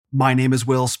My name is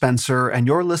Will Spencer, and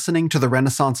you're listening to the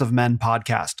Renaissance of Men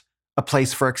podcast, a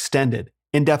place for extended,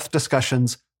 in-depth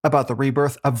discussions about the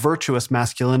rebirth of virtuous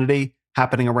masculinity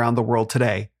happening around the world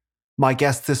today. My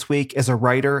guest this week is a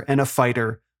writer and a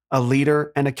fighter, a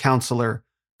leader and a counselor,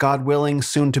 God willing,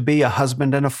 soon to be a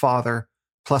husband and a father,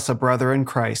 plus a brother in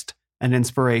Christ, an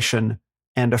inspiration,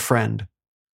 and a friend.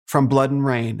 From Blood and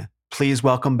Rain, please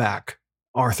welcome back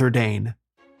Arthur Dayne.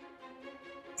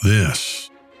 This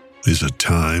is a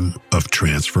time of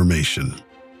transformation.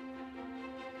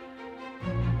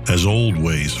 As old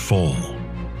ways fall,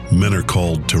 men are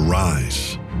called to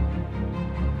rise,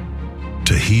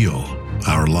 to heal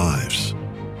our lives,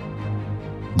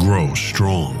 grow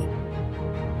strong,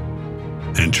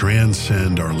 and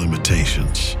transcend our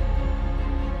limitations.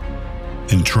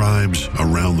 In tribes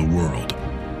around the world,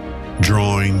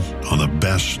 drawing on the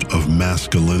best of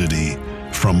masculinity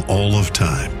from all of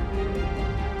time,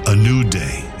 a new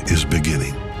day is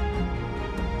beginning.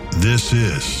 This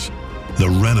is the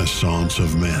Renaissance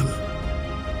of Men.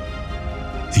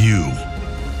 You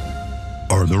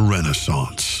are the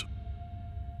Renaissance.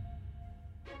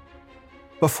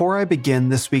 Before I begin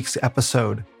this week's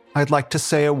episode, I'd like to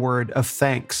say a word of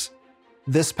thanks.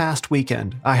 This past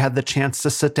weekend, I had the chance to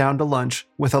sit down to lunch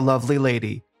with a lovely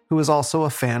lady who is also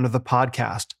a fan of the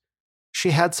podcast.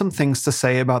 She had some things to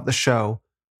say about the show,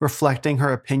 reflecting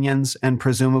her opinions and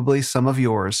presumably some of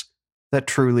yours, that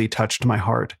truly touched my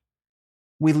heart.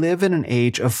 We live in an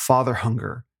age of father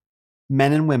hunger.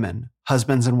 Men and women,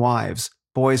 husbands and wives,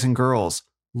 boys and girls,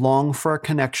 long for a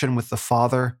connection with the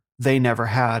father they never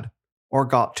had or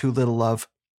got too little of.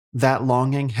 That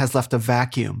longing has left a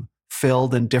vacuum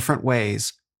filled in different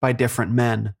ways by different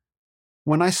men.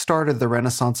 When I started the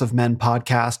Renaissance of Men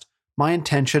podcast, my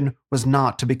intention was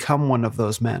not to become one of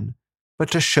those men, but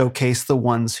to showcase the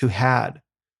ones who had.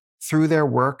 Through their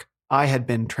work, I had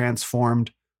been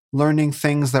transformed, learning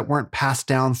things that weren't passed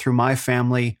down through my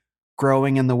family,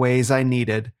 growing in the ways I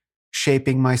needed,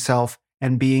 shaping myself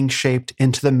and being shaped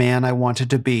into the man I wanted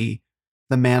to be,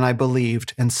 the man I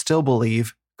believed and still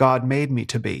believe God made me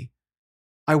to be.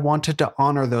 I wanted to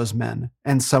honor those men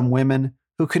and some women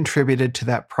who contributed to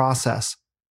that process.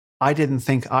 I didn't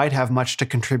think I'd have much to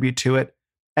contribute to it,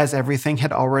 as everything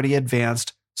had already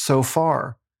advanced so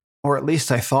far, or at least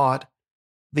I thought.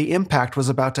 The impact was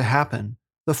about to happen.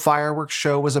 The fireworks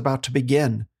show was about to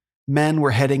begin. Men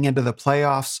were heading into the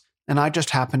playoffs, and I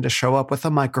just happened to show up with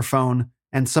a microphone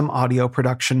and some audio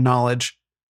production knowledge.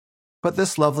 But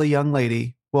this lovely young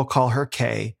lady, we'll call her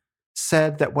Kay,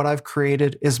 said that what I've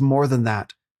created is more than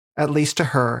that, at least to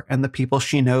her and the people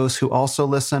she knows who also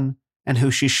listen and who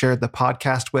she shared the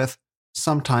podcast with,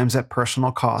 sometimes at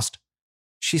personal cost.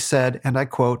 She said, and I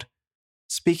quote,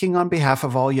 "Speaking on behalf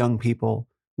of all young people,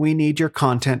 we need your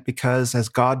content because as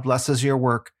God blesses your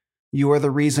work, you are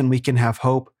the reason we can have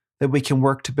hope that we can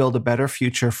work to build a better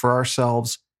future for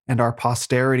ourselves and our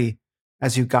posterity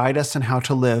as you guide us in how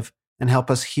to live and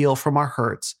help us heal from our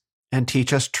hurts and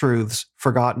teach us truths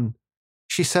forgotten."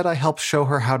 She said I helped show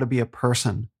her how to be a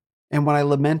person. And when I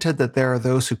lamented that there are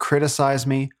those who criticize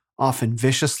me, often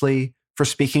viciously, for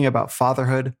speaking about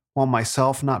fatherhood while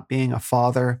myself not being a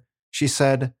father, she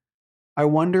said, "I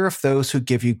wonder if those who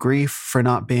give you grief for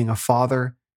not being a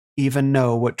father even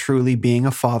know what truly being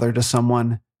a father to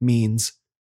someone means."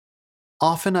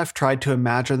 Often I've tried to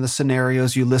imagine the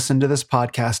scenarios you listen to this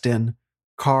podcast in: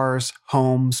 cars,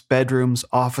 homes, bedrooms,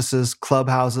 offices,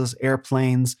 clubhouses,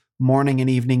 airplanes, morning and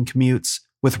evening commutes,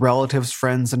 with relatives,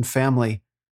 friends, and family.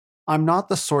 I'm not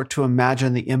the sort to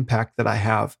imagine the impact that I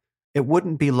have. It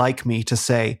wouldn't be like me to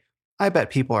say, I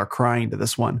bet people are crying to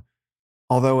this one.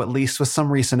 Although at least with some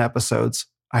recent episodes,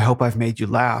 I hope I've made you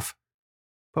laugh.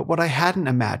 But what I hadn't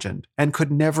imagined, and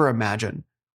could never imagine,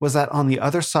 was that on the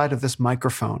other side of this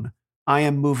microphone, I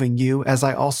am moving you as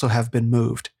I also have been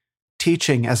moved,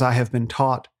 teaching as I have been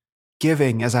taught,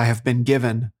 giving as I have been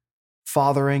given,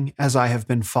 fathering as I have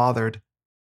been fathered.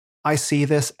 I see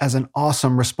this as an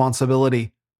awesome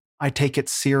responsibility. I take it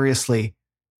seriously,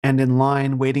 and in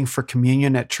line waiting for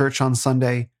communion at church on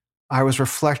Sunday, I was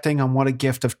reflecting on what a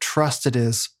gift of trust it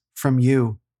is from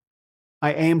you.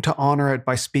 I aim to honor it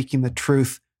by speaking the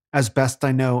truth as best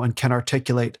I know and can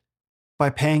articulate, by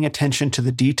paying attention to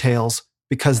the details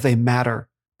because they matter,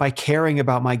 by caring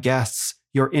about my guests,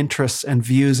 your interests and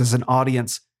views as an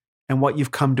audience, and what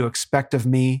you've come to expect of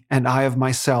me and I of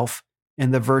myself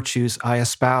in the virtues I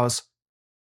espouse.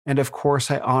 And of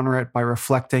course, I honor it by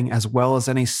reflecting as well as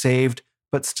any saved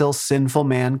but still sinful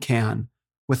man can,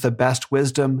 with the best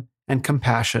wisdom and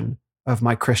compassion of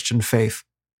my Christian faith.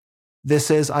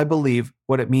 This is, I believe,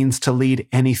 what it means to lead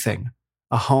anything: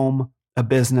 a home, a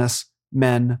business,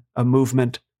 men, a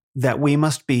movement, that we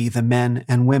must be the men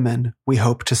and women we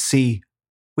hope to see.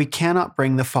 We cannot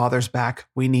bring the fathers back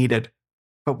we needed,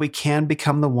 but we can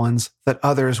become the ones that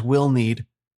others will need.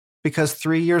 Because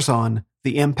 3 years on,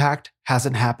 the impact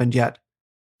hasn't happened yet.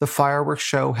 The fireworks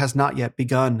show has not yet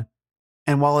begun.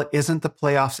 And while it isn't the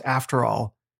playoffs after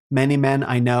all, many men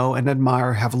I know and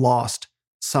admire have lost,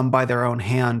 some by their own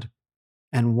hand,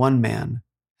 and one man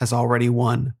has already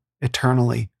won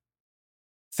eternally.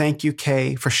 Thank you,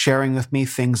 Kay, for sharing with me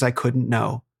things I couldn't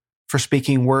know, for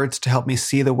speaking words to help me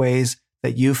see the ways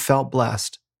that you felt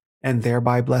blessed, and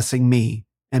thereby blessing me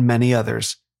and many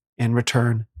others in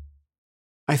return.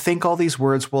 I think all these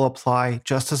words will apply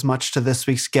just as much to this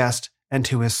week's guest and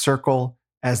to his circle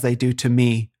as they do to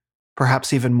me,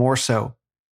 perhaps even more so,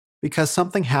 because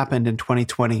something happened in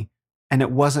 2020, and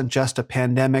it wasn't just a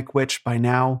pandemic which, by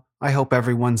now, I hope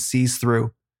everyone sees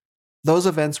through. Those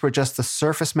events were just the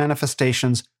surface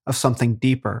manifestations of something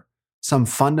deeper, some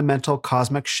fundamental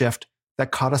cosmic shift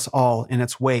that caught us all in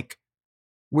its wake.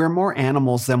 We're more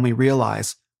animals than we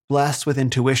realize, blessed with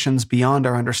intuitions beyond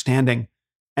our understanding,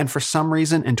 and for some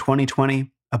reason in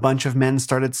 2020, a bunch of men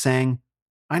started saying,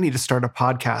 I need to start a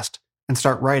podcast and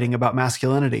start writing about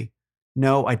masculinity.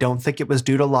 No, I don't think it was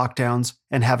due to lockdowns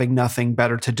and having nothing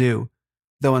better to do,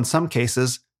 though in some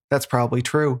cases, that's probably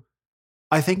true.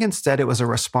 I think instead it was a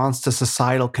response to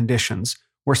societal conditions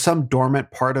where some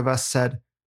dormant part of us said,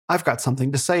 I've got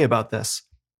something to say about this.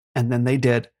 And then they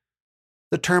did.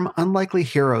 The term unlikely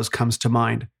heroes comes to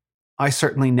mind. I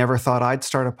certainly never thought I'd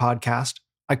start a podcast.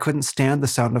 I couldn't stand the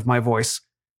sound of my voice.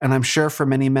 And I'm sure for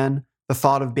many men, the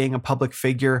thought of being a public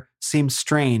figure seemed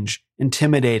strange,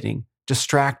 intimidating,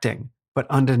 distracting, but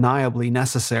undeniably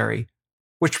necessary.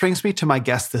 Which brings me to my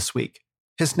guest this week.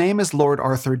 His name is Lord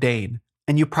Arthur Dane,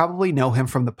 and you probably know him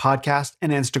from the podcast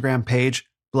and Instagram page,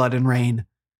 Blood and Rain.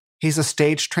 He's a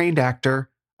stage-trained actor,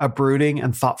 a brooding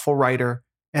and thoughtful writer,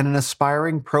 and an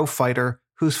aspiring pro fighter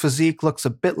whose physique looks a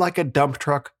bit like a dump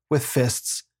truck with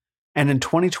fists. And in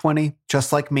 2020,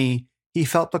 just like me, he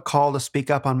felt the call to speak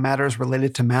up on matters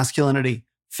related to masculinity,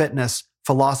 fitness,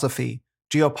 philosophy,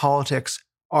 geopolitics,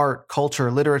 art, culture,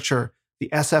 literature, the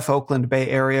SF Oakland Bay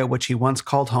Area, which he once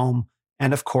called home,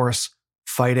 and of course,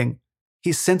 fighting.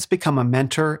 He's since become a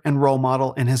mentor and role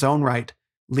model in his own right,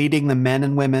 leading the men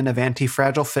and women of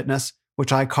Anti-Fragile Fitness,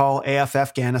 which I call AF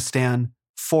Afghanistan,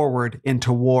 forward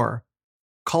into war.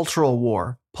 Cultural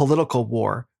war, political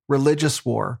war, religious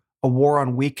war, a war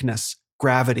on weakness,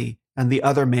 gravity, and the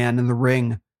other man in the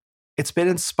ring. It's been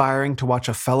inspiring to watch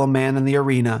a fellow man in the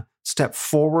arena step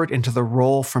forward into the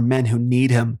role for men who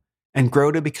need him and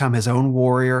grow to become his own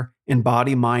warrior in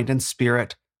body, mind, and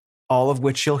spirit, all of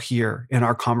which you'll hear in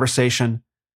our conversation.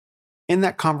 In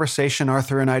that conversation,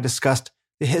 Arthur and I discussed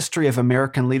the history of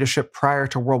American leadership prior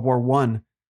to World War I,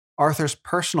 Arthur's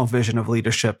personal vision of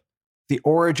leadership, the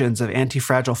origins of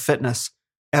Anti-Fragile Fitness,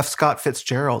 F. Scott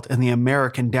Fitzgerald and the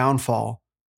American downfall,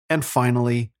 and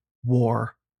finally,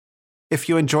 war. If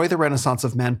you enjoy the Renaissance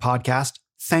of Men podcast,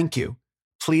 thank you.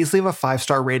 Please leave a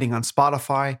 5-star rating on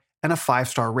Spotify and a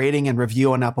 5-star rating and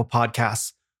review on Apple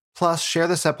Podcasts. Plus, share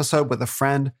this episode with a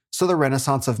friend so the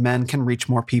Renaissance of Men can reach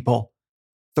more people.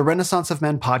 The Renaissance of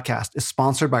Men podcast is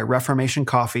sponsored by Reformation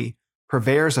Coffee,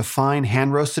 purveyors of fine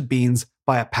hand-roasted beans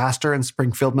by a pastor in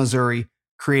Springfield, Missouri,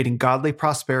 creating godly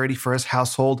prosperity for his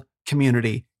household,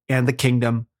 community, and the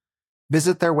kingdom.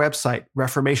 Visit their website,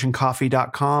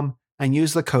 reformationcoffee.com, and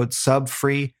use the code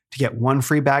SUBFREE to get 1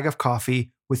 free bag of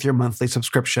coffee with your monthly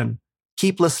subscription.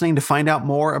 Keep listening to find out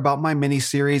more about my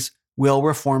mini-series, Will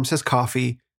Reforms His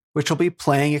Coffee, which will be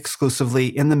playing exclusively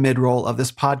in the mid-roll of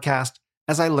this podcast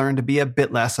as I learn to be a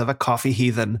bit less of a coffee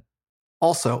heathen.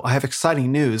 Also, I have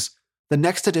exciting news. The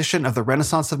next edition of the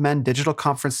Renaissance of Men digital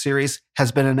conference series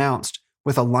has been announced,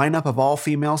 with a lineup of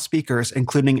all-female speakers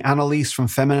including Annalise from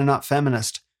Feminine Not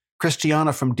Feminist,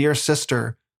 Christiana from Dear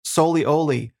Sister, Soli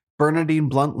Oli, Bernadine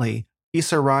Bluntly,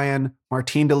 Issa Ryan,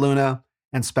 Martine DeLuna,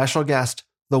 and special guest,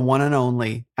 the one and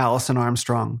only Allison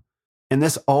Armstrong. In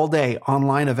this all-day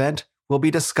online event, we'll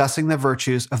be discussing the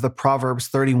virtues of the Proverbs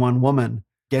 31 woman.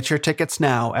 Get your tickets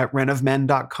now at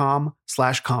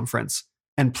renofmen.com/conference.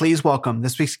 And please welcome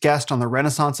this week's guest on the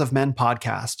Renaissance of Men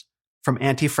podcast. From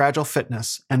Anti-Fragile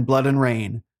Fitness and Blood and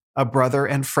Rain, a brother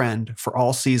and friend for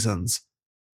all seasons,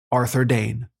 Arthur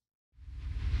Dane.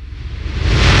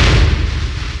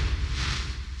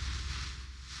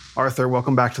 Arthur,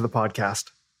 welcome back to the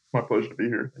podcast. My pleasure to be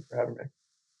here. Thanks for having me.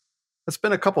 It's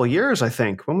been a couple of years, I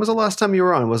think. When was the last time you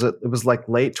were on? It was like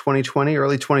late 2020,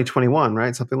 early 2021,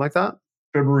 right? Something like that?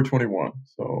 February 21.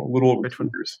 So a little over 2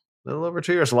 years. A little over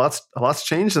 2 years. A lot's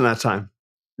changed in that time.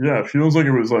 Yeah, it feels like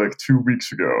it was like 2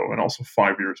 weeks ago and also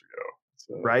 5 years ago.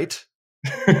 Right?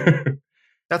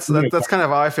 That's kind of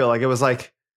how I feel. Like it was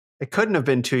like it couldn't have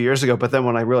been 2 years ago, but then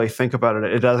when I really think about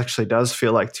it, it actually does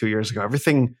feel like 2 years ago.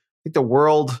 Everything, I think the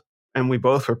world and we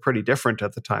both were pretty different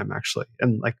at the time, actually,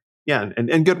 and like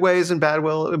in good ways and bad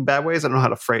ways. I don't know how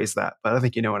to phrase that, but I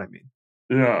think you know what I mean.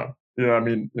 Yeah. I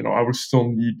mean, I was still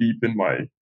knee deep in my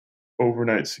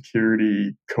overnight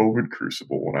security COVID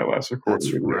crucible when I last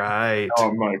recorded. That's right.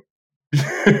 I'm like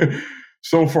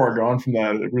so far gone from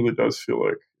that. It really does feel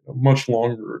like much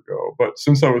longer ago. But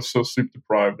since I was so sleep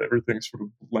deprived, everything sort of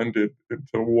blended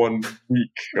into 1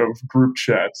 week of group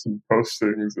chats and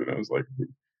postings, and I was like,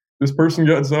 this person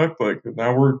got zucked. Like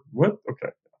now we're what? Okay,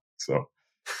 so.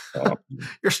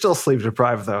 You're still sleep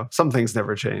deprived, though. Some things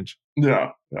never change.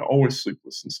 Yeah, always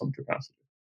sleepless in some capacity.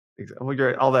 Exactly. Well,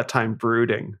 you're all that time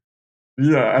brooding.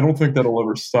 Yeah, I don't think that'll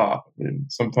ever stop. I mean,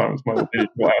 sometimes my lady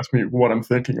will ask me what I'm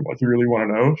thinking. I'm like, you really want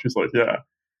to know? She's like, yeah.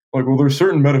 Like, well, there's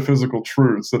certain metaphysical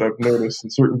truths that I've noticed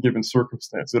in certain given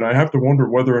circumstances, and I have to wonder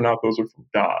whether or not those are from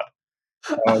God.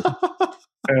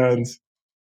 And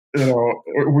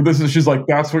she's like,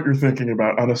 that's what you're thinking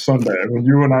about on a Sunday when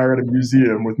you and I are at a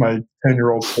museum with my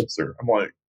 10-year-old sister. I'm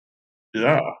like,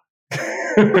 yeah.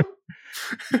 You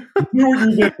knew what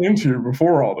you're getting into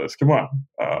before all this. Come on.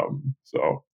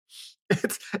 So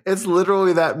it's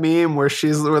literally that meme where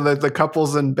the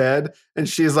couple's in bed and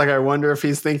she's like, I wonder if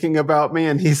he's thinking about me,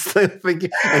 and he's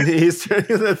thinking, and he's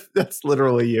that's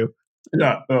literally you.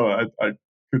 Yeah, no, I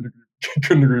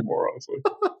couldn't agree more, honestly.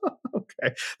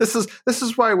 Okay, this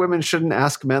is why women shouldn't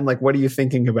ask men like, "What are you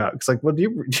thinking about?" It's like, well, do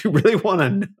you really want to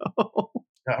know?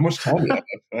 Yeah, how much time do you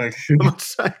have? How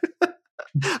much time?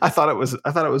 I thought it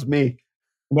was me.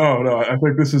 No, I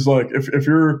think this is like if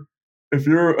you're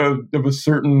of a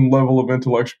certain level of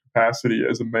intellectual capacity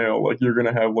as a male, like you're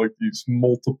gonna have like these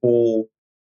multiple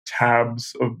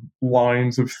tabs of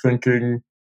lines of thinking,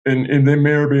 and they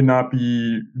may or may not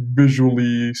be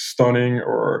visually stunning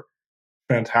or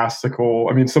fantastical.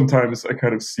 I mean, sometimes I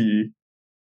kind of see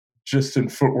just in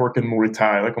footwork and Muay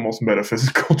Thai, like almost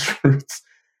metaphysical truths.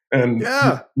 And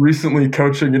recently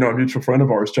coaching, a mutual friend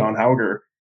of ours, John Hauger,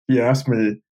 he asked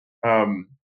me,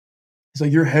 he's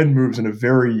like, your head moves in a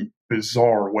very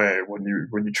bizarre way when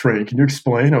you train. Can you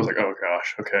explain? I was like, oh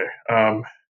gosh, okay.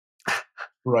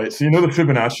 Right. So the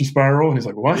Fibonacci spiral? And he's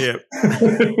like, what? Yeah.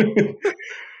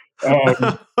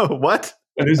 What?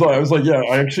 And I was like, yeah,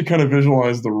 I actually kind of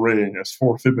visualized the ring as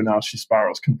 4 Fibonacci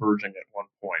spirals converging at one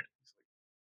point.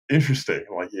 Interesting.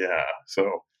 I'm like, yeah.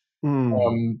 So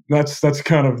that's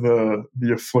kind of the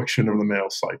affliction of the male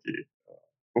psyche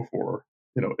before,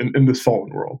 in this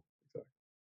fallen world.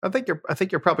 I think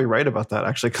you're probably right about that,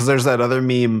 actually, because there's that other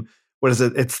meme. What is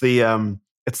it? It's the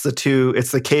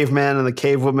caveman and the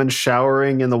cavewoman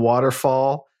showering in the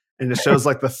waterfall, and it shows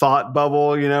like the thought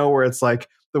bubble, where it's like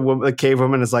the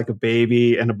cavewoman is like a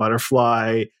baby and a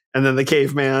butterfly, and then the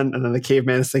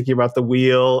caveman is thinking about the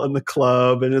wheel and the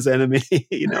club and his enemy.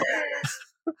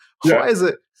 Why is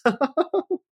it?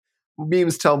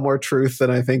 Memes tell more truth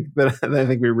than I think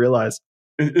we realize.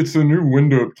 It's a new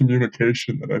window of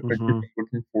communication that I think we've been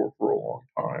looking for a long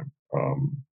time.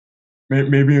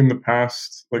 Maybe in the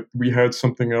past, like we had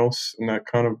something else, and that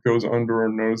kind of goes under our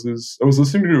noses. I was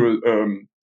listening to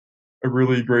a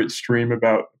really great stream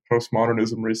about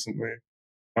postmodernism recently,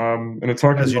 and it's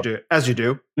talking as you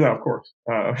do. Yeah, of course.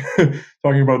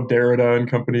 Talking about Derrida and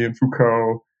company and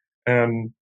Foucault,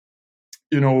 and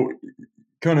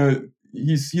kind of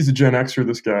he's a Gen Xer,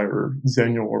 this guy, or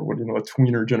Xennial, or what, a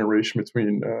tweener generation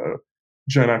between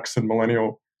Gen X and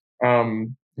Millennial.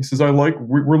 He says,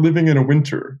 we're living in a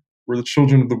winter. We're the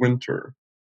children of the winter.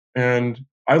 And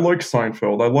I like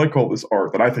Seinfeld. I like all this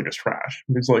art that I think is trash.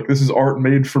 And he's like, this is art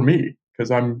made for me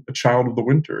because I'm a child of the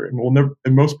winter.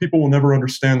 And most people will never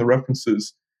understand the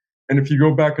references. And if you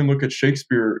go back and look at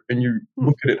Shakespeare and you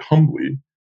look at it humbly,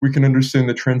 we can understand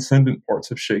the transcendent parts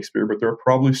of Shakespeare, but there are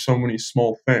probably so many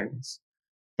small things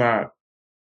that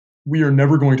we are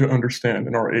never going to understand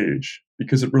in our age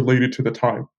because it related to the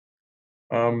time.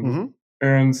 And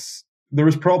there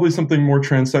was probably something more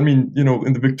transcendent. I mean,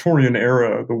 in the Victorian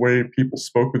era, the way people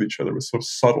spoke with each other was so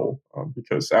subtle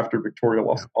because after Victoria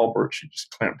lost Albert, she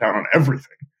just clamped down on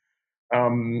everything.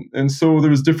 And so there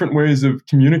was different ways of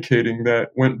communicating that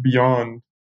went beyond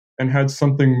and had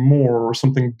something more or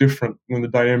something different than the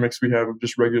dynamics we have of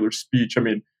just regular speech. I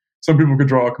mean, some people could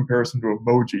draw a comparison to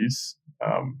emojis.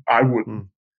 I wouldn't.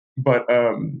 But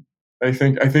I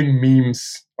think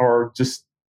memes are just,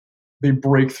 they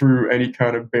break through any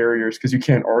kind of barriers because you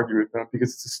can't argue with them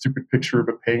because it's a stupid picture of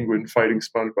a penguin fighting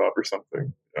SpongeBob or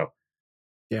something.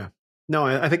 Yeah. No,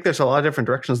 I think there's a lot of different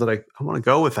directions that I want to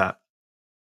go with that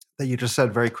you just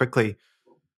said very quickly.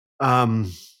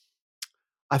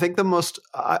 I think the most,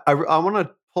 I want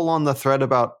to pull on the thread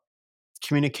about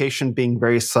communication being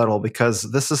very subtle,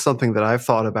 because this is something that I've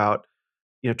thought about,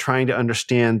 trying to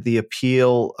understand the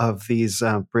appeal of these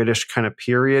British kind of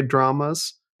period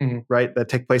dramas, Mhm. right, that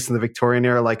take place in the Victorian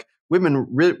era. Like women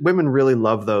really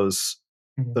love those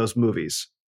Mhm. those movies,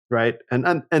 right?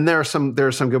 And there are some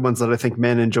good ones that I think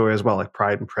men enjoy as well, like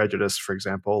Pride and Prejudice, for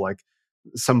example, like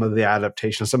some of the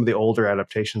older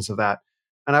adaptations of that.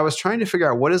 And I was trying to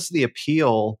figure out what is the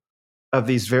appeal of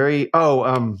these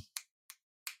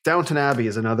Downton Abbey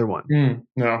is another one.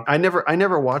 No. I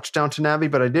never watched Downton Abbey,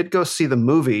 but I did go see the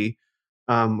movie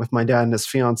with my dad and his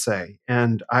fiance,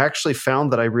 and I actually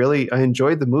found that I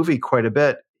enjoyed the movie quite a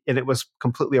bit, and it was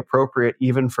completely appropriate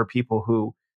even for people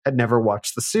who had never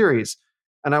watched the series.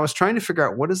 And I was trying to figure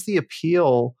out what is the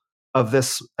appeal of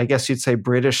this, I guess you'd say,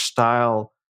 British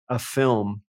style of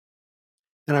film.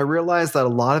 And I realized that a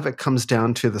lot of it comes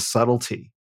down to the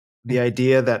subtlety, the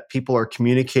idea that people are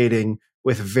communicating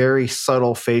with very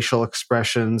subtle facial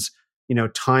expressions,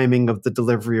 timing of the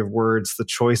delivery of words, the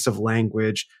choice of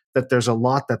language, that there's a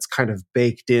lot that's kind of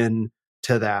baked in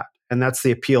to that. And that's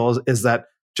the appeal, is that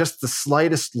just the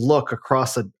slightest look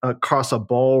across a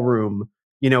ballroom,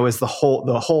 is the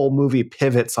whole movie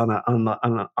pivots on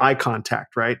an eye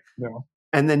contact, right? Yeah.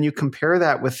 And then you compare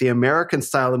that with the American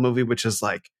style of movie, which is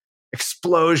like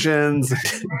explosions, and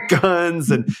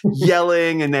guns, and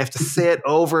yelling, and they have to say it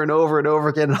over and over and over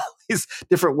again in all these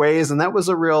different ways. And that was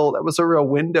a real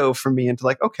window for me into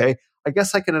like, okay, I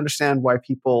guess I can understand why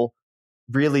people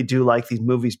really do like these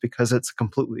movies, because it's a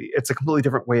completely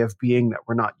different way of being that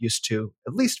we're not used to,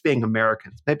 at least being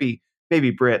Americans. Maybe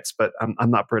Brits, but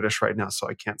I'm not British right now, so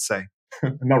I can't say.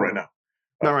 Not right now.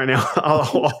 Not right now.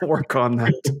 I'll work on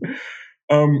that.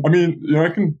 I mean, I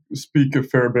can speak a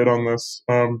fair bit on this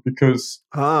because.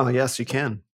 Oh, yes, you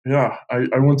can. Yeah,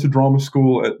 I went to drama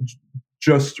school at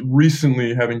just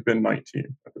recently, having been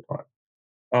 19 at the time.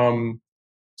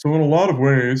 So in a lot of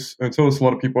ways, and I tell this a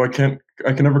lot of people, I can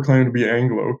never claim to be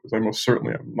Anglo, because I most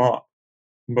certainly am not.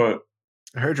 But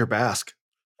I heard you're Basque.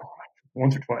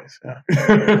 Once or twice, yeah.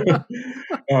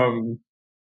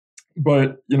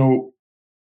 But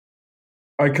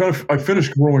I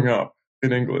finished growing up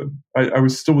in England. I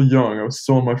was still young. I was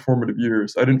still in my formative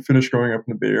years. I didn't finish growing up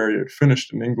in the Bay Area. I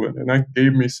finished in England, and that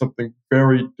gave me something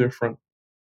very different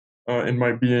in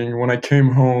my being. When I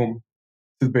came home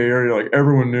to the Bay Area, like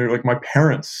everyone knew, like my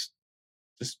parents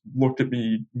just looked at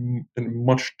me in a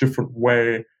much different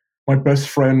way. My best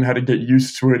friend had to get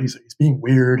used to it. He's being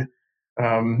weird.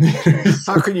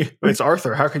 How can you? It's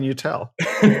Arthur. How can you tell?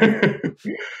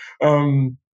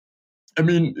 I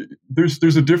mean, there's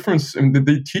a difference, and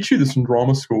they teach you this in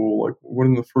drama school, like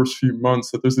within the first few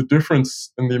months, that there's a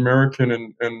difference in the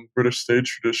American and British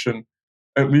stage tradition,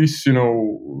 at least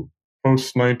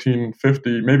post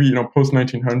 1950, maybe post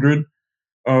 1900,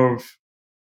 of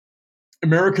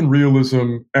American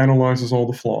realism analyzes all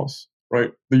the flaws,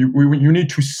 right? You need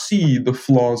to see the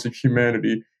flaws of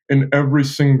humanity in every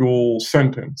single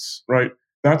sentence, right?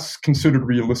 That's considered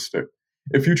realistic.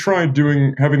 If you try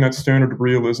having that standard of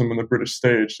realism in the British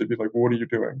stage, they'd be like, well, "What are you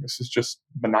doing? This is just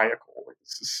maniacal. Like,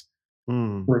 this is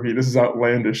creepy. This is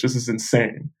outlandish. This is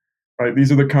insane." Right?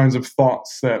 These are the kinds of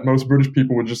thoughts that most British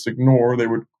people would just ignore. They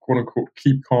would, quote unquote,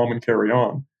 keep calm and carry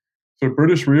on. So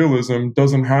British realism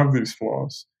doesn't have these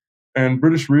flaws. And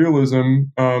British realism,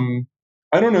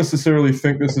 I don't necessarily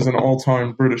think this is an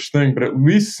all-time British thing, but at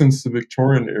least since the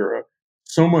Victorian era,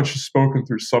 so much is spoken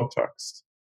through subtext.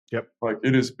 Yep. Like,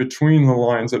 it is between the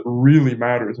lines that really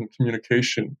matters in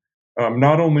communication,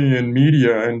 not only in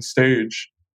media and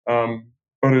stage,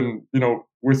 but in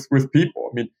with people.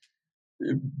 I mean,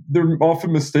 they're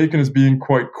often mistaken as being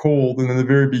quite cold. And in the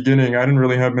very beginning, I didn't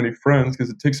really have many friends,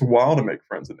 because it takes a while to make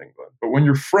friends in England. But when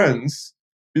you're friends,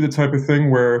 be the type of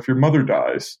thing where if your mother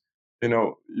dies,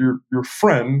 your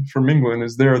friend from England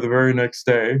is there the very next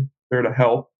day, there to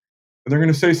help. And they're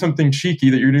going to say something cheeky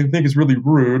that you're going to think is really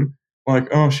rude, like,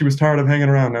 "Oh, she was tired of hanging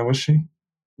around now, was she?"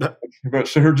 But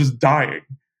her just dying.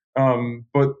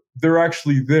 But they're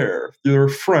actually there. They're a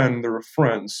friend. They're a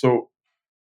friend. So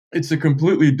it's a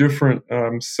completely different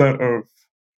set of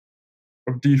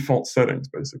default settings,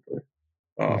 basically,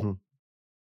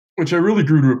 which I really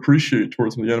grew to appreciate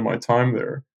towards the end of my time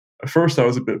there. At first, I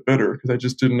was a bit bitter, because I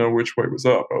just didn't know which way was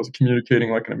up. I was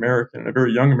communicating like an American, and a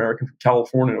very young American from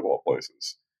California, of all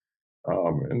places,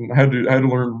 and I had to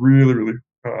learn really, really,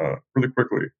 really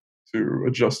quickly to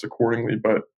adjust accordingly.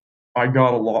 But I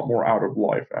got a lot more out of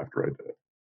life after I did.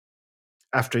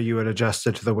 After you had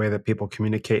adjusted to the way that people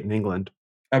communicate in England.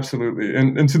 Absolutely.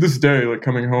 And to this day, like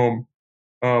coming home,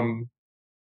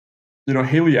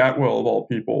 Haley Atwell, of all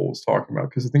people, was talking about,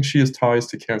 because I think she has ties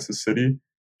to Kansas City.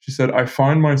 She said, I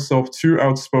find myself too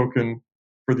outspoken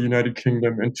for the United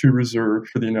Kingdom and too reserved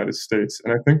for the United States.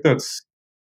 And I think that's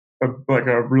a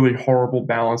really horrible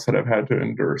balance that I've had to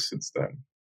endure since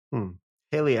then.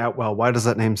 Haley Atwell, why does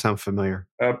that name sound familiar?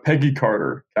 Peggy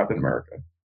Carter, Captain America.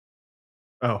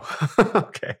 Oh,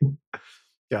 okay.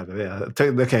 Yeah.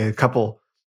 Okay, a couple,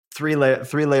 three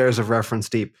layers of reference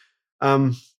deep.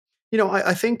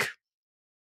 I think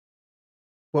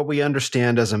what we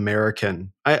understand as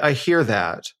American, I hear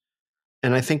that.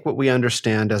 And I think what we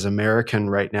understand as American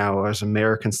right now, as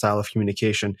American style of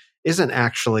communication, isn't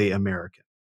actually American.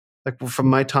 Like from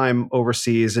my time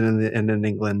overseas and in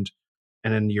England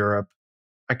and in Europe,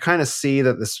 I kind of see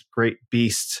that this great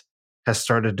beast has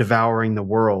started devouring the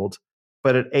world,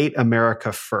 but it ate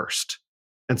America first.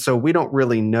 And so we don't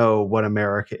really know what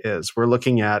America is. We're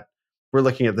looking at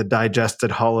the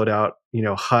digested, hollowed out,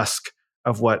 husk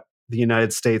of what the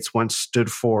United States once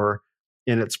stood for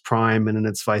in its prime and in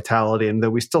its vitality. And though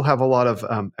we still have a lot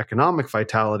of economic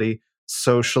vitality,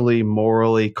 socially,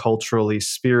 morally, culturally,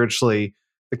 spiritually,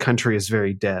 the country is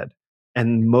very dead.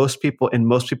 And most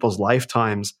people's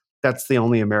lifetimes, that's the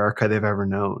only America they've ever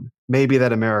known. Maybe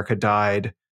that America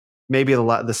died. Maybe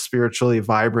the spiritually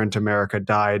vibrant America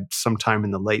died sometime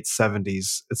in the late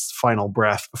 70s, its final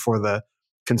breath before the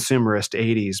consumerist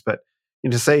 80s. But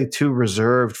to say too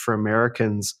reserved for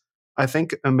Americans, I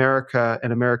think America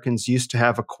and Americans used to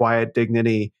have a quiet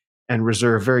dignity and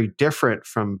reserve very different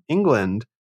from England,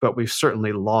 but we've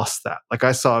certainly lost that. Like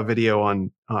I saw a video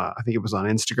on, I think it was on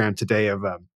Instagram today, of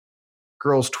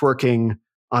girls twerking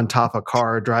on top of a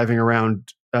car driving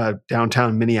around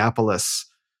downtown Minneapolis,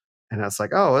 and it's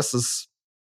like, oh, this is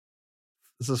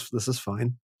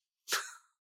fine.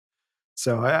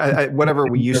 So I whatever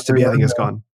we used to be, I think is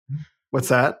gone. What's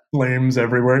that? Flames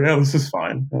everywhere. Yeah, this is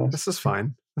fine. Yeah. This is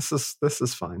fine. This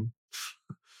is fine.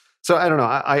 So I don't know.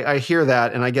 I hear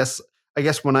that, and I guess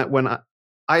when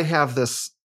I have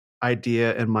this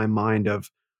idea in my mind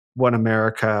of what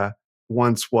America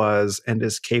once was and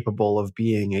is capable of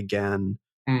being again,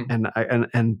 and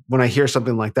when I hear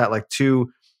something like that, like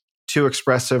too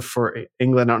expressive for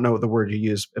England, I don't know what the word you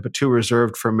use, but too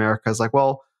reserved for America, is like,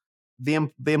 well, the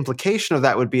implication of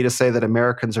that would be to say that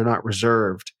Americans are not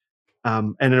reserved,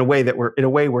 and in a way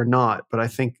we're not. But I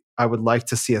think I would like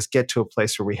to see us get to a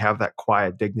place where we have that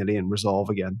quiet dignity and resolve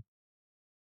again.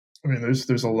 I mean,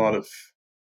 there's a lot of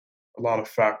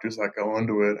factors that go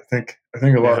into it. I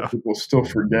think a lot of people still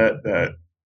forget that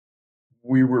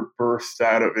we were birthed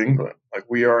out of England. Like,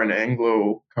 we are an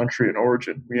Anglo country in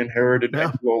origin. We inherited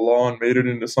Anglo law and made it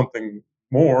into something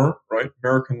more, right?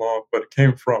 American law, but it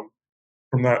came from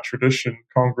that tradition.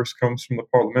 Congress comes from the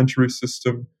parliamentary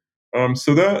system.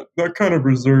 So that kind of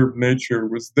reserved nature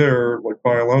was there, like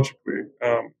biologically.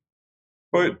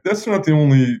 But that's not the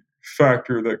only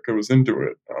factor that goes into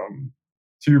it.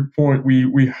 To your point,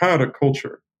 we had a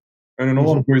culture, and in a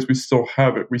lot of ways, we still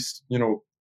have it.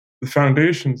 The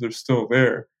foundations are still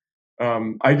there.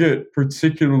 I get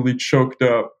particularly choked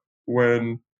up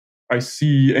when I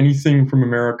see anything from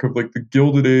America, like the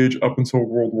Gilded Age up until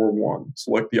World War One,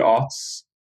 so like the aughts,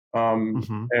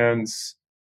 and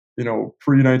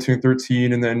pre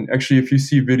 1913, and then actually, if you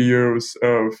see videos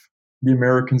of the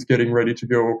Americans getting ready to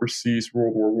go overseas,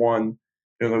 World War One,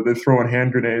 they're throwing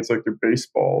hand grenades like they're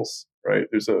baseballs, right?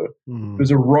 There's a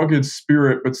rugged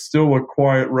spirit, but still a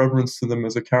quiet reverence to them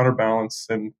as a counterbalance.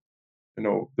 And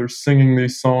they're singing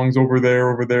these songs over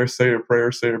there, say a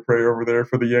prayer over there,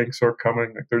 for the Yanks are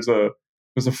coming. Like there's a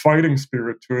fighting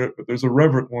spirit to it, but there's a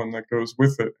reverent one that goes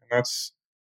with it. And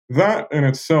that in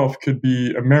itself could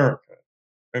be America.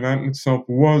 And that in itself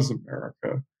was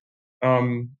America.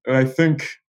 And I think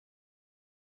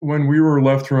when we were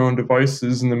left to our own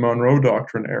devices in the Monroe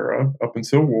Doctrine era, up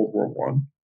until World War One,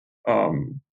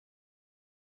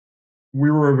 we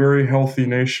were a very healthy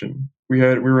nation. We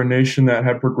were a nation that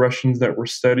had progressions that were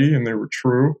steady and they were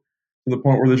true, to the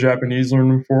point where the Japanese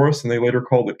learned them for us, and they later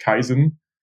called it Kaizen.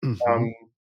 When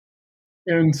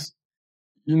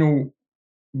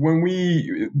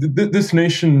this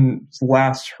nation's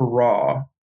last hurrah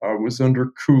was under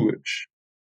Coolidge.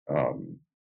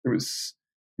 It was,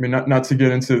 not to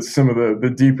get into some of the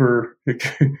deeper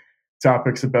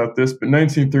topics about this, but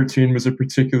 1913 was a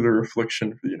particular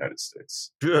affliction for the United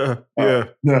States.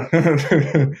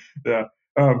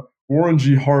 Warren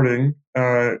G. Harding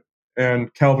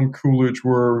and Calvin Coolidge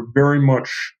were very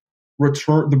much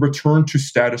the return to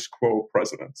status quo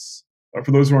presidents.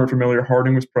 For those who aren't familiar,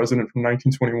 Harding was president from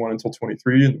 1921 until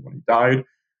 23, and when he died,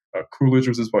 Coolidge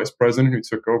was his vice president, who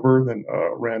took over, then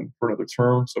ran for another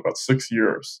term, so about 6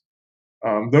 years.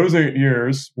 Those 8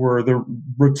 years were the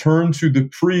return to the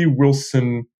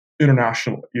pre-Wilson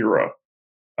international era.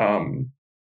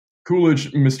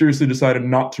 Coolidge mysteriously decided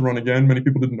not to run again. Many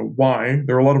people didn't know why.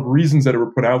 There were a lot of reasons that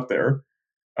were put out there.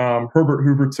 Herbert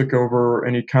Hoover took over,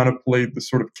 and he kind of played the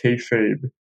sort of kayfabe,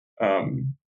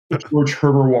 George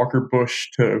Herbert Walker Bush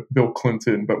to Bill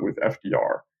Clinton, but with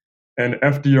FDR. And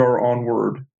FDR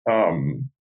onward,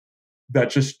 that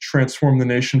just transformed the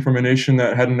nation from a nation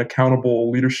that had an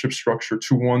accountable leadership structure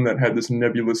to one that had this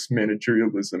nebulous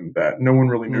managerialism that no one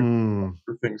really knew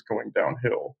for things going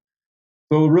downhill.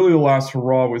 So really the last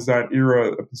hurrah was that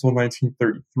era up until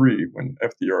 1933 when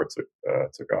FDR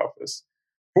took office.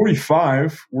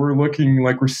 45, we're looking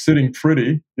like we're sitting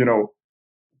pretty,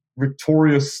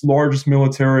 victorious, largest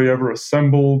military ever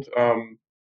assembled,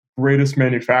 greatest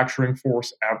manufacturing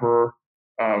force ever.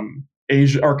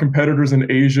 Asia, our competitors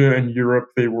in Asia and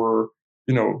Europe, they were,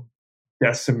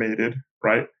 decimated,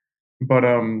 right? But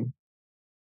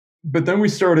then we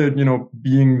started,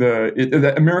 being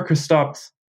America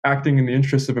stopped acting in the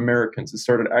interests of Americans. It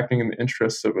started acting in the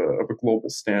interests of a global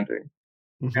standing.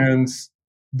 Mm-hmm. And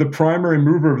the primary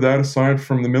mover of that, aside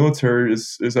from the military,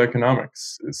 is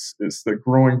economics, is the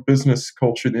growing business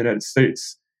culture in the United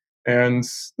States. And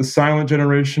the silent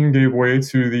generation gave way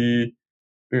to the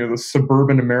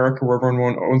suburban America where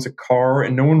everyone owns a car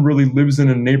and no one really lives in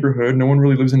a neighborhood. No one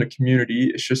really lives in a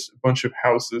community. It's just a bunch of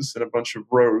houses and a bunch of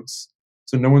roads.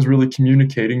 So no one's really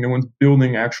communicating. No one's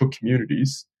building actual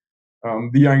communities.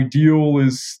 The ideal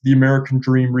is the American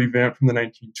dream revamped from the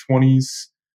 1920s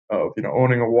of,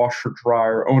 owning a washer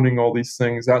dryer, owning all these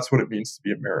things. That's what it means to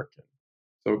be American.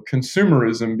 So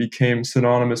consumerism became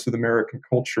synonymous with American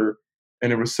culture,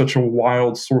 and it was such a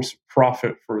wild source of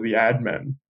profit for the ad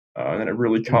men. And it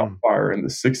really caught fire in the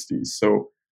 60s. So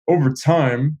over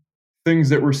time, things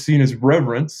that were seen as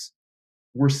reverence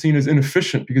were seen as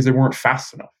inefficient because they weren't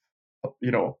fast enough.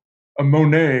 A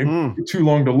Monet, too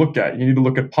long to look at. You need to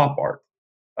look at pop art.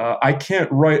 I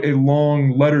can't write a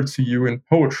long letter to you in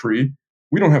poetry.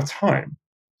 We don't have time.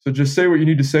 So just say what you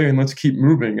need to say and let's keep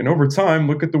moving. And over time,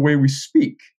 look at the way we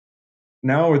speak.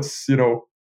 Now it's,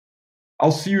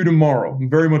 I'll see you tomorrow. I'm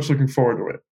very much looking forward to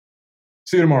it.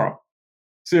 See you tomorrow.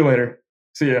 See you later.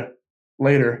 See ya.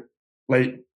 Later.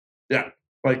 Late. Yeah.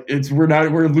 Like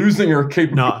we're losing our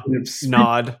capability of speaking.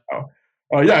 Nod.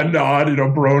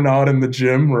 Nod, bro nod in the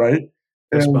gym, right?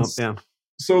 Bump, yeah.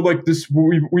 So like this,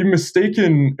 we've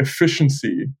mistaken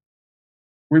efficiency.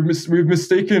 We've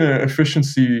mistaken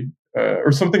efficiency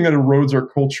or something that erodes our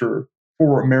culture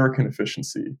for American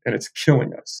efficiency, and it's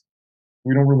killing us.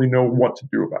 We don't really know what to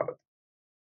do about it.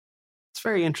 It's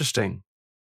very interesting.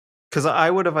 Because I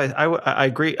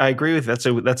agree with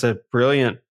you. That's a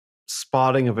brilliant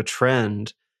spotting of a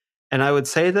trend, and I would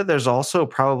say that there's also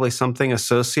probably something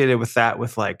associated with that,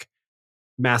 with like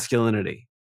masculinity,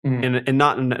 and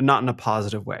not in a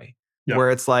positive way, where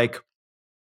it's like,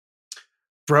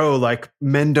 bro, like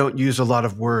men don't use a lot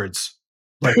of words,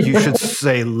 like you should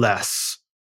say less.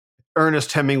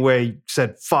 Ernest Hemingway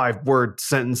said 5-word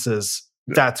sentences.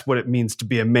 Yeah. That's what it means to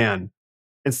be a man,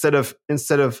 instead of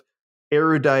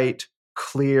erudite,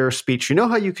 clear speech. You know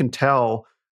how you can tell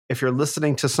if you're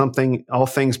listening to something, all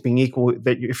things being equal,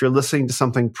 that if you're listening to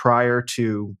something prior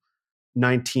to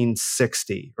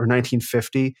 1960 or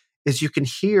 1950, is you can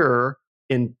hear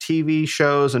in TV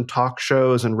shows and talk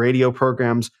shows and radio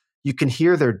programs, you can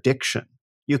hear their diction.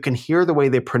 You can hear the way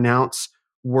they pronounce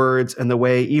words, and the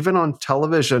way, even on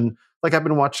television, like I've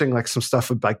been watching like some stuff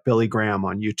with like Billy Graham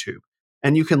on YouTube,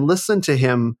 and you can listen to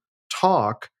him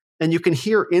talk, and you can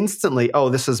hear instantly, oh,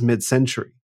 this is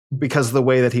mid-century because of the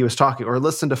way that he was talking. Or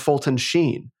listen to Fulton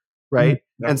Sheen, right?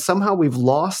 Mm-hmm. Yeah. And somehow we've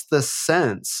lost this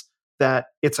sense that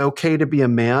it's okay to be a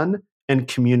man and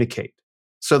communicate.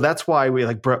 So that's why we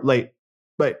like,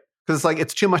 because it's like,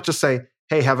 it's too much to say,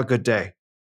 hey, have a good day.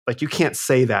 Like you can't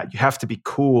say that. You have to be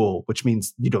cool, which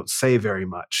means you don't say very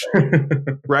much,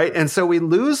 right? And so we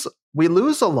lose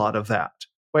a lot of that,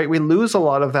 right? We lose a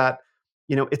lot of that.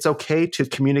 It's okay to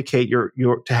communicate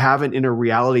to have an inner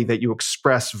reality that you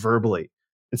express verbally.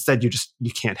 Instead,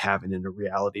 you can't have an inner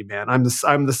reality, man. I'm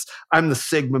the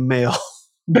Sigma male.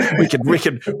 we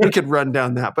could run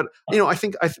down that, but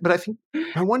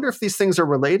I wonder if these things are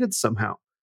related somehow,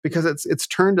 because it's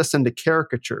turned us into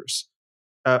caricatures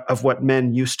of what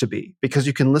men used to be. Because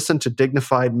you can listen to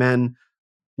dignified men,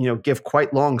 give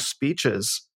quite long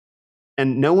speeches,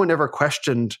 and no one ever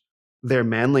questioned their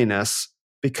manliness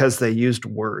because they used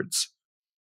words,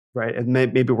 right? And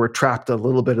maybe we're trapped a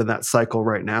little bit in that cycle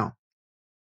right now.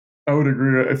 I would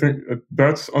agree. I think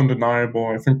that's undeniable.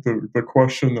 I think the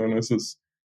question then is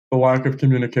the lack of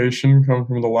communication come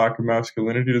from the lack of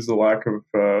masculinity? Does the lack of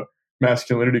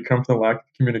masculinity come from the lack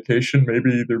of communication?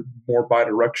 Maybe they're more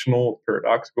bidirectional,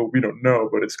 paradoxical. We don't know,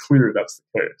 but it's clear that's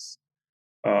the case.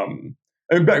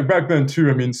 And back then too,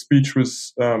 I mean, speech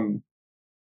was, that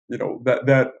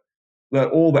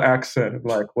old accent of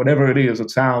like, whatever it is,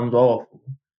 it sounds awful.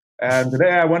 And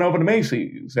today I went over to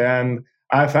Macy's and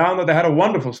I found that they had a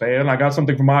wonderful sale and I got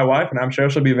something for my wife and I'm sure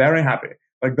she'll be very happy.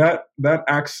 Like that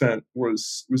accent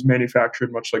was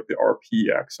manufactured much like the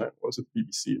RP accent was at the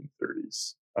BBC in the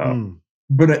 30s.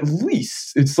 But at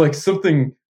least it's like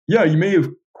something, yeah, you may have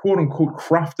quote unquote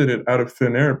crafted it out of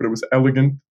thin air, but it was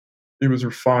elegant. It was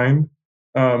refined.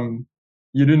 You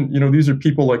didn't, these are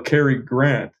people like Cary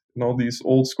Grant and all these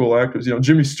old school actors.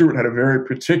 Jimmy Stewart had a very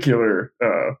particular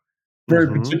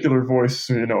voice,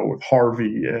 with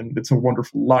Harvey and It's a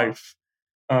Wonderful Life.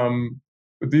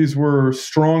 But these were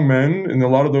strong men, and a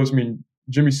lot of those,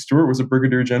 Jimmy Stewart was a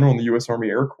brigadier general in the U.S. Army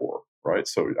Air Corps, right?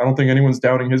 So I don't think anyone's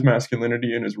doubting his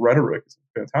masculinity and his rhetoric is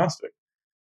fantastic.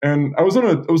 And I was on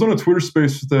a Twitter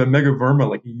space with Mega Verma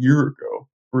like a year ago.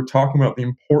 We were talking about the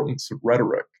importance of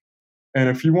rhetoric. And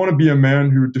if you want to be a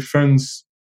man who defends,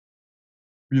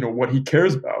 what he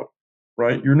cares about,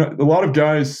 right? You're not. A lot of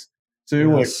guys say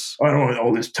like, I don't want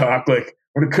all this talk. Like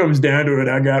when it comes down to it,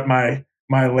 I got my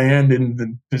land in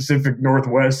the Pacific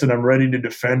Northwest and I'm ready to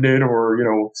defend it, or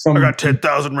I got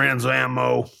 10,000 rounds of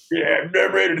ammo. Yeah,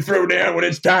 I'm ready to throw down when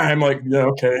it's time. Like, yeah,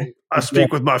 okay. I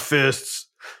speak with my fists.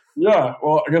 Yeah,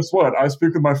 well, guess what? I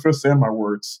speak with my fists and my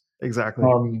words. Exactly.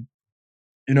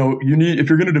 You need, if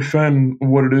you're going to defend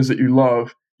what it is that you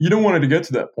love, you don't want it to get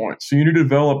to that point. So you need to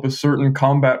develop a certain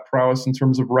combat prowess in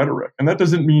terms of rhetoric, and that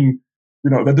doesn't mean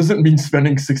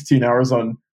spending 16 hours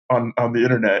on the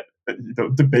internet,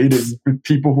 debating with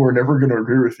people who are never going to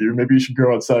agree with you. Maybe you should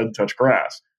go outside and touch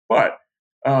grass. But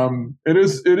it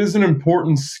is an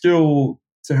important skill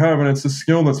to have, and it's a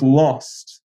skill that's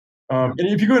lost. And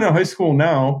if you go into high school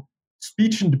now,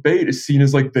 speech and debate is seen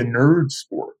as like the nerd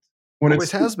sport. When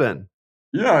it has been.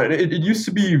 Yeah, it used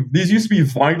to be. These used to be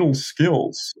vital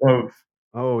skills of.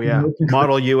 Oh yeah,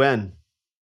 Model UN.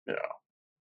 Yeah,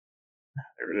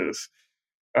 there it is.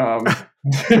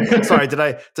 Sorry, did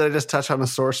I just touch on a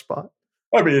sore spot?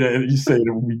 I mean, you say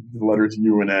the letters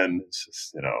U and N. It's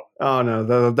just Oh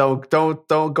no,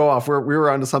 don't go off. We were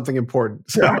onto something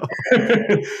important. So.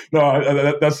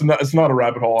 No, that's not. It's not a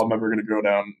rabbit hole I'm ever going to go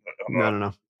down.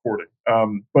 No. Recording.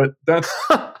 But that's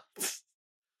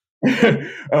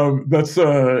that's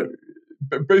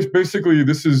basically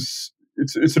this is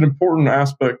it's an important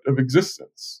aspect of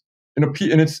existence. And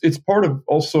it's part of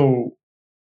also.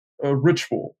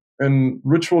 Ritual, and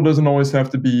ritual doesn't always have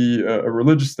to be a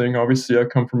religious thing. Obviously, I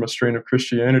come from a strain of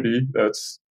Christianity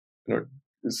that's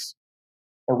is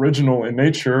original in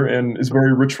nature and is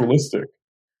very ritualistic.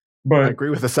 But I agree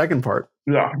with the second part.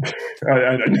 Yeah,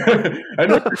 I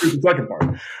know agree with the second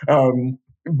part.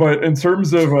 But in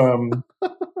terms of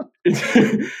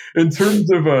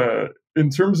in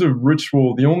terms of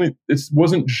ritual, it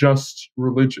wasn't just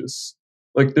religious.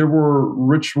 Like there were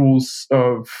rituals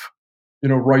of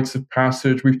rites of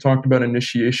passage. We've talked about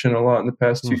initiation a lot in the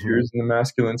past 2 years in the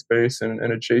masculine space and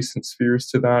adjacent spheres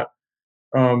to that.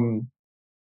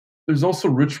 There's also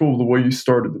ritual, the way you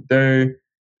started the day.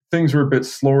 Things were a bit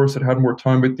slower, so it had more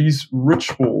time, but these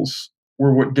rituals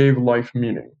were what gave life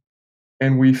meaning.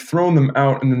 And we've thrown them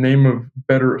out in the name of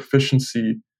better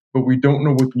efficiency, but we don't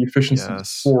know what the efficiency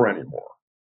is for anymore.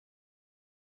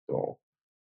 So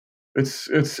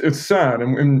it's sad.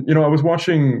 And I was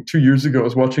watching 2 years ago, I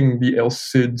was watching the El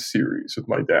Cid series with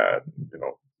my dad.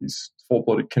 He's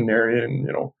full-blooded Canarian,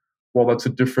 while that's a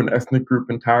different ethnic group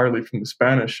entirely from the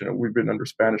Spanish, we've been under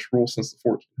Spanish rule since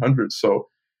the 1400s. So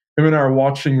him and I are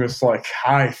watching this like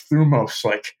high thumos,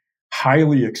 like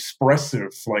highly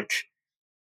expressive, like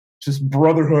just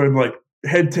brotherhood, like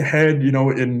head to head,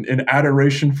 in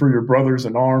adoration for your brothers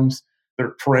in arms.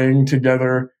 They're praying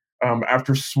together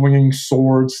after swinging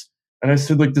swords. And I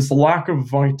said, like, this lack of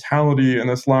vitality and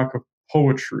this lack of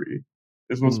poetry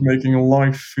is what's making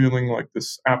life feeling like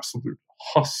this absolute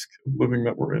husk of living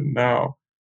that we're in now.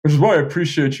 Which is why I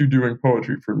appreciate you doing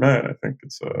poetry for men. I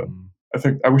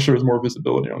think I wish there was more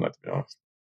visibility on that, to be honest.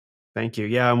 Thank you.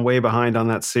 Yeah, I'm way behind on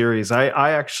that series.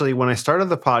 I actually, when I started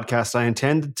the podcast, I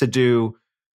intended to do,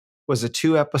 was it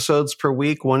 2 episodes per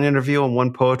week, 1 interview and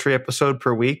 1 poetry episode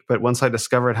per week? But once I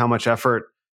discovered how much effort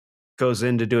goes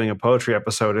into doing a poetry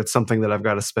episode, it's something that I've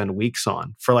got to spend weeks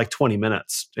on for like 20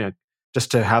 minutes, just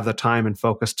to have the time and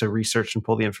focus to research and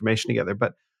pull the information together.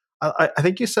 But I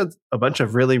think you said a bunch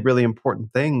of really, really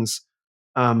important things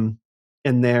in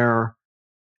there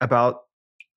about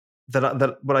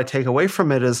that. What I take away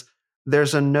from it is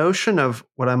there's a notion of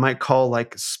what I might call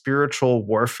like spiritual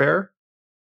warfare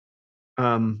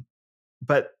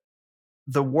But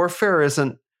the warfare it's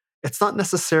not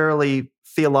necessarily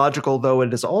theological, though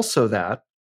it is also that.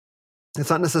 It's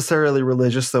not necessarily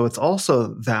religious, though it's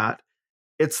also that.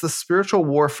 It's the spiritual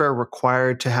warfare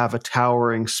required to have a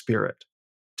towering spirit,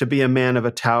 to be a man of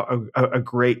a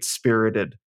great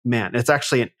spirited man. It's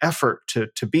actually an effort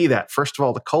to be that. First of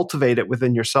all, to cultivate it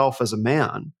within yourself as a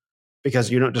man, because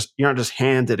you're not just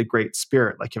handed a great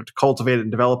spirit. Like, you have to cultivate it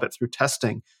and develop it through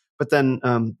testing, but then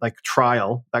like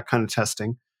trial, that kind of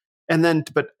testing. And then,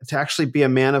 but to actually be a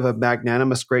man of a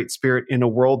magnanimous, great spirit in a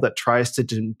world that tries to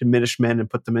diminish men and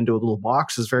put them into a little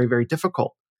box is very, very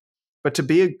difficult. But to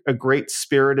be a great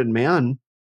spirited man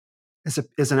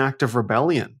is an act of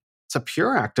rebellion. It's a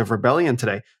pure act of rebellion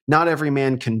today. Not every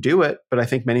man can do it, but I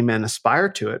think many men aspire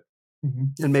to it.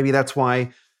 Mm-hmm. And maybe that's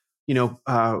why,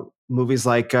 movies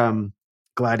like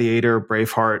Gladiator,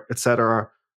 Braveheart, etc.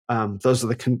 Those are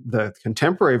the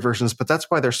contemporary versions, but that's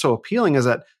why they're so appealing, is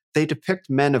that they depict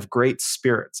men of great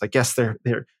spirits. I guess they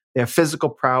have physical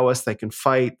prowess, they can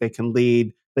fight, they can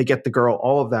lead, they get the girl,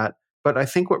 all of that. But I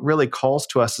think what really calls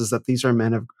to us is that these are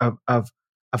men of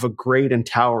a great and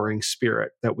towering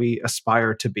spirit that we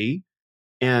aspire to be.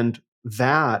 And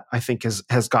that, I think,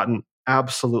 has gotten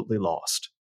absolutely lost.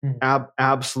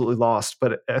 Absolutely lost.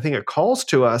 But I think it calls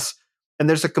to us, and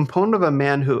there's a component of a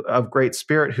man of great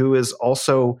spirit who is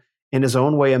also, in his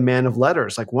own way, a man of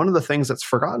letters. Like, one of the things that's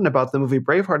forgotten about the movie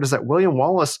Braveheart is that William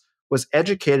Wallace was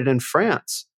educated in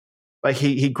France. Like,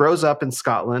 he grows up in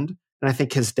Scotland, and I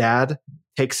think his dad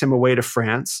takes him away to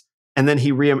France, and then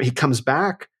he comes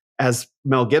back as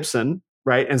Mel Gibson,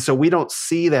 right? And so we don't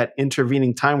see that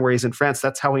intervening time where he's in France.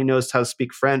 That's how he knows how to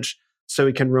speak French, so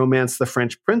he can romance the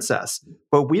French princess.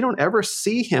 But we don't ever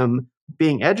see him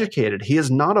being educated. He is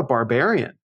not a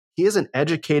barbarian. He is an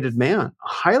educated man, a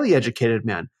highly educated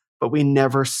man, but we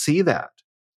never see that.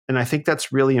 And I think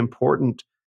that's really important,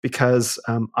 because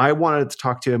I wanted to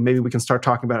talk to you, and maybe we can start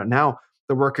talking about it now,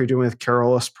 the work you're doing with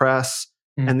Carolus Press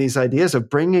and these ideas of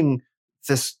bringing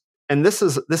this. And this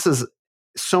is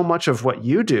so much of what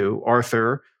you do,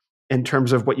 Arthur, in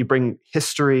terms of what you bring: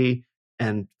 history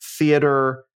and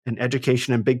theater and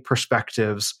education and big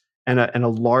perspectives and a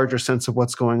larger sense of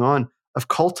what's going on, of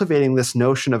cultivating this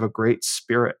notion of a great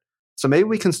spirit. So maybe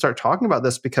we can start talking about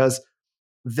this, because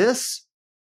this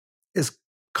is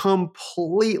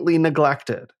completely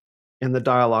neglected in the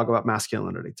dialogue about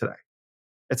masculinity today.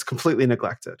 It's completely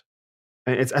neglected.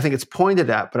 And I think it's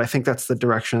pointed at, but I think that's the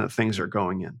direction that things are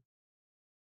going in.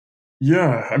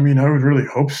 Yeah, I mean, I would really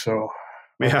hope so.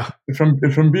 Yeah. If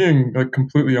I'm being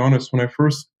completely honest, when I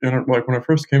first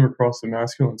came across the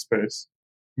masculine space,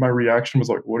 my reaction was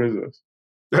like, "What is this?"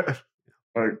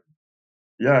 Like,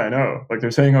 yeah, I know. Like, they're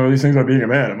saying all these things about being a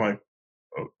man. I'm like,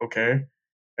 oh, okay.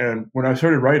 And when I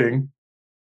started writing,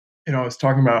 I was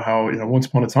talking about how once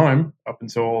upon a time, up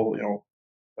until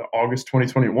August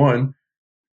 2021,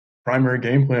 primary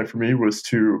game plan for me was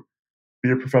to be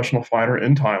a professional fighter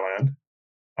in Thailand.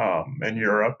 And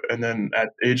Europe, and then at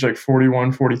age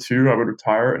 41, 42, I would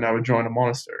retire and I would join a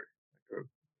monastery, like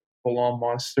a Balam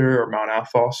monastery or Mount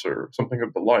Athos or something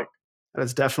of the like. That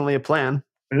is definitely a plan.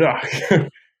 Yeah.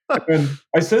 And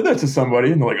I said that to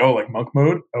somebody, and they're like, "Oh, like monk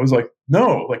mode?" I was like,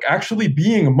 "No, like actually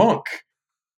being a monk."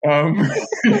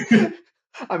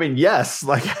 I mean, yes,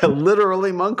 like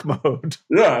literally monk mode.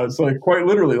 Yeah, it's like quite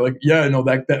literally. Like, yeah, no,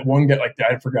 that one guy, like,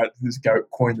 I forgot this guy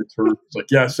coined the term. It's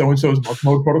like, yeah, so and so's monk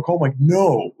mode protocol. I'm like,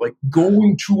 no, like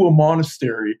going to a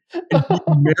monastery and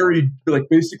being married, like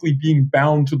basically being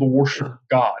bound to the worship of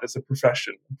God as a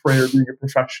profession, prayer being a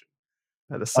profession.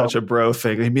 That is such a bro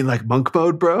thing. You mean like monk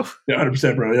mode, bro? Yeah,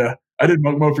 100%, bro. Yeah, I did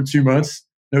monk mode for 2 months,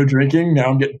 no drinking. Now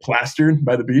I'm getting plastered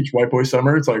by the beach, white boy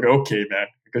summer. It's like, okay, man,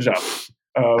 good job.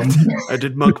 I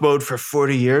did monk mode for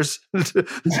 40 years.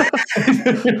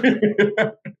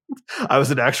 I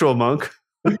was an actual monk.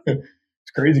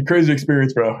 It's crazy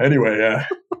experience, bro. Anyway, yeah.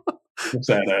 What's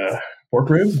that? Pork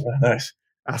ribs? Nice.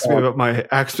 Ask me about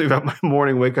my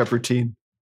morning wake up routine.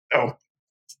 Oh,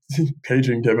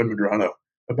 paging Devin Madrano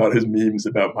about his memes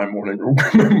about my morning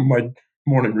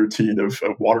routine of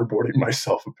waterboarding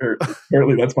myself.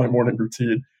 Apparently, that's my morning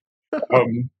routine.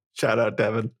 Shout out,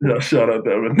 Devin. Yeah, shout out,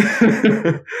 Devin.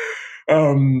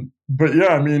 But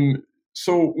yeah, I mean,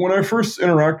 so when I first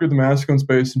interacted with the masculine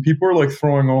space, and people are like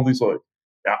throwing all these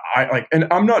and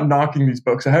I'm not knocking these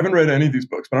books. I haven't read any of these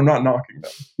books, but I'm not knocking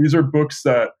them. These are books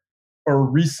that are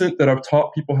recent that have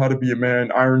taught people how to be a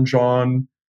man. Iron John,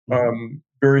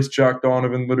 various Jack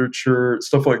Donovan literature,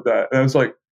 stuff like that. And I was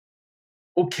like,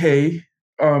 okay,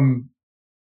 I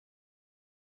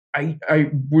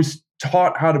was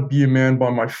taught how to be a man by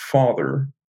my father,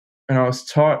 and I was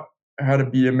taught How to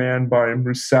Be a Man by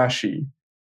Musashi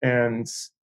and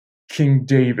King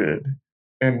David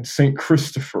and Saint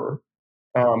Christopher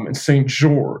and Saint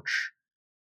George,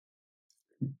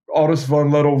 Otto von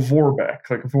Lettow-Vorbeck.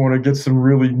 Like if we want to get some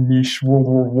really niche World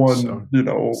War One,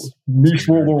 niche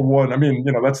World War One. I mean,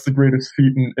 that's the greatest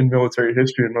feat in military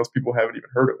history, and most people haven't even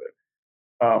heard of it.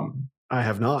 I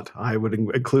have not. I would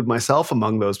include myself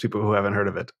among those people who haven't heard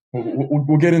of it.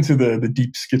 We'll get into the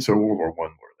deep schizo World War One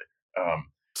more.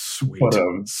 Sweet.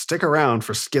 But, stick around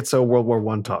for schizo World War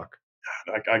One talk.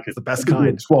 I could, it's the best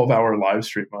kind. 12-hour live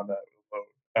stream on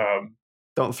that.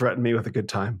 Don't threaten me with a good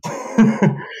time.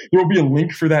 There will be a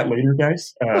link for that later,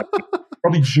 guys.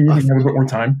 Probably June. We have a bit more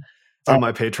time. It's on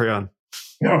my Patreon.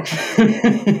 No,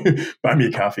 buy me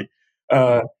a coffee.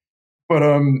 I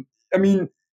mean,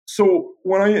 so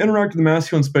when I interacted with the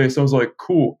masculine space, I was like,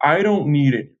 cool. I don't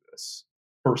need any of this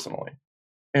personally.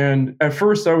 And at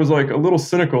first, I was like a little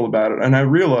cynical about it, and I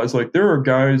realized like there are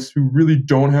guys who really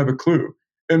don't have a clue.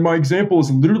 And my example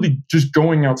is literally just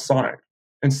going outside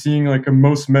and seeing like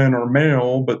most men are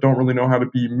male, but don't really know how to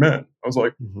be men. I was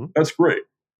like, that's great.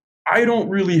 I don't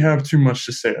really have too much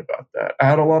to say about that. I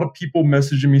had a lot of people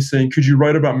messaging me saying, could you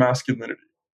write about masculinity?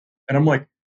 And I'm like,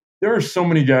 there are so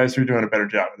many guys who are doing a better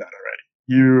job of that already.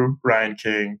 You, Ryan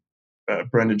King,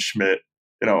 Brendan Schmidt,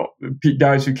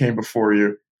 guys who came before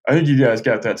you. I think you guys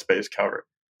got that space covered.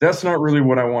 That's not really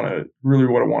what I wanted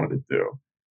to do.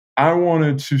 I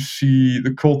wanted to see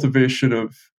the cultivation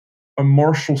of a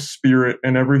martial spirit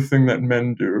in everything that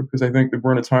men do, because I think that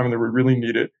we're in a time that we really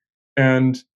need it.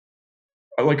 And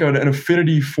like an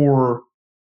affinity for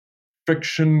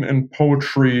fiction and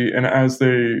poetry, and as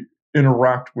they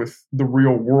interact with the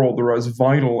real world, they're as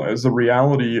vital as the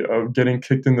reality of getting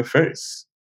kicked in the face.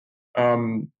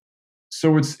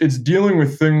 So it's dealing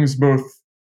with things both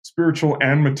spiritual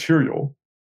and material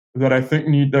that I think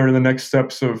that are the next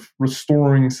steps of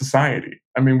restoring society.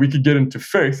 I mean, we could get into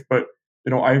faith, but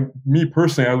me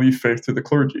personally, I leave faith to the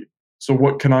clergy. So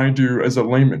what can I do as a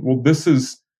layman? Well, this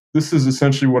is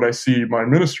essentially what I see my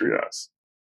ministry as.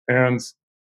 And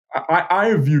I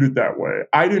have viewed it that way.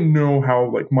 I didn't know how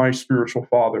like my spiritual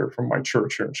father from my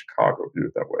church here in Chicago viewed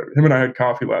it that way. Him and I had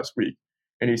coffee last week,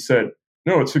 and he said,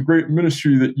 no, it's a great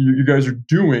ministry that you guys are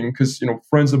doing, because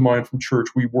friends of mine from church,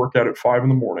 we work out at 5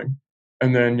 a.m.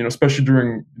 And then, especially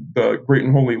during the Great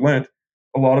and Holy Lent,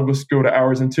 a lot of us go to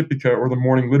Hours Antipica or the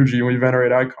morning liturgy, and we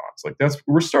venerate icons. Like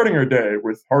we're starting our day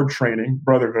with hard training,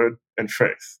 brotherhood, and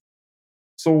faith.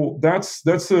 So that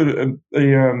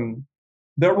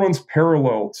runs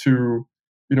parallel to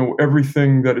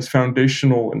everything that is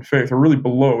foundational in faith, or really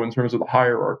below in terms of the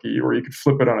hierarchy, or you could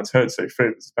flip it on its head, say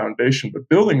faith is the foundation, but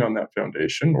building on that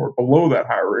foundation or below that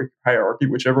hierarchy,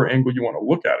 whichever angle you want to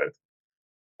look at it.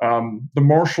 The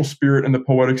martial spirit and the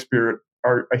poetic spirit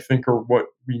I think are what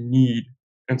we need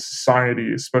in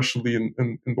society, especially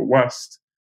in the West.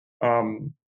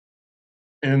 When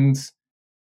I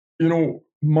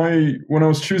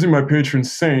was choosing my patron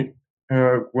saint,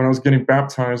 when I was getting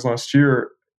baptized last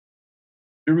year,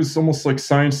 it was almost like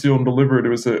signed, sealed, and delivered. It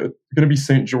was going to be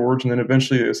Saint George, and then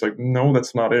eventually it's like, no,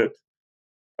 that's not it.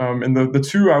 And the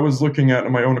two I was looking at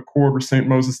on my own accord were Saint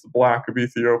Moses the Black of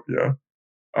Ethiopia,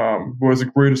 who has the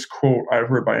greatest quote I've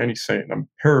heard by any saint. And I'm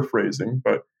paraphrasing,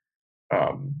 but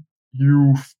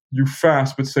you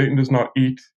fast, but Satan does not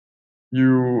eat.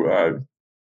 You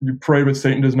pray, but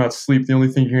Satan does not sleep. The only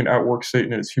thing you can outwork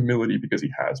Satan is humility, because he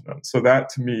has none. So that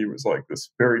to me was like this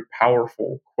very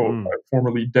powerful quote by a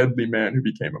formerly deadly man who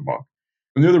became a monk.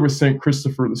 And the other was Saint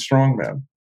Christopher the Strong Man.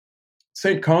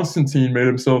 Saint Constantine made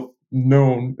himself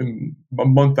known in a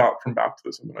month out from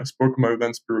baptism. And I spoke to my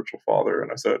then spiritual father,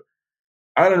 and I said,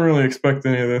 I didn't really expect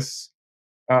any of this.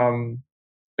 And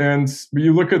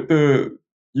you look at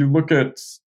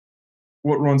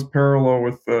what runs parallel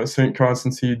with St.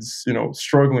 Constantine's,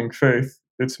 struggling faith.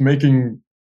 It's making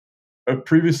a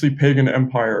previously pagan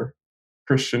empire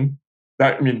Christian.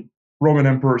 Roman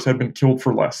emperors had been killed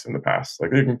for less in the past. Like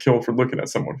they've been killed for looking at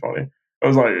someone funny. I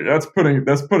was like, that's putting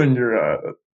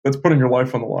your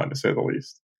life on the line, to say the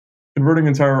least. Converting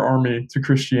entire army to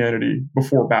Christianity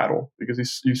before battle,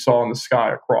 because you saw in the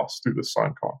sky a cross through the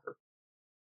sun conquer.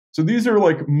 So these are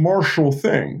like martial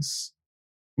things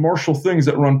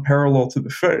that run parallel to the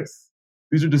faith.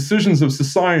 These are decisions of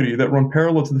society that run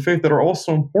parallel to the faith that are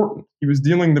also important. He was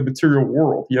dealing in the material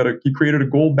world. He created a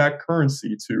gold-backed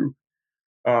currency to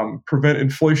prevent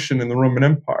inflation in the Roman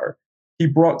Empire. He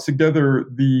brought together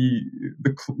the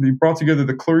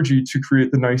clergy to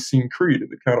create the Nicene Creed at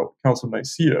the Council of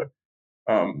Nicaea.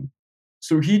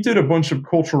 So he did a bunch of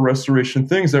cultural restoration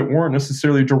things that weren't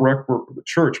necessarily direct work with the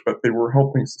church, but they were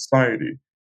helping society.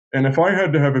 And if I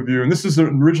had to have a view, and this is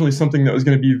originally something that was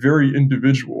going to be very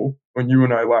individual when you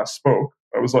and I last spoke,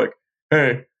 I was like,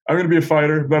 hey, I'm going to be a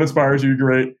fighter. If that inspires you,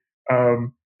 great.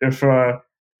 If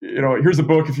here's a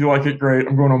book. If you like it, great.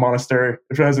 I'm going to a monastery.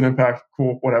 If it has an impact,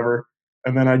 cool, whatever.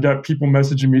 And then I got people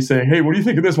messaging me saying, "Hey, what do you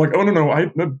think of this?" I'm like, "Oh no,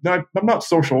 I'm not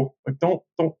social. Like, don't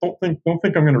think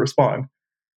I'm going to respond."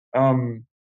 And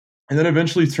then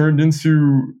eventually turned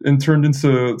into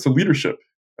leadership.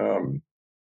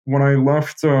 When I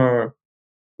left,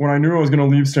 when I knew I was going to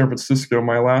leave San Francisco,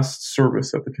 my last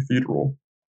service at the cathedral,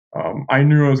 I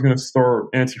knew I was going to start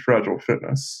Anti-Fragile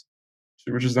Fitness,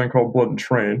 which is then called Blood and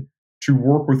Train, to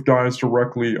work with guys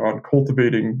directly on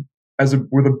cultivating,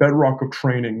 with a bedrock of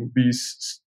training,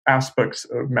 these aspects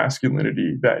of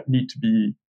masculinity that need to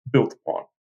be built upon,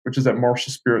 which is that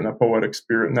martial spirit and that poetic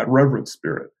spirit and that reverent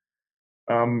spirit.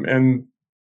 And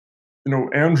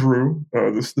Andrew,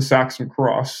 the Saxon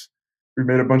Cross, we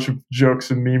made a bunch of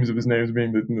jokes and memes of his names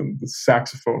being the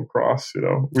saxophone cross.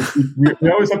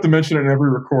 We always have to mention it in every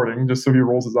recording just so he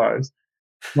rolls his eyes.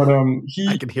 But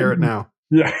I can hear it now.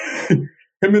 Yeah,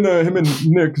 him and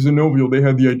Nick Zenovial, they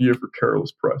had the idea for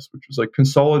Careless Press, which was like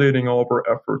consolidating all of our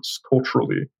efforts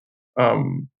culturally,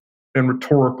 and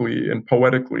rhetorically and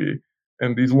poetically,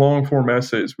 and these long form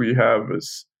essays we have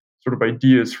as sort of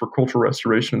ideas for cultural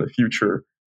restoration in the future,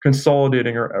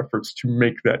 consolidating our efforts to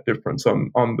make that difference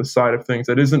on the side of things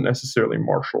that isn't necessarily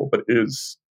martial, but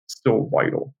is still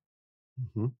vital.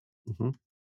 Mm-hmm. Mm-hmm.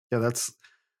 Yeah,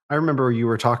 I remember you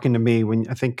were talking to me when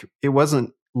I think it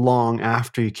wasn't long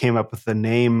after you came up with the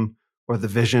name or the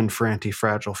vision for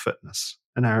Anti-Fragile Fitness.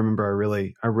 And I remember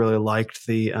I really liked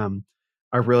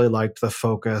the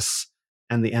focus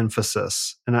and the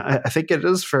emphasis. And I think it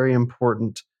is very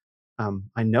important.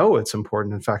 I know it's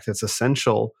important. In fact, it's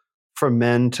essential for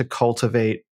men to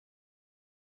cultivate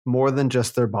more than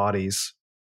just their bodies.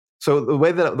 So the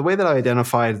way that I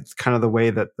identified kind of the way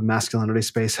that the masculinity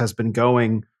space has been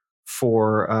going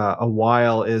for a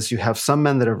while is you have some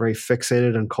men that are very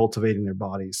fixated on cultivating their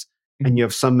bodies, and you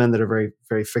have some men that are very,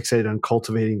 very fixated on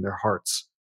cultivating their hearts,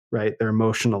 right? They're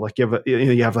emotional. Like you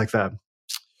have like the,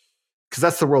 because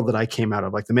that's the world that I came out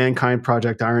of, like the Mankind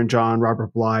Project, Iron John,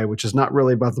 Robert Bly, which is not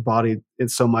really about the body in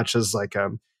so much as like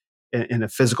in a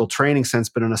physical training sense,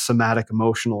 but in a somatic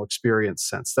emotional experience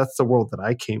sense. That's the world that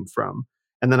I came from.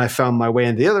 And then I found my way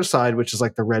into the other side, which is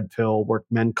like the red pill, where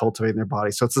men cultivate their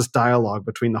body. So it's this dialogue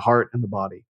between the heart and the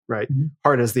body, right? Mm-hmm.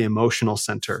 Heart as the emotional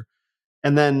center.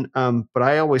 And then, but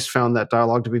I always found that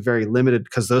dialogue to be very limited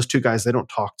because those two guys, they don't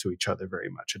talk to each other very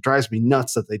much. It drives me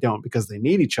nuts that they don't, because they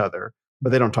need each other, but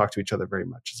they don't talk to each other very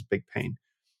much. It's a big pain.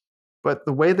 But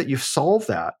the way that you solve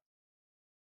that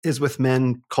is with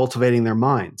men cultivating their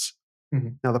minds.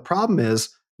 Mm-hmm. Now, the problem is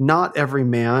not every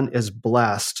man is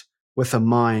blessed with a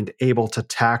mind able to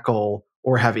tackle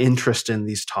or have interest in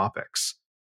these topics,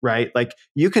 right? Like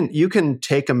you can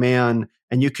take a man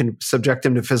and you can subject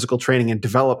him to physical training and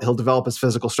he'll develop his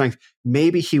physical strength.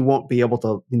 Maybe he won't be able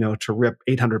to, to rip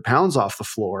 800 pounds off the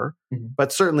floor, mm-hmm.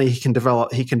 but certainly he can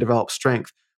develop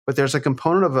strength. But there's a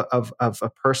component of a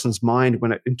person's mind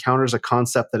when it encounters a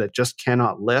concept that it just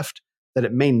cannot lift, that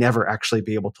it may never actually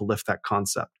be able to lift that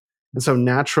concept. And so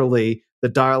naturally the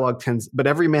dialogue but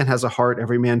every man has a heart,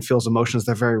 every man feels emotions,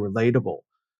 they're very relatable.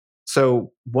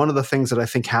 So one of the things that I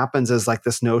think happens is like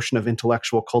this notion of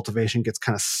intellectual cultivation gets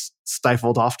kind of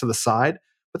stifled off to the side.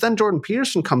 But then Jordan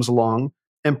Peterson comes along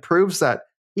and proves that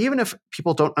even if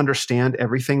people don't understand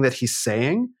everything that he's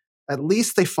saying, at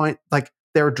least they find like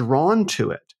they're drawn to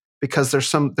it because there's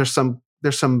some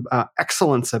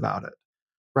excellence about it,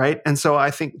 right? And so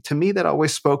I think to me that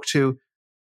always spoke to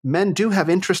men do have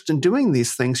interest in doing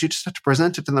these things. You just have to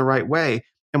present it in the right way.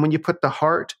 And when you put the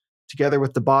heart together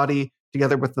with the body,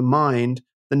 together with the mind,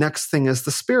 the next thing is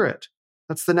the spirit.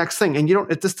 That's the next thing. And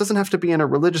this doesn't have to be in a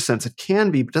religious sense. It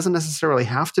can be, but doesn't necessarily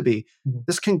have to be. Mm-hmm.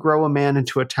 This can grow a man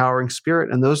into a towering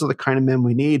spirit. And those are the kind of men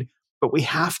we need. But we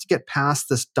have to get past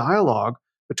this dialogue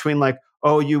between like,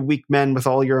 oh, you weak men with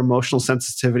all your emotional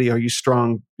sensitivity, or you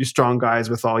strong guys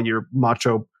with all your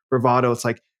macho bravado. It's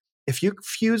like, if you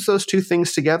fuse those two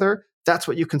things together, that's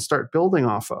what you can start building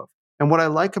off of. And what I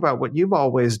like about what you've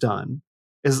always done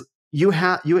is you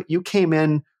came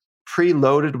in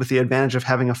preloaded with the advantage of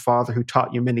having a father who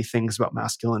taught you many things about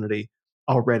masculinity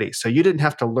already. So you didn't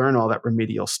have to learn all that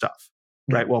remedial stuff,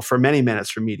 right? Well, for many men,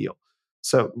 it's remedial.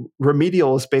 So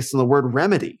remedial is based on the word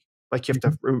remedy. Like you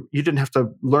didn't have to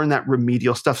learn that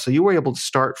remedial stuff. So you were able to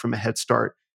start from a head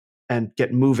start and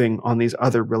get moving on these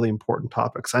other really important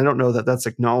topics. I don't know that that's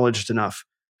acknowledged enough,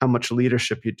 how much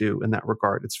leadership you do in that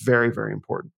regard. It's very, very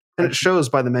important. And it shows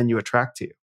by the men you attract to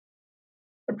you.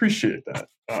 I appreciate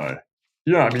that.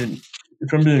 Yeah, I mean,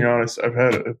 if I'm being honest, I've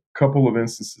had a couple of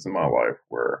instances in my life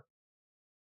where,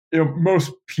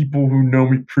 most people who know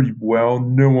me pretty well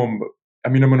know I'm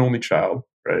an only child,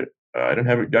 right? I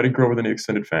didn't grow up with any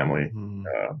extended family. Mm.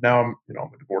 Now I'm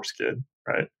a divorced kid,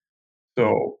 right?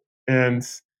 So, and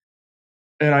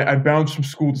I bounced from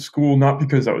school to school, not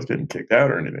because I was getting kicked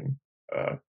out or anything.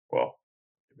 Well,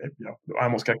 maybe, I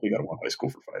almost got kicked out of one high school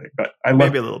for fighting, but I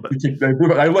left Maybe a little bit.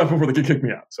 I left before they could kick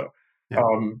me out. So,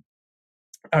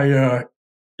 Yeah.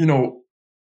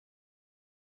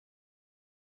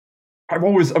 I've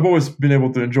always been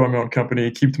able to enjoy my own company,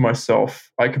 keep to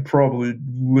myself. I could probably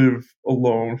live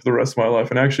alone for the rest of my life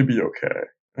and actually be okay.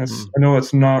 I know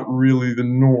that's not really the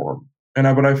norm,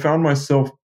 but I found myself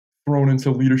thrown into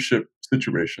leadership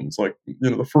situations. Like,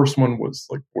 the first one was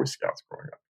like Boy Scouts growing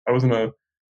up. I was in a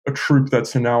troop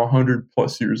that's now 100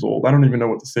 plus years old. I don't even know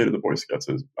what the state of the Boy Scouts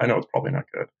is. I know it's probably not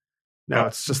good. No,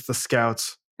 it's just the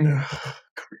Scouts. Cringe.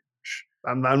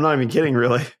 I'm not even kidding,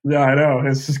 really. Yeah, I know.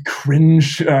 It's just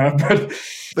cringe. But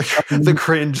the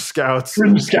cringe Scouts.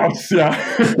 Cringe Scouts, yeah.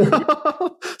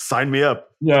 Sign me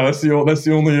up. Yeah, that's the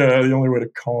only way to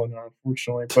call it,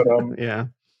 unfortunately. But yeah.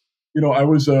 I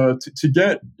was to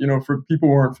get, for people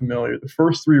who aren't familiar, the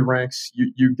first three ranks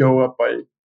you go up by,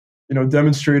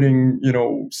 demonstrating,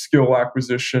 skill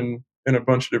acquisition in a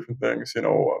bunch of different things,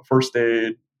 first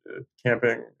aid,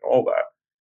 camping, all that.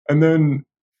 And then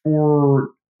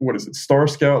for, Star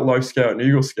Scout, Life Scout, and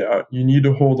Eagle Scout, you need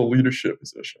to hold a leadership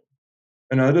position.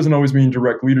 And that doesn't always mean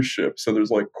direct leadership. So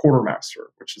there's like quartermaster,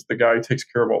 which is the guy who takes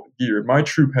care of all the gear. My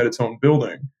troop had its own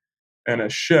building and a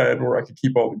shed where I could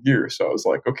keep all the gear. So I was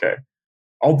like, okay,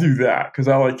 I'll do that because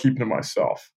I like keeping to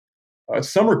myself.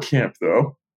 Summer camp,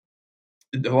 though,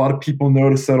 a lot of people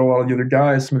noticed that a lot of the other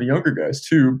guys, some of the younger guys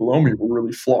too, below me, were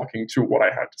really flocking to what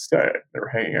I had to say. They were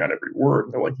hanging on every word.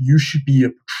 And they're like, you should be a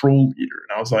patrol leader.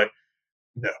 And I was like,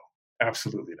 no,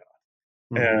 absolutely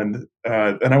not.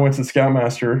 Mm-hmm. And I went to the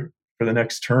Scoutmaster for the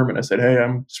next term and I said, hey,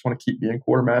 I just want to keep being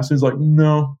quartermaster. He's like,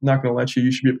 no, not going to let you.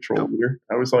 You should be a patrol leader.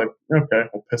 I was like, okay,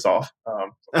 well, piss off. I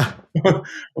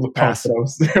was a punk,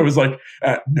 but I was like,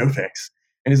 no thanks.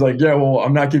 And he's like, yeah, well,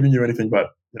 I'm not giving you anything but,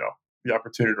 the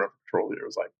opportunity to run patrol leader. I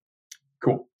was like,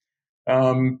 cool.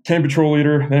 Came patrol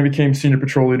leader, then I became senior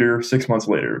patrol leader 6 months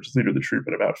later, which is leader of the troop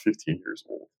at about 15 years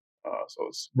old. So I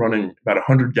was running about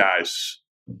 100 guys,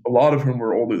 a lot of whom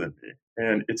were older than me,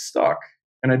 and it stuck.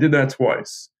 And I did that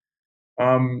twice.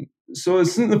 So this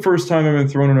isn't the first time I've been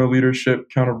thrown in a leadership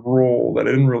kind of role that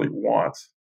I didn't really want.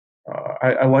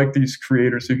 I like these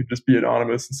creators who could just be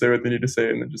anonymous and say what they need to say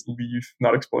and then just leave,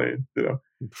 not explain,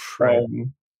 Right.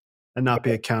 And not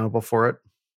be accountable for it.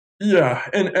 Yeah,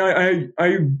 and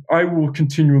I will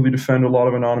continually defend a lot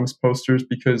of anonymous posters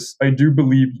because I do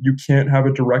believe you can't have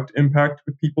a direct impact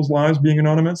with people's lives being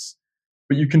anonymous,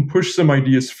 but you can push some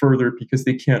ideas further because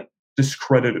they can't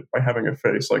discredit it by having a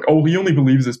face. Like, oh, he only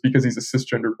believes this because he's a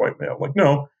cisgender white male. Like,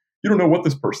 no, you don't know what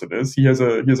this person is. He has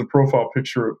a profile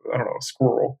picture of, I don't know, a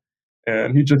squirrel,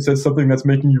 and he just says something that's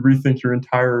making you rethink your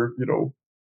entire,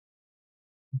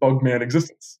 bugman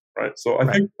existence. Right. So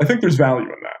I think there's value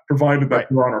in that, provided that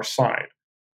you're on our side.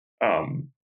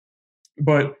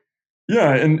 But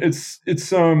yeah, and it's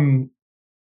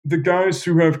the guys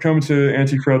who have come to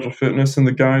Anti-Fragile Fitness and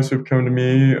the guys who have come to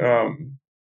me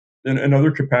in other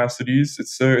capacities,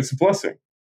 it's a blessing.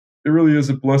 It really is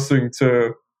a blessing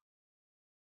to,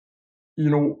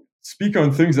 speak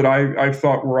on things that I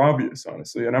thought were obvious,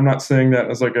 honestly. And I'm not saying that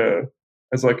as like a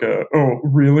oh,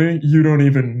 really? You don't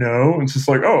even know? It's just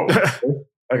like, oh.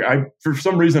 Like for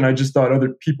some reason, I just thought other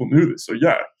people knew this. So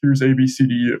yeah, here's A, B, C,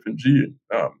 D, E, F, and G.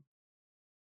 And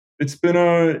it's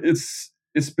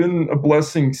been a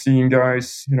blessing seeing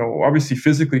guys, obviously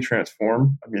physically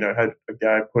transform. I mean, I had a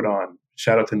guy put on,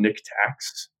 shout out to Nick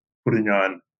Tax, putting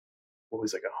on what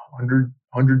was like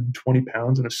 120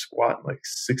 pounds in a squat in like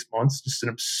 6 months, just an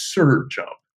absurd jump.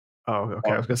 Oh,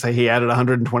 okay. I was gonna say he added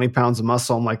 120 pounds of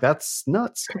muscle. I'm like, that's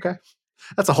nuts. Okay.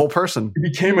 That's a whole person. He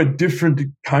became a different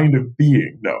kind of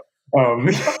being. No.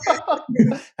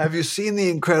 Have you seen The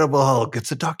Incredible Hulk?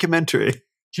 It's a documentary.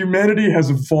 Humanity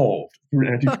has evolved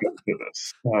through anti-fragile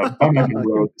fitness. I'm not going to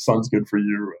road. The sun's good for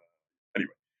you.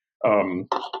 Anyway.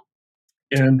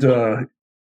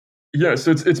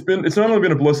 So it's not only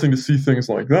been a blessing to see things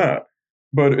like that,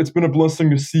 but it's been a blessing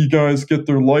to see guys get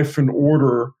their life in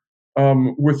order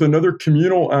with another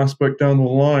communal aspect down the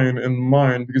line in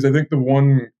mind, because I think the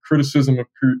one criticism of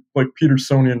like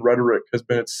Petersonian rhetoric has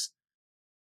been it's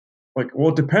like, well,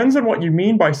 it depends on what you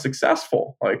mean by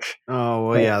successful. Like, oh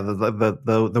well, yeah,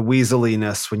 the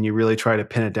weaseliness when you really try to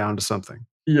pin it down to something.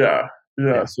 Yeah.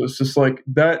 So it's just like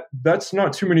that. That's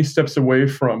not too many steps away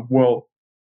from, well,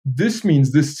 this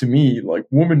means this to me, like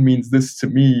woman means this to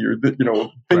me, or that,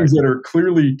 things that are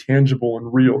clearly tangible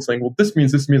and real, saying, well, this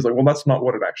means this to me, is like, well, that's not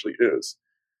what it actually is.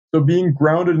 So being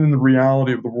grounded in the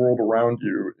reality of the world around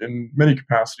you in many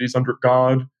capacities, under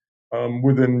God,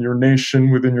 within your nation,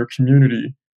 within your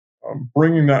community,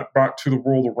 bringing that back to the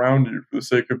world around you for the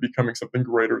sake of becoming something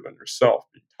greater than yourself,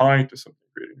 being tied to something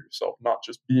greater than yourself, not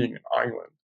just being an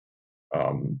island.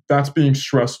 That's being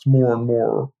stressed more and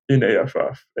more in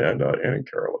AFF and in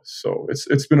Carolus. So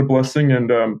it's been a blessing, and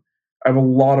I have a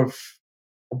lot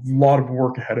of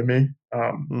work ahead of me.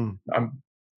 I'm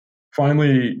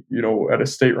finally, at a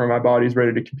state where my body's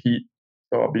ready to compete.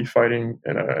 So I'll be fighting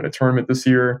in a tournament this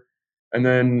year, and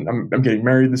then I'm getting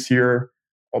married this year.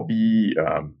 I'll be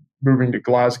moving to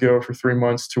Glasgow for 3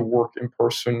 months to work in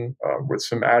person with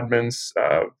some admins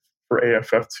for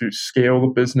AFF to scale the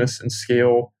business and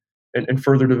scale and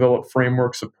further develop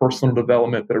frameworks of personal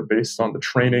development that are based on the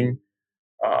training.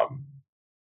 I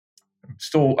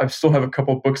still have a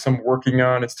couple of books I'm working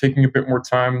on. It's taking a bit more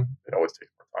time. It always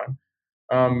takes more time.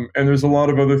 And there's a lot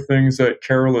of other things that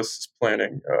Carolus is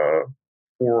planning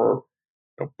for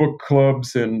book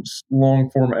clubs and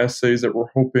long-form essays that we're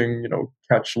hoping,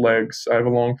 catch legs. I have a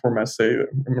long-form essay that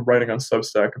I'm writing on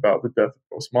Substack about the death of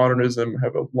postmodernism. I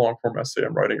have a long-form essay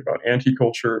I'm writing about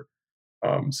anti-culture.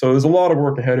 So there's a lot of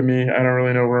work ahead of me. I don't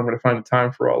really know where I'm going to find the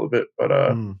time for all of it, but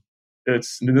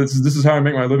this is how I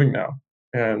make my living now,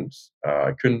 and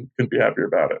I couldn't be happier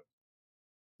about it.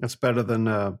 That's better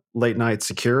than late night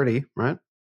security, right?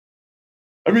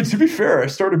 I mean, to be fair, I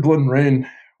started Blood and Rain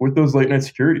with those late night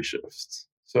security shifts.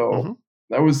 So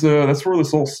that's where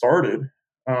this all started.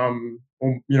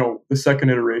 The second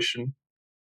iteration.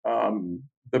 I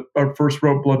first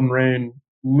wrote Blood and Rain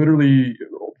literally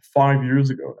 5 years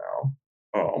ago now,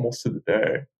 almost to the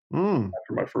day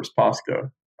after my first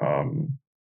Posca. I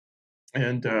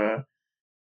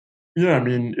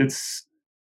mean, it's.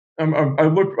 I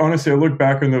look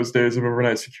back on those days of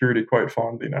overnight security quite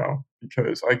fondly now,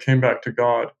 because I came back to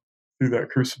God through that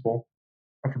crucible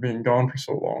after being gone for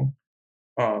so long.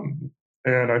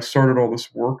 And I started all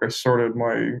this work. I started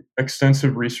my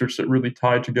extensive research that really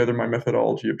tied together my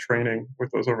methodology of training with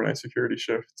those overnight security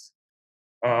shifts.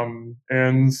 I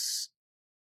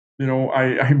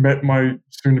met my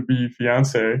soon-to-be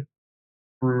fiance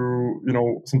through,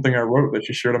 something I wrote that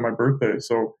she shared on my birthday.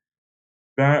 So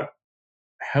that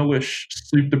hellish,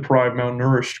 sleep-deprived,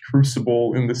 malnourished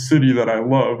crucible in the city that I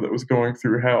love, that was going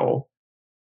through hell,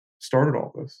 started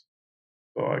all this.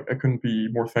 So I couldn't be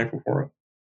more thankful for it.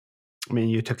 I mean,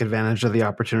 you took advantage of the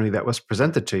opportunity that was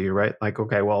presented to you, right? Like,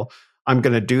 okay, well, I'm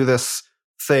going to do this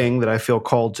thing that I feel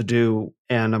called to do,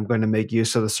 and I'm going to make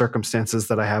use of the circumstances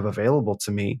that I have available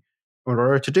to me in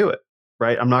order to do it,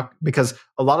 right? Because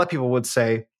a lot of people would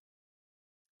say,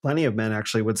 plenty of men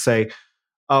actually would say,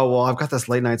 oh, well, I've got this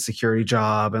late night security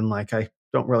job, and like, I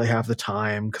don't really have the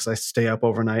time because I stay up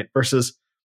overnight, versus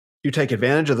you take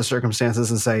advantage of the circumstances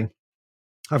and say,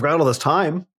 I've got all this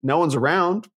time, no one's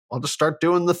around, I'll just start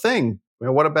doing the thing.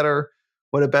 What a better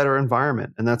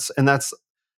environment. And that's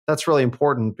really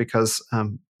important, because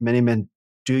many men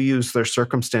do use their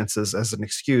circumstances as an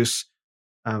excuse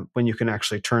when you can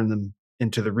actually turn them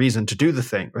into the reason to do the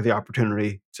thing, or the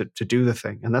opportunity to do the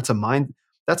thing. And that's a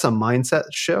mindset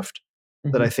shift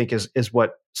that I think is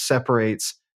what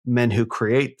separates men who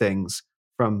create things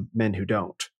from men who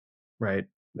don't, right?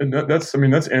 And that's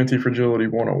anti-fragility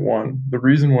 101. The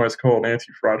reason why it's called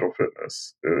anti-fragile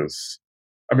fitness is,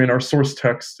 our source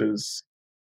text is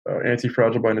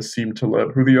Anti-Fragile by Nassim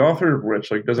Taleb, who the author of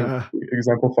which doesn't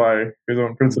exemplify his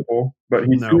own principle, but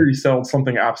he theory sells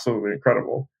something absolutely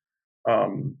incredible.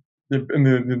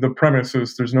 The premise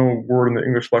is there's no word in the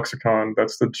English lexicon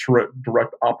that's the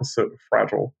direct opposite of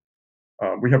fragile.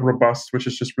 We have robust, which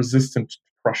is just resistant to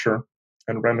pressure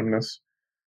and randomness.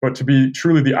 But to be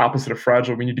truly the opposite of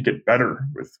fragile, we need to get better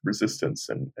with resistance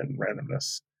and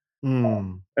randomness.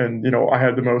 I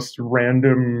had the most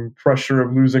random pressure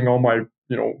of losing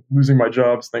my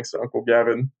jobs thanks to Uncle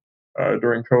Gavin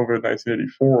during COVID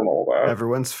 1984 and all that.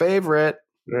 Everyone's favorite.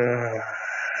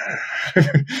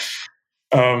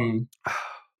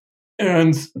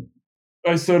 And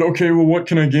I said, okay, well, what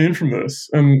can I gain from this?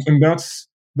 And that's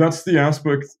the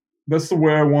aspect. That's the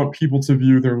way I want people to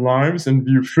view their lives and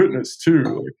view fitness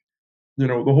too. The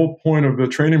whole point of the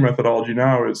training methodology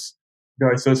now is, the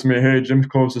guy says to me, hey, gym's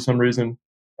closed for some reason.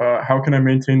 How can I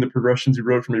maintain the progressions you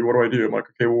wrote for me? What do I do? I'm like,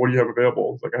 okay, well, what do you have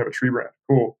available? It's like, I have a tree brand.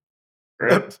 Cool.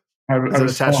 Right? Is it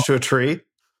attached to a tree?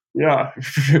 Yeah.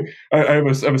 I have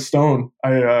a stone.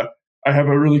 I have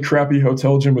a really crappy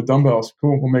hotel gym with dumbbells.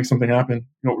 Cool. We'll make something happen.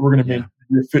 We're going to make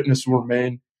your fitness will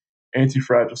remain.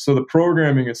 anti-fragile. So the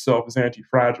programming itself is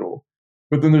anti-fragile.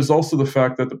 But then there's also the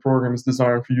fact that the program is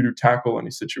designed for you to tackle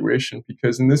any situation,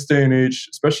 because in this day and age,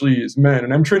 especially as men,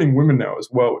 and I'm training women now as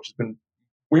well, which has been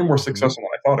way more successful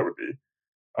than I thought it would be.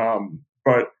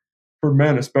 But for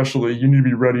men especially, you need to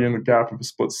be ready in the gap of a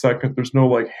split second. There's no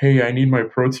like, hey, I need my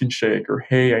protein shake, or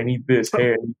hey, I need this,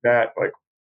 hey, I need that. Like,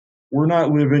 we're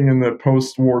not living in the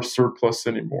post-war surplus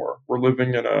anymore. We're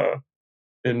living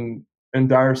in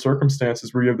dire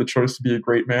circumstances where you have the choice to be a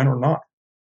great man or not.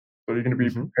 So you're going to be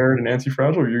prepared and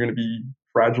anti-fragile, or you're going to be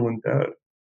fragile and dead.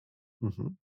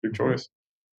 Your choice.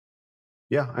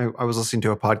 Yeah, I was listening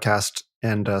to a podcast,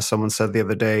 and someone said the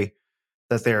other day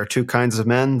that there are two kinds of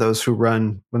men: those who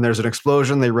run when there's an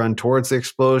explosion, they run towards the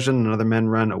explosion, and other men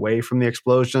run away from the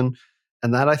explosion.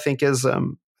 And that, I think, is I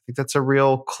think that's a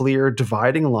real clear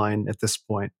dividing line at this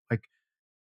point. Like,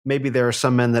 maybe there are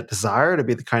some men that desire to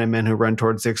be the kind of men who run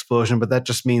towards the explosion, but that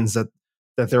just means that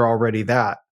they're already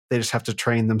that. They just have to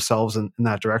train themselves in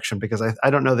that direction, because I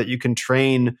don't know that you can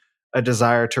train a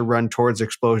desire to run towards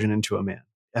explosion into a man.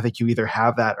 I think you either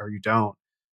have that or you don't.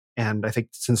 And I think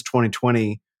since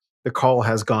 2020, the call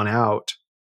has gone out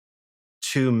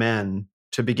to men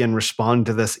to begin responding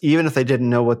to this, even if they didn't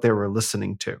know what they were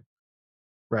listening to,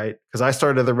 right? Because I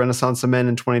started the Renaissance of Men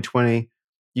in 2020.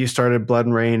 You started Blood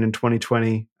and Rain in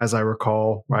 2020, as I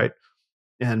recall, right?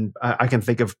 And I can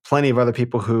think of plenty of other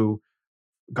people who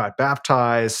got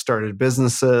baptized, started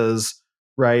businesses,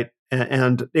 right?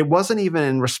 And it wasn't even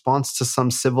in response to some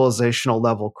civilizational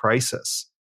level crisis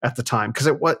at the time, because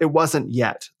it wasn't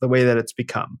yet the way that it's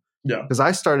become. Yeah. Because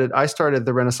I started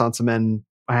the Renaissance of Men.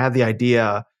 I had the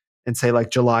idea in, say, like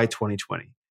July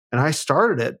 2020, and I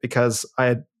started it because I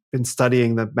had been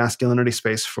studying the masculinity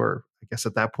space for, I guess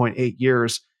at that point, 8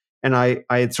 years. And I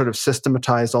had sort of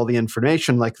systematized all the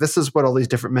information, like, this is what all these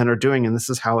different men are doing, and this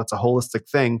is how it's a holistic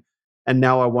thing. And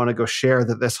now I want to go share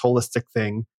that this holistic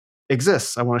thing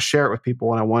exists. I want to share it with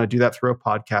people, and I want to do that through a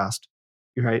podcast,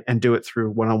 right? And do it through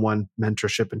one-on-one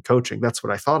mentorship and coaching. That's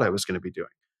what I thought I was going to be doing.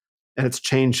 And it's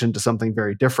changed into something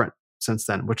very different since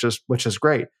then, which is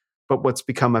great. But what's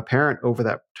become apparent over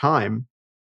that time,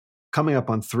 coming up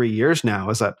on 3 years now,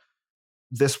 is that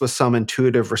this was some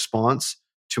intuitive response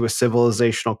to a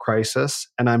civilizational crisis,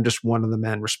 and I'm just one of the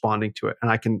men responding to it.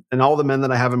 And all the men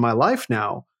that I have in my life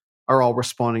now are all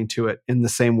responding to it in the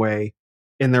same way,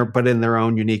 but in their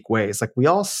own unique ways. Like, we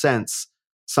all sense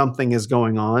something is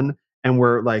going on, and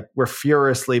we're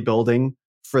furiously building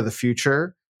for the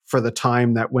future, for the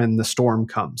time that when the storm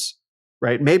comes,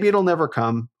 right? Maybe it'll never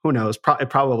come. Who knows? It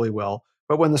probably will.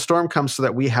 But when the storm comes, so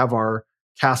that we have our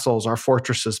castles, our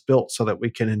fortresses built so that we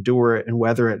can endure it and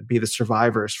weather it and be the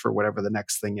survivors for whatever the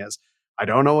next thing is. I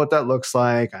don't know what that looks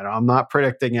like. I'm not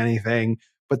predicting anything,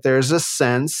 but there's a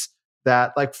sense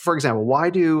that, like, for example, why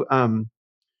do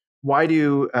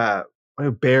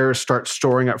bears start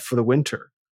storing up for the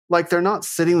winter? Like, they're not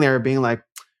sitting there being like,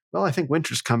 well, I think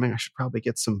winter's coming, I should probably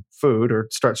get some food, or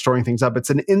start storing things up. It's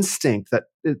an instinct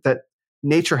that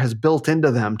nature has built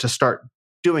into them to start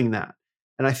doing that.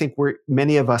 And I think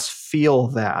many of us feel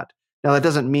that. Now, that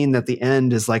doesn't mean that the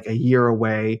end is like a year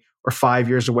away or 5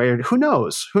 years away, or who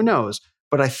knows?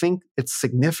 But I think it's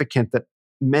significant that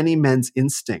many men's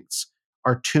instincts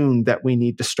are tuned that we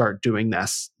need to start doing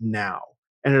this now.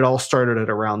 And it all started at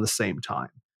around the same time.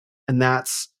 And that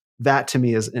to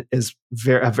me is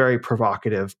a very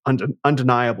provocative,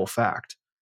 undeniable fact.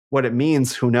 What it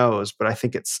means, who knows? But I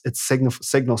think it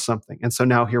signals something. And so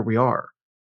now here we are,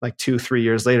 like 2-3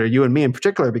 years later, you and me in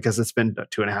particular, because it's been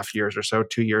 2.5 years or so,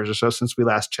 2 years or so since we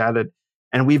last chatted,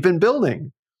 and we've been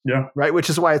building. Yeah. Right. Which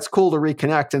is why it's cool to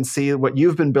reconnect and see what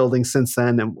you've been building since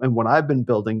then, and what I've been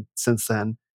building since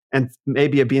then. And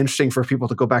maybe it'd be interesting for people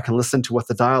to go back and listen to what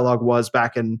the dialogue was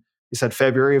back in, you said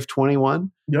February of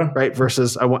 21. Yeah. Right.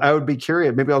 Versus I would be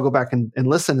curious. Maybe I'll go back and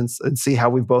listen and see how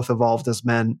we've both evolved as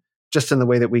men, just in the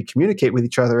way that we communicate with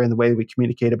each other and the way that we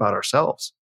communicate about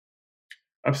ourselves.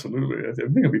 Absolutely. I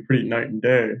think it'll be pretty night and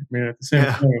day. I mean, at the same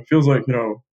time, it feels like,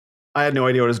 I had no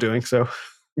idea what I was doing. So,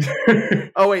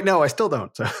 oh wait, no, I still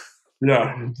don't. So.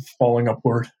 Yeah, falling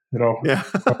upward, Yeah.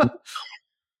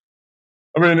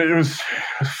 I mean, it was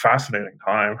a fascinating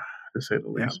time, to say the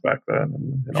least, back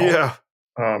then.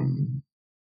 And,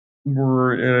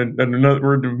 we're in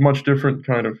a much different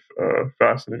kind of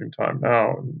fascinating time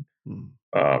now.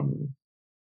 And,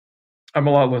 I'm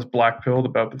a lot less black-pilled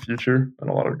about the future than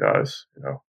a lot of guys,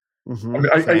 Mm-hmm.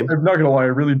 I mean, I'm not going to lie, I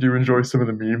really do enjoy some of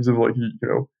the memes of, like,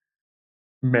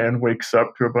 man wakes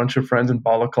up to a bunch of friends in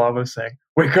balaclava saying,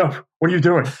 "Wake up! What are you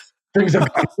doing? Things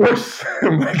have gotten worse."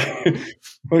 I'm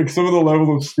like some of the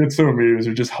level of schizo memes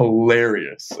are just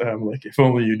hilarious. I'm like, if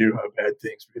only you knew how bad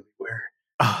things really were.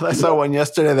 Oh, I saw one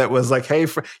yesterday that was like, "Hey,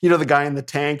 the guy in the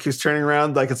tank who's turning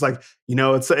around, like it's like,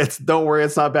 it's don't worry,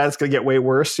 it's not bad. It's gonna get way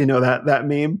worse." That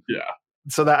meme. Yeah.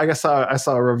 So that I guess I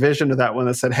saw a revision of that one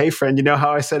that said, "Hey, friend, you know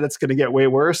how I said it's gonna get way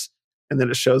worse?" And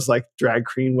then it shows like drag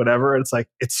queen, whatever. And it's like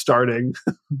it's starting.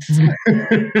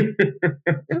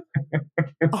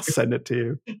 I'll send it to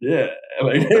you. Yeah.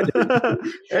 Like,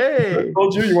 hey, I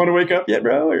told you want to wake up yet,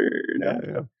 bro? Or no?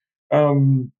 Yeah.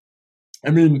 I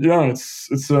mean, yeah, it's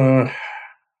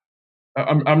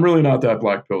I'm really not that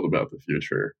black pilled about the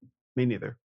future. Me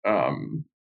neither. I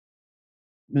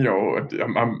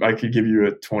could give you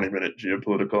a 20-minute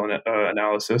geopolitical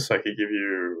analysis. I could give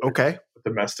you okay a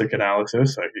domestic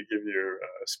analysis. I could give you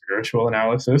a spiritual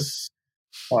analysis.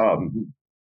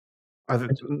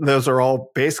 Those are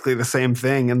all basically the same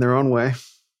thing in their own way.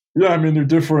 Yeah, I mean they're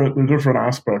different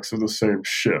aspects of the same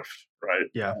shift, right?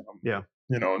 Yeah, yeah.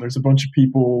 And there's a bunch of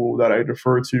people that I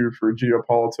defer to for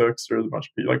geopolitics. There's a bunch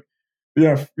of people like you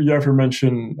have to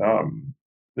mention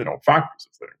factors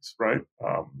of things, right?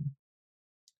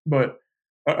 But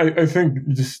I think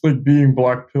just like being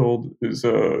black pilled is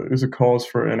a cause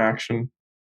for inaction,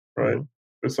 right? Mm-hmm.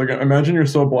 It's like imagine you're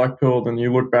so black pilled and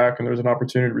you look back and there's an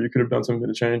opportunity where you could have done something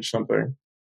to change something,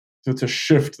 to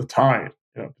shift the tide,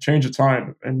 change the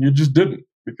tide, and you just didn't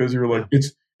because you were like,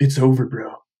 it's over,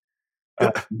 bro.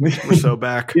 We're so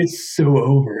back. It's so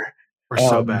over. We're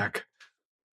so back.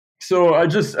 So I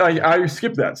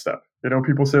skip that step.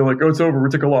 People say like, oh, it's over. We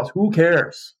took a loss. Who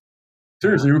cares?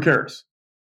 Seriously, who cares?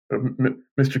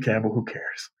 Mr. Campbell, who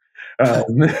cares? It's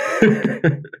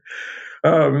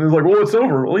like, well, it's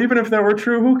over. Well, even if that were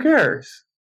true, who cares?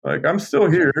 Like, I'm still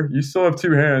here. You still have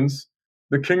two hands.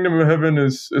 The kingdom of heaven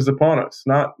is upon us.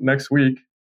 Not next week,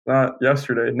 not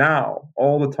yesterday. Now,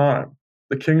 all the time.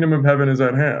 The kingdom of heaven is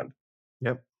at hand.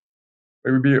 Yep.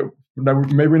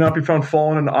 May we not be found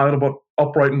fallen and idle, but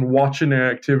upright and watching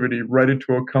activity, ready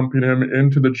to accompany him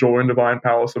into the joy and divine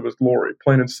palace of his glory.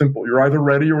 Plain and simple. You're either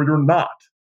ready or you're not.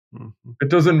 Mm-hmm. It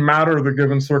doesn't matter the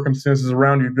given circumstances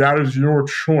around you. That is your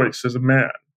choice as a man.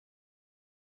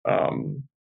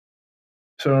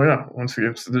 So yeah, once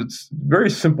again, it's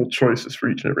very simple choices for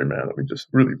each and every man that we just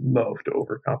really love to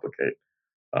overcomplicate.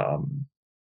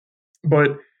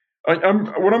 But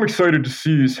what I'm excited to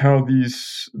see is how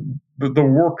the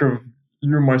work of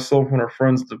you and myself and our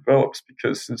friends develops,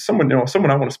 because someone I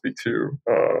want to speak to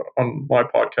on my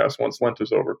podcast once Lent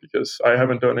is over, because I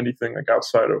haven't done anything like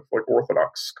outside of like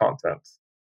Orthodox content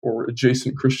or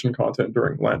adjacent Christian content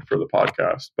during Lent for the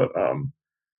podcast. But I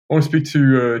want to speak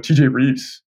to TJ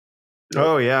Reeves.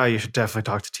 Oh yeah, you should definitely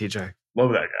talk to TJ.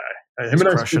 Love that guy. He's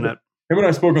crushing it. Him and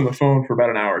I spoke on the phone for about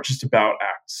an hour just about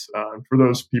Acts. For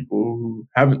those people who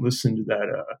haven't listened to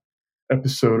that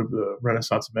episode of the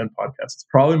Renaissance of Men podcast, it's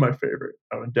probably my favorite.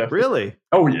 I would definitely. Really?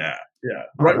 Oh yeah.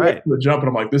 Right from the jump, and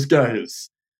I'm like, this guy is,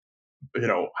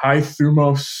 high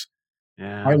thumos,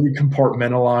 highly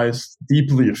compartmentalized,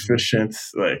 deeply efficient.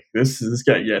 Like this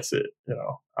guy gets it.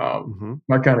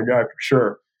 My kind of guy for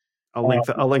sure. I'll link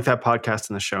that podcast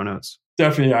in the show notes.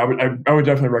 Definitely, I would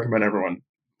definitely recommend everyone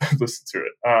listen to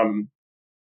it.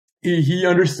 He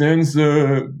understands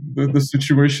the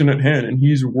situation at hand, and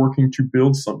he's working to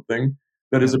build something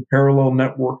that is a parallel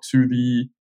network to the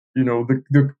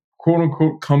quote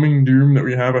unquote coming doom that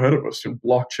we have ahead of us in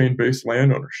blockchain based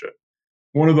land ownership.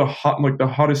 One of the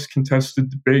hottest contested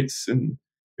debates in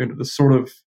the sort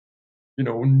of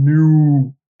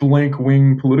new blank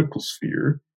wing political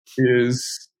sphere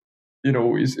is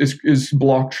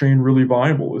blockchain really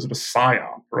viable? Is it a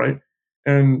psyop, right?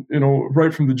 And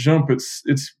right from the jump, it's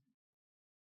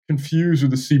confused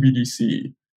with the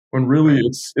CBDC, when really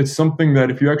it's something that,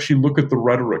 if you actually look at the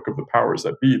rhetoric of the powers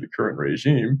that be, the current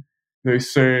regime, they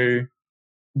say,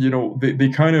 they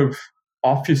kind of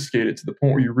obfuscate it to the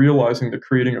point where you're realizing they're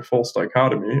creating a false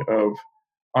dichotomy of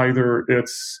either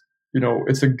it's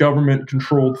a government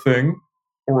controlled thing,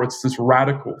 or it's this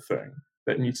radical thing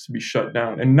that needs to be shut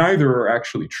down. And neither are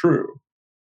actually true.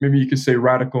 Maybe you could say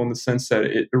radical in the sense that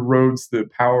it erodes the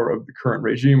power of the current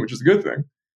regime, which is a good thing.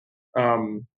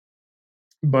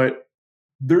 But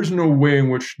there's no way in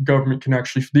which government can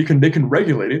actually, they can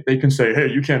regulate it. They can say, hey,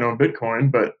 you can't own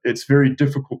Bitcoin, but it's very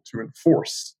difficult to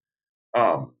enforce.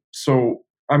 So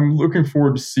I'm looking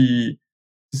forward to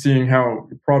seeing how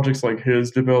projects like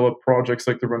his develop, projects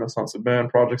like the Renaissance of Man,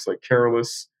 projects like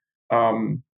Carolus.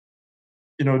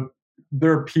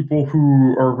 There are people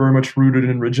who are very much rooted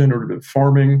in regenerative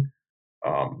farming.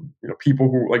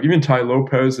 People who, like, even Tai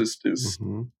Lopez is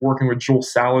mm-hmm. working with Joel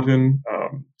Salatin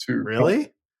to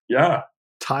really, yeah.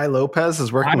 Tai Lopez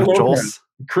is working with Joel.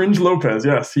 Cringe Lopez,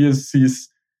 yes, he is.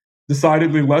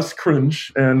 decidedly less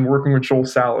cringe and working with Joel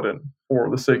Salatin for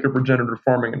the sake of regenerative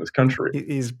farming in this country.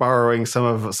 He's borrowing some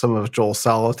of Joel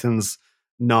Salatin's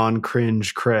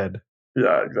non-cringe cred.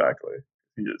 Yeah, exactly.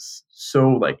 He is so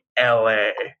like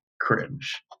LA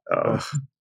cringe.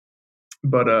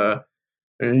 But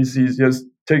he's just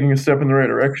taking a step in the right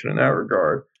direction in that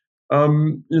regard.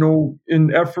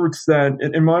 In efforts that,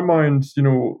 in my mind,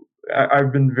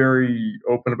 I've been very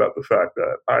open about the fact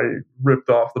that I ripped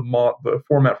off the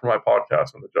format for my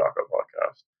podcast on the Jocko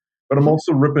podcast, but I'm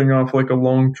also ripping off like a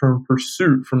long-term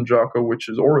pursuit from Jocko, which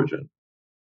is origin.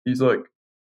 He's like,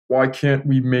 why can't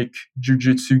we make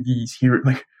jujitsu gis here?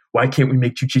 Like, why can't we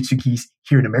make jujitsu gis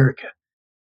here in America?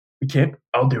 We can't.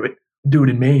 I'll do it. Do it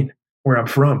in Maine, where I'm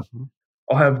from.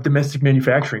 I'll have domestic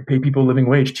manufacturing, pay people a living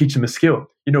wage, teach them a skill.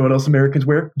 You know what else Americans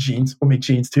wear? Jeans. We'll make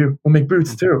jeans too. We'll make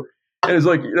boots too. And it's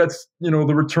like, that's, the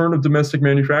return of domestic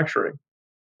manufacturing.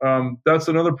 That's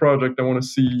another project I want to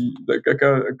see, like a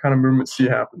kind of movement see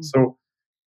happen. So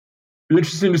be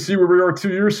interesting to see where we are 2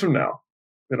 years from now,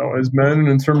 as men, and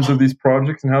in terms of these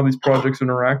projects and how these projects are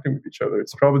interacting with each other.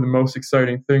 It's probably the most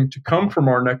exciting thing to come from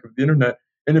our neck of the internet.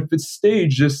 And if it's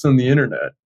staged just on the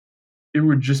internet, it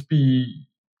would just be,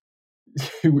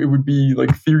 it would be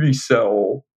like theory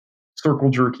cell,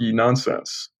 circle jerky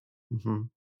nonsense. Mm-hmm.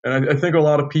 And I think a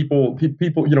lot of people,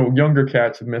 younger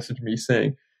cats have messaged me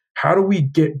saying, how do we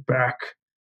get back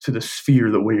to the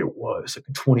sphere the way it was like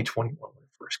in 2021 when it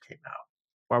first came out?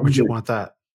 Why would you want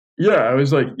that? Yeah, I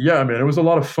was like, yeah, man, it was a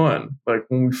lot of fun. Like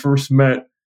when we first met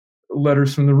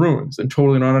Letters from the Ruins and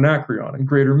Totally Not Anacreon and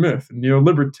Greater Myth and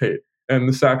Neo-Libertate and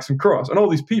the Saxon Cross and all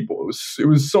these people. It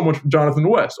was so much Jonathan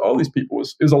West. All these people.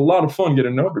 It was a lot of fun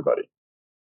getting to know everybody.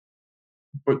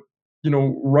 But,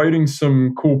 writing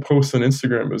some cool posts on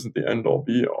Instagram isn't the end all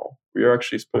be all. We are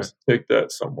actually supposed to take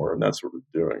that somewhere, and that's what we're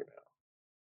doing now.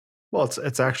 Well,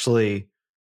 it's actually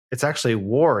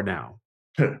war now.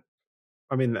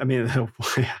 I mean, I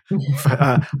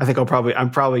think I'm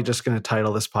probably just going to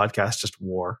title this podcast just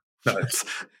War. Nice.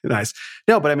 Nice.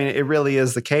 No, but I mean, it really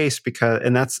is the case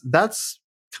and that's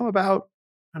come about,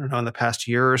 I don't know, in the past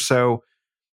year or so,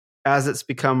 as it's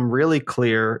become really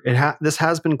clear. This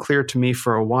has been clear to me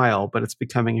for a while, but it's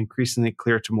becoming increasingly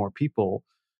clear to more people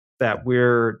that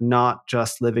we're not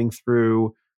just living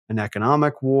through an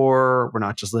economic war. We're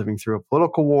not just living through a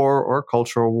political war or a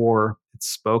cultural war. It's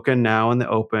spoken now in the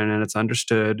open, and it's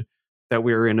understood that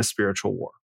we're in a spiritual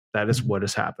war. That is what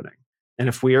is happening. And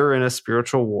if we are in a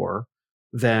spiritual war,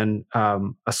 then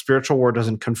a spiritual war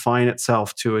doesn't confine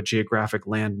itself to a geographic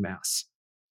landmass.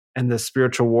 And the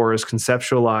spiritual war is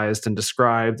conceptualized and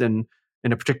described in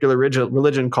a particular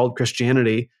religion called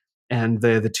Christianity. And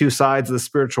the two sides of the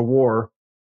spiritual war,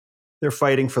 they're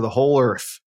fighting for the whole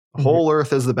earth. The whole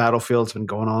earth is the battlefield. It's been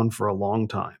going on for a long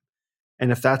time.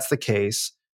 And if that's the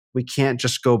case, we can't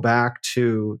just go back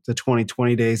to the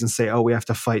 2020 days and say, oh, we have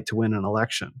to fight to win an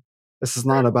election. This is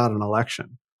not about an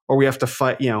election. Or we have to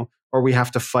fight, or we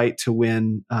have to fight to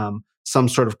win some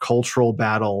sort of cultural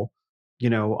battle,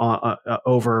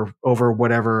 over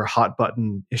whatever hot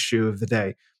button issue of the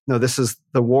day. No,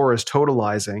 the war is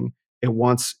totalizing. It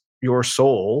wants your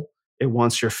soul. It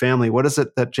wants your family. What is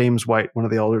it that James White, one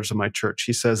of the elders of my church,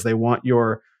 he says they want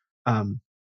your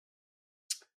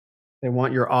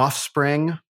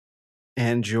offspring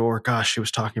and your, he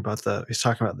was talking about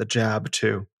the jab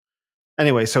too.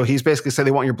 Anyway, so he's basically saying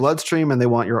they want your bloodstream and they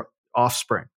want your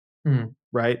offspring,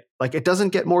 right? Like it doesn't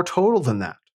get more total than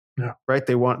that, right?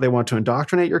 They want to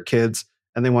indoctrinate your kids,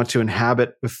 and they want to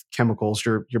inhabit with chemicals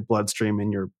your bloodstream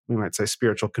and your, we might say,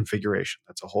 spiritual configuration.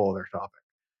 That's a whole other topic.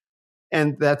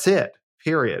 And that's it,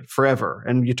 period, forever.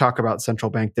 And you talk about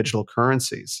central bank digital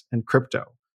currencies and crypto.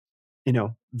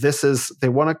 They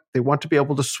want to be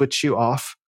able to switch you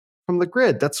off from the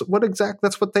grid. That's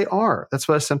what they are. That's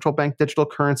what a central bank digital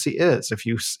currency is. If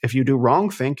you do wrong,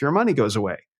 think your money goes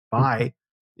away. Bye.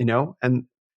 And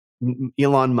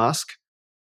Elon Musk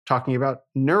talking about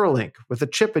Neuralink with a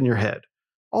chip in your head.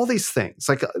 All these things,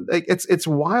 like it's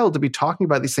wild to be talking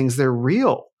about these things. They're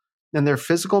real, and they're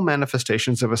physical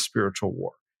manifestations of a spiritual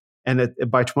war. And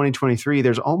by 2023,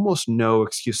 there's almost no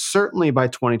excuse. Certainly by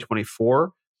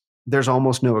 2024, there's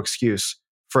almost no excuse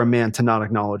for a man to not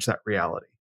acknowledge that reality.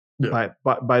 Yeah.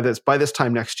 By this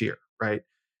time next year, right?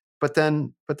 But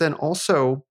then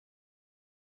also,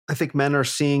 I think men are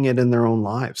seeing it in their own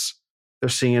lives. They're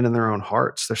seeing it in their own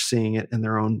hearts. They're seeing it in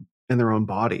their own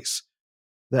bodies.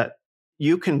 That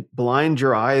you can blind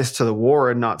your eyes to the war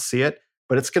and not see it,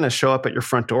 but it's going to show up at your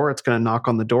front door. It's going to knock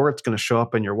on the door. It's going to show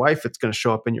up in your wife. It's going to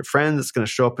show up in your friends. It's going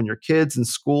to show up in your kids and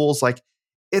schools. Like,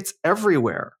 it's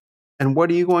everywhere. And what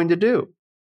are you going to do?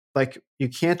 Like, you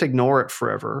can't ignore it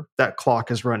forever. That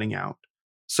clock is running out.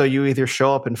 So you either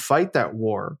show up and fight that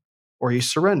war or you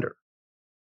surrender.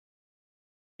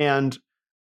 And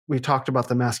we talked about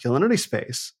the masculinity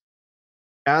space.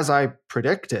 As I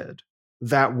predicted,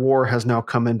 that war has now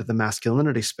come into the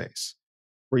masculinity space,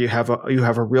 where you have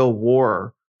a real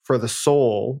war for the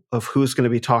soul of who's going to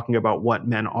be talking about what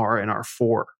men are and are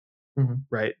for. Mm-hmm.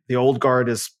 Right? The old guard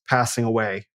is passing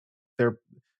away. They're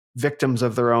victims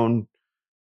of their own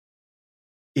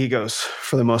egos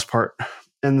for the most part.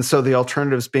 And so the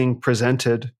alternatives being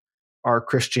presented are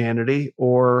Christianity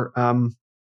or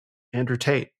Andrew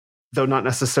Tate, though not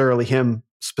necessarily him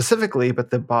specifically,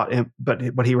 but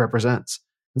what he represents.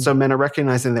 And so men are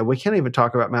recognizing that we can't even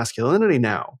talk about masculinity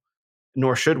now,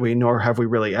 nor should we, nor have we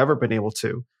really ever been able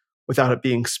to, without it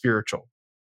being spiritual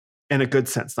in a good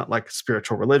sense, not like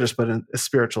spiritual religious, but in a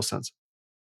spiritual sense.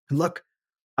 And look,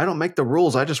 I don't make the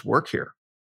rules. I just work here.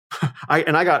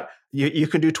 You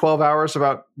can do 12 hours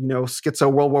about,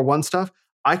 schizo World War I stuff.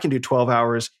 I can do 12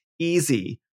 hours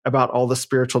easy about all the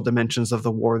spiritual dimensions of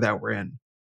the war that we're in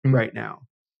right now.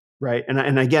 Right.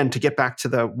 And again, to get back to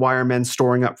the why are men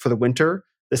storing up for the winter,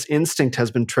 this instinct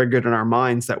has been triggered in our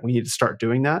minds that we need to start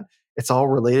doing that. It's all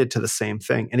related to the same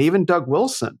thing. And even Doug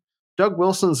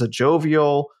Wilson's a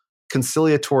jovial,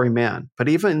 conciliatory man. But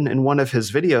even in one of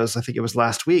his videos, I think it was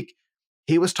last week,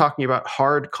 he was talking about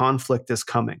hard conflict is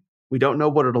coming. We don't know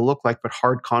what it'll look like, but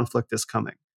hard conflict is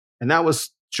coming. And that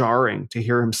was jarring to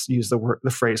hear him use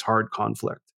the phrase hard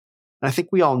conflict. And I think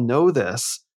we all know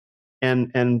this.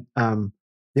 And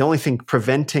the only thing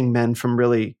preventing men from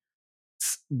really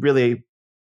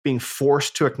being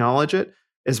forced to acknowledge it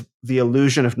is the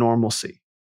illusion of normalcy.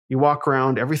 You walk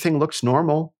around, everything looks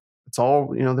normal. It's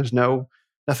all, there's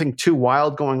nothing too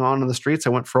wild going on in the streets. I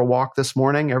went for a walk this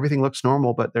morning. Everything looks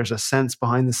normal, but there's a sense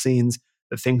behind the scenes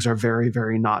that things are very,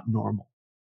 very not normal.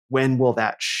 When will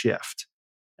that shift?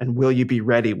 And will you be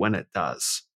ready when it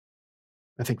does?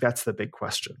 I think that's the big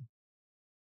question.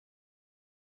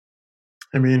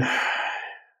 I mean,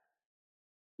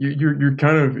 you're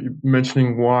kind of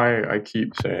mentioning why I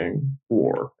keep saying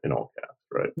war in all caps,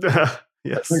 right?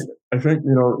 Yes. I think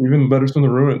even Letters from the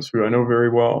Ruins, who I know very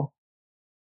well,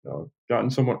 gotten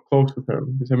somewhat close with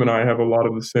him because him and I have a lot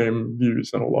of the same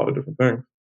views on a lot of different things. Is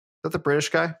that the British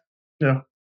guy? Yeah.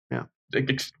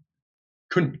 It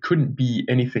couldn't be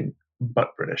anything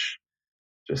but British.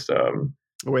 Just the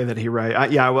way that he writes.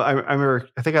 I remember.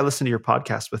 I think I listened to your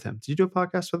podcast with him. Did you do a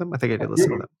podcast with him? I think I did listen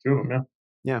to them. Two of them,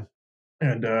 yeah.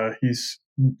 And he's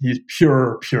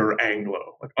pure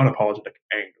Anglo, like unapologetic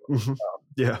Anglo. Mm-hmm.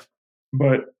 Yeah.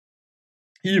 But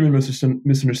he even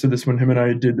misunderstood this when him and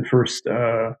I did the first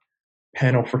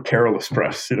panel for Careless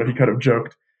Press. He kind of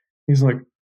joked. He's like,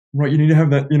 right, you need to have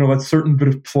that, that certain bit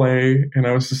of play. And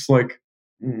I was just like,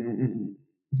 and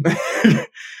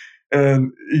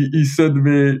he said to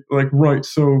me, like, right,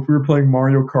 so if we were playing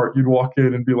Mario Kart, you'd walk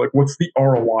in and be like, what's the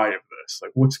ROI of this?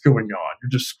 Like, what's going on? You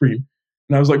just scream.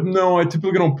 And I was like, no, I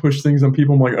typically don't push things on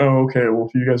people. I'm like, oh, okay, well,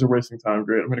 if you guys are wasting time,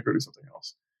 great, I'm going to go do something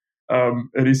else.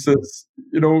 And he says,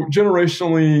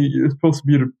 generationally, it's supposed to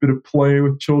be a bit of play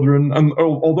with children. And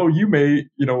although you may,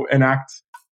 enact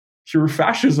pure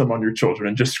fascism on your children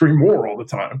and just scream war all the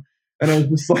time. And I was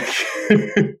just like,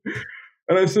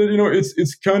 and I said,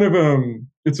 it's kind of,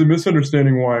 it's a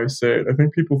misunderstanding why I say it. I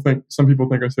think some people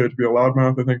think I say it to be a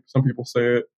loudmouth. I think some people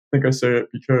think I say it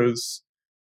because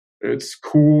it's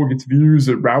cool, it gets views,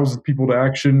 it rouses people to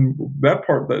action.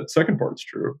 That second part's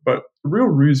true. But the real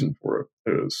reason for it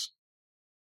is,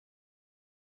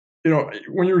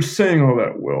 when you were saying all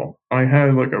that, Will, I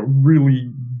had like a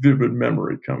really vivid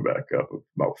memory come back up of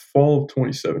about fall of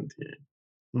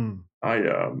 2017.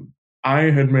 I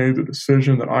had made the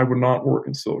decision that I would not work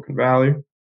in Silicon Valley,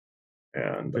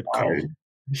 and and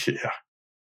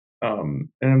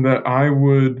that I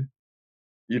would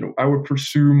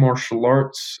pursue martial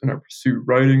arts, and I pursue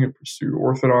writing and pursue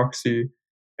orthodoxy,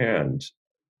 and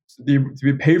to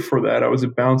be paid for that, I was a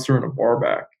bouncer in a bar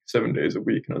back 7 days a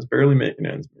week, and I was barely making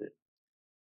ends meet.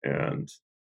 And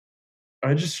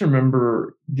I just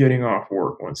remember getting off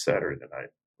work one Saturday night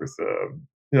with,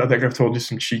 I think I've told you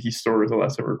some cheeky stories the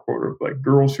last ever quarter of like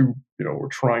girls who, were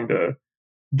trying to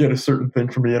get a certain thing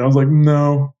from me. And I was like,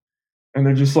 no. And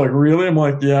they're just like, really? I'm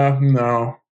like, yeah,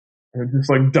 no. And they're just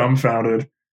like dumbfounded.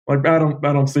 Like, I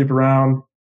don't sleep around.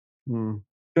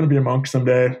 Gonna be a monk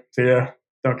someday. So yeah,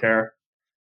 don't care.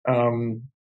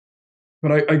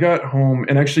 But I got home,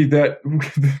 and actually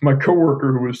my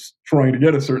coworker who was trying to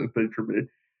get a certain thing from me,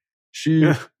 she,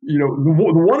 the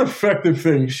one effective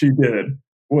thing she did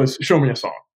was show me a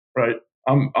song, right?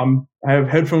 I have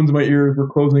headphones in my ears. We're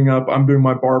closing up. I'm doing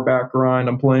my bar back grind.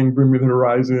 I'm playing Bring Me the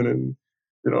Horizon and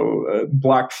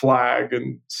Black Flag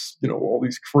and all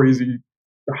these crazy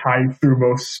high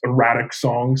thumos erratic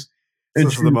songs. And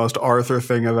This is the most Arthur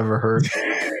thing I've ever heard.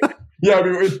 yeah, I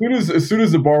mean, as soon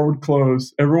as the bar would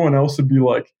close, everyone else would be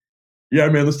like, "Yeah,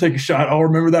 man, let's take a shot. I'll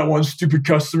remember that one stupid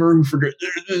customer who forgot,"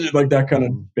 like that kind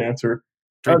of banter.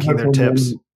 Drinking their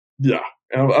tips. Yeah,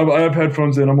 I have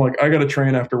headphones in. I'm like, I got to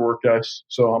train after work, guys.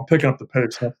 So I'm picking up the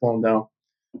pace, not slowing down.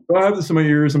 So I have this in my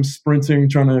ears. I'm sprinting,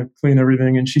 trying to clean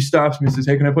everything, and she stops me and says,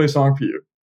 "Hey, can I play a song for you?"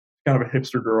 Kind of a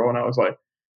hipster girl, and I was like,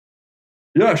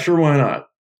 "Yeah, sure, why not?"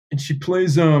 And she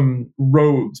plays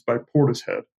 "Roads" by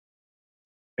Portishead,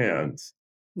 and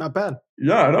Not bad.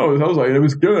 yeah, I know. I was like, it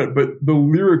was good, but the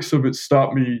lyrics of it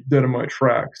stopped me dead in my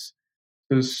tracks.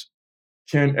 Because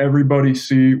can everybody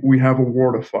see we have a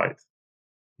war to fight?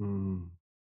 Mm.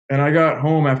 And I got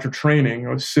home after training.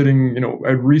 I was sitting,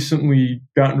 I'd recently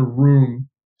gotten a room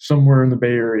somewhere in the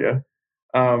Bay Area.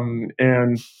 And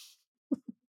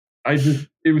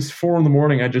it was 4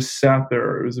 a.m. I just sat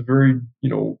there. It was a very,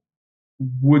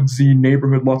 woodsy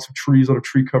neighborhood, lots of trees, a lot of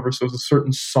tree cover. So it was a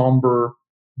certain somber,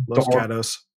 Los dark.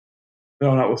 Gatos.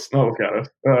 No, not Los Gatos.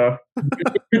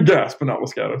 Good guess, but not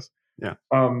Los Gatos. Yeah.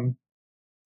 And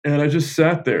I just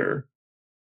sat there,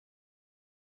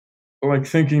 like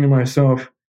thinking to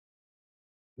myself,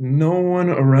 no one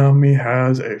around me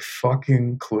has a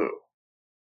fucking clue.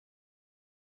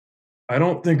 I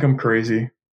don't think I'm crazy.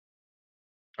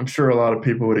 I'm sure a lot of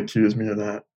people would accuse me of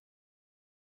that.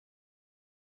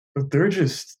 But they're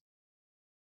just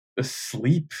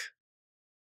asleep.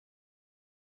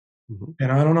 Mm-hmm.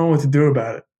 And I don't know what to do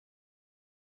about it.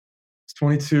 It's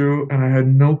 22, and I had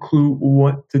no clue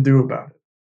what to do about it.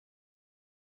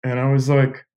 And I was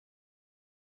like,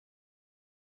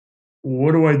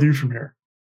 what do I do from here?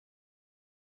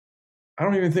 I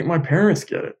don't even think my parents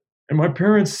get it. And my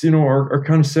parents, are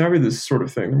kind of savvy to this sort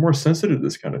of thing. They're more sensitive to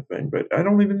this kind of thing, but I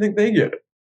don't even think they get it.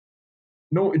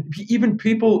 No, even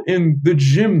people in the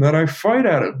gym that I fight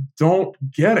out of don't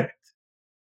get it.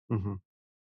 Mm-hmm.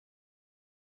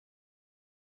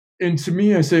 And to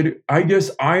me, I said, I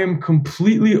guess I am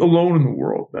completely alone in the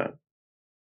world then.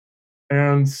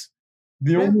 And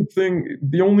the only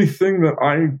thing that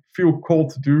I feel called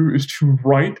to do is to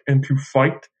write and to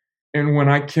fight. And when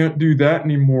I can't do that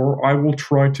anymore, I will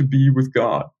try to be with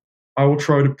God. I will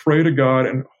try to pray to God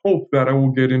and hope that I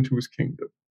will get into his kingdom.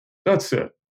 That's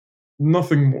it.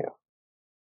 Nothing more.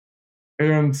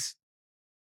 And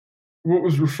what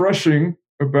was refreshing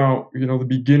about, the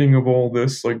beginning of all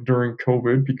this, like during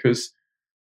COVID, because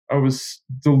I was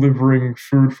delivering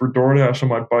food for DoorDash on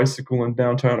my bicycle in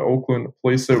downtown Oakland, a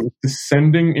place that was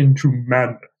descending into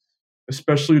madness,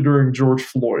 especially during George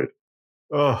Floyd.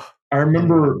 Oh, I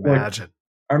remember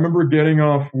getting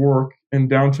off work in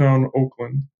downtown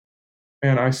Oakland,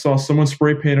 and I saw someone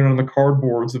spray painted on the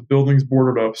cardboards of buildings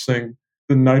boarded up saying,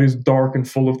 "The night is dark and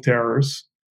full of terrors."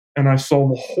 And I saw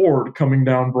the horde coming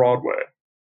down Broadway.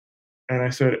 And I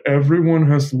said,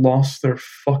 everyone has lost their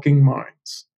fucking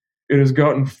minds. It's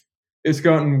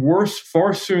gotten worse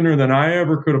far sooner than I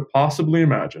ever could have possibly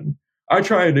imagined. I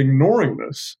tried ignoring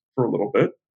this for a little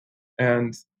bit,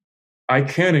 and I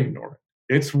can't ignore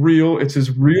it. It's real. It's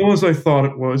as real as I thought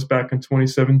it was back in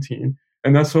 2017.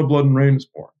 And that's how Blood and Rain was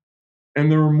born. And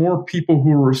there were more people who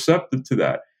were receptive to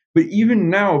that. But even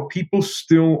now, people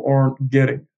still aren't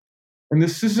getting it. And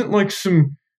this isn't like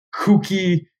some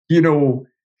kooky,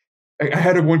 I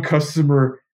had one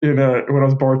customer when I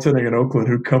was bartending in Oakland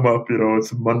who'd come up,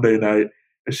 it's a Monday night.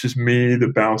 It's just me, the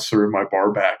bouncer, and my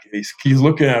bar back. And he's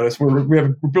looking at us. We're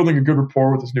building a good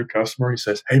rapport with this new customer. He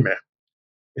says, "Hey, man,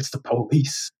 it's the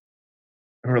police."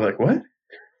 And we're like, "What?"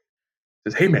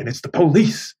 He says, "Hey, man, it's the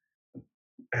police."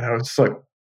 And I was just like,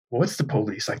 "What's the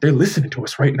police?" Like, they're listening to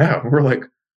us right now. And we're like,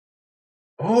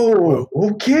 "Oh,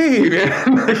 okay,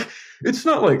 man." Like, it's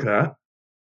not like that.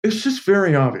 It's just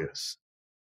very obvious.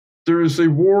 There is a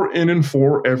war in and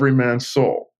for every man's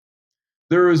soul.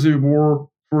 There is a war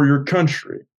for your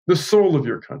country, the soul of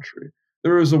your country.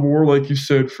 There is a war, like you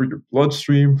said, for your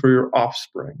bloodstream, for your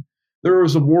offspring. There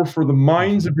is a war for the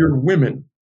minds of your women.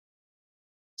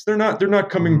 They're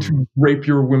not coming to rape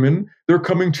your women. They're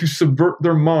coming to subvert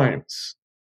their minds.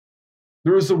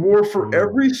 There is a war for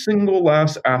every single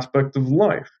last aspect of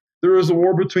life. There is a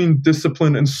war between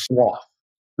discipline and sloth.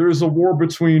 There is a war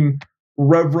between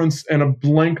reverence and a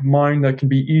blank mind that can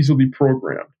be easily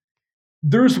programmed.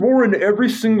 There's war in every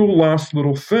single last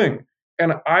little thing,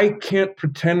 and I can't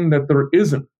pretend that there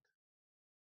isn't.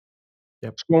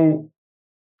 Yep. So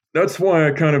that's why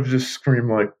I kind of just scream,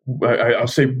 like, I'll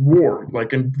say war,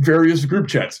 like in various group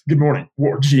chats. "Good morning,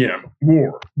 war, GM.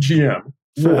 war, GM,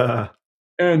 war.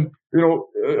 And,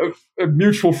 a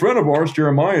mutual friend of ours,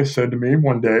 Jeremiah, said to me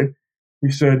one day,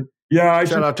 he said,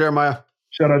 Shout out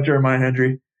Jeremiah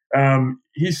Hendry.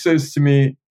 He says to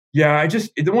me,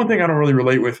 the one thing I don't really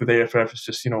relate with AFF is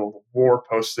just, war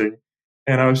posting.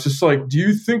 And I was just like, do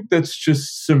you think that's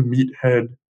just some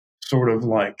meathead sort of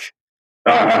like,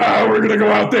 we're going to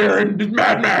go out there and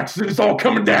Mad Max and it's all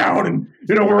coming down and,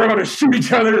 we're going to shoot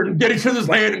each other and get each other's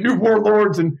land and new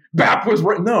warlords and BAP was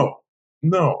right.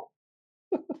 No.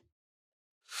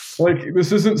 Like,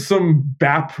 this isn't some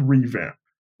BAP revamp.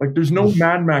 Like, there's no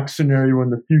Mad Max scenario in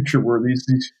the future where these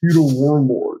feudal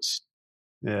warlords.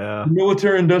 Yeah. The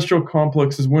military-industrial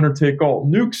complex is winner take all.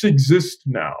 Nukes exist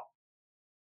now.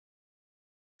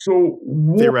 So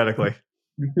theoretically.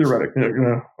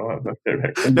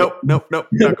 Okay. Nope.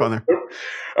 Not going there.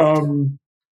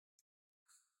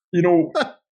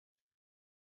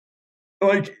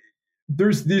 Like,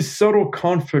 there's these subtle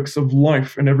conflicts of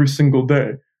life in every single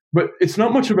day. But it's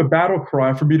not much of a battle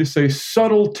cry for me to say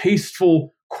subtle,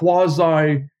 tasteful,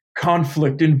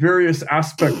 quasi-conflict in various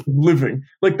aspects of living.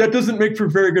 Like, that doesn't make for a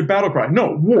very good battle cry.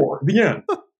 No, war, the end.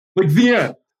 Like, the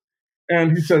end.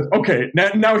 And he says, okay,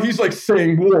 now he's like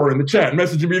saying war in the chat,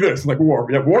 messaging me this. I'm like, war,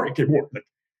 yeah, war, okay, war.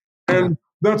 And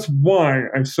that's why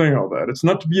I say all that. It's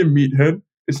not to be a meathead.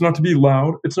 It's not to be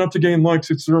loud. It's not to gain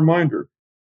likes. It's a reminder.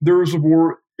 There is a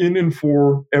war in and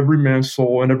for every man's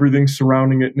soul and everything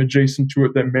surrounding it and adjacent to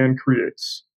it that man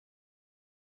creates.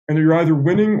 And you're either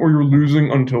winning or you're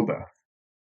losing until death.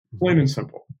 Plain and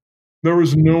simple. There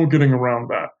is no getting around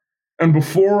that. And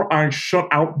before I shut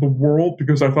out the world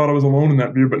because I thought I was alone in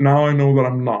that view, but now I know that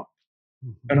I'm not.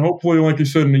 And hopefully, like you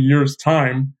said, in a year's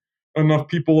time, enough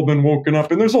people have been woken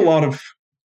up. And there's a lot of,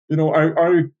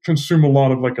 I consume a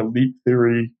lot of like elite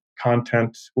theory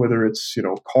content, whether it's,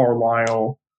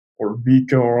 Carlyle or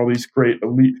Vico or all these great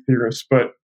elite theorists,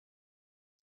 but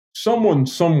someone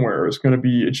somewhere is going to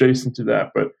be adjacent to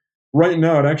that. But right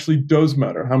now, it actually does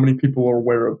matter how many people are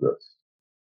aware of this.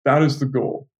 That is the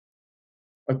goal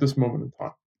at this moment in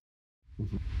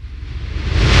time.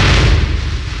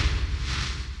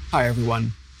 Hi,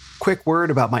 everyone. Quick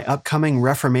word about my upcoming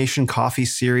Reformation Coffee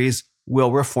series,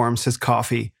 Will Reforms His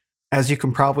Coffee. As you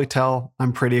can probably tell,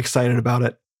 I'm pretty excited about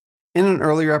it. In an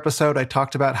earlier episode, I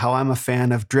talked about how I'm a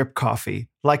fan of drip coffee,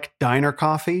 like diner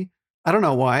coffee. I don't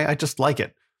know why, I just like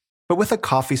it. But with a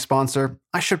coffee sponsor,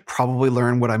 I should probably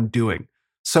learn what I'm doing.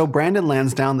 So Brandon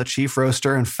Lansdowne, the chief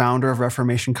roaster and founder of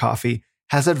Reformation Coffee,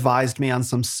 has advised me on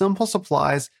some simple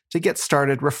supplies to get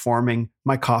started reforming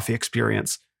my coffee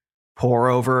experience. Pour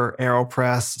over,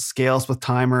 AeroPress, scales with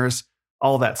timers,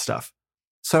 all that stuff.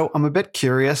 So I'm a bit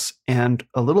curious and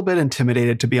a little bit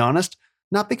intimidated, to be honest.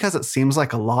 Not because it seems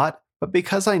like a lot, but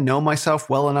because I know myself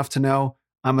well enough to know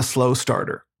I'm a slow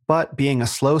starter. But being a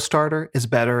slow starter is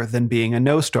better than being a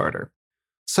no starter.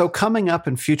 So coming up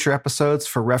in future episodes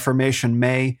for Reformation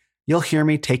May, you'll hear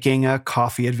me taking a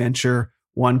coffee adventure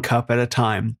one cup at a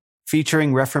time,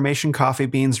 featuring Reformation coffee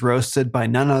beans roasted by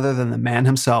none other than the man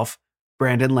himself,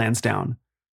 Brandon Lansdowne.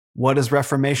 What is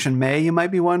Reformation May, you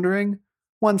might be wondering?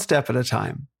 One step at a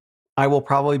time. I will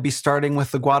probably be starting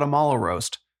with the Guatemala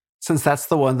roast, since that's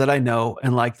the one that I know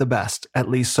and like the best, at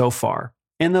least so far.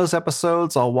 In those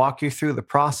episodes, I'll walk you through the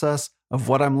process of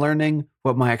what I'm learning,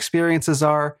 what my experiences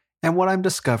are, and what I'm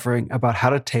discovering about how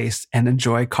to taste and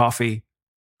enjoy coffee.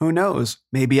 Who knows,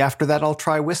 maybe after that I'll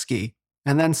try whiskey,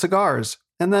 and then cigars,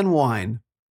 and then wine.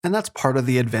 And that's part of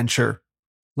the adventure.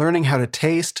 Learning how to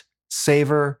taste,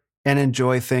 savor, and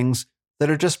enjoy things that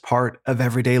are just part of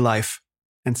everyday life.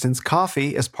 And since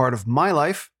coffee is part of my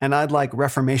life, and I'd like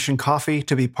Reformation Coffee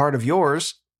to be part of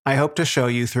yours, I hope to show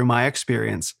you through my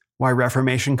experience why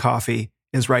Reformation Coffee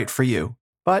is right for you.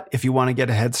 But if you want to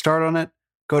get a head start on it,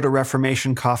 go to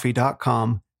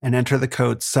reformationcoffee.com and enter the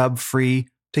code SUBFREE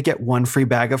to get one free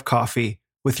bag of coffee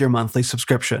with your monthly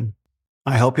subscription.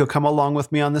 I hope you'll come along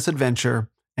with me on this adventure,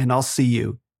 and I'll see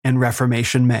you in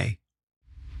Reformation May.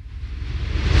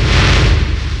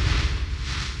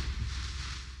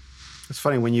 It's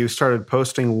funny, when you started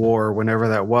posting war, whenever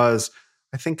that was,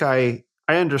 I think I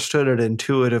understood it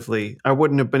intuitively. I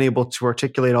wouldn't have been able to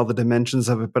articulate all the dimensions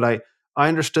of it, but I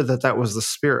understood that was the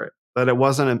spirit, that it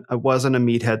wasn't a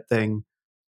meathead thing,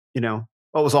 Well,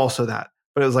 it was also that,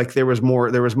 but it was like there was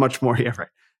much more. Yeah, right.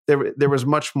 There was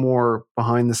much more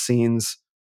behind the scenes,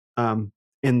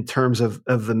 in terms of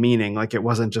the meaning. Like it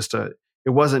wasn't just a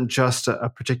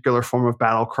particular form of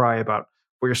battle cry about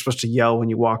what you're supposed to yell when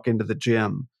you walk into the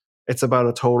gym. It's about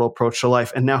a total approach to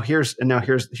life. And now here's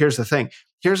the thing.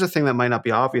 Here's the thing that might not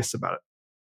be obvious about it.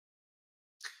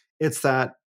 It's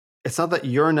not that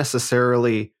you're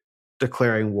necessarily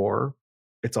declaring war.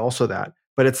 it's also that.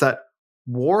 But it's that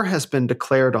war has been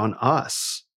declared on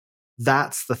us.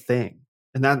 That's the thing.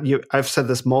 And I've said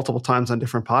this multiple times on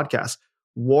different podcasts.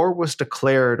 War was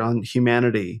declared on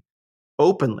humanity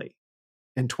openly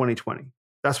in 2020.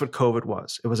 That's what COVID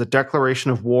was. It was a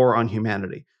declaration of war on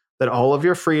humanity, that all of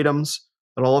your freedoms,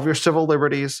 that all of your civil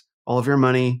liberties, all of your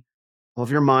money, all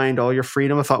of your mind, all your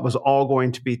freedom of thought was all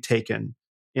going to be taken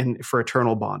in for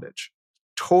eternal bondage.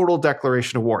 Total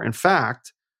declaration of war. In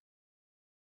fact,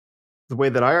 the way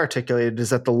that I articulated is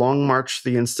that the long march to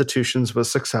the institutions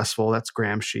was successful. That's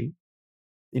Gramsci.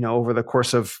 Over the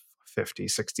course of 50,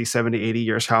 60, 70, 80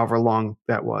 years, however long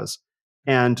that was.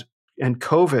 And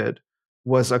COVID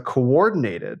was a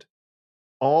coordinated,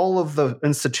 all of the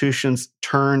institutions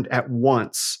turned at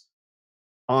once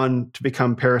on to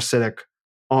become parasitic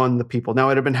on the people. Now,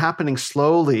 it had been happening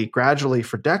slowly, gradually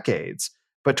for decades,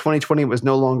 but 2020 was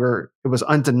it was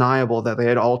undeniable that they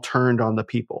had all turned on the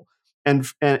people. And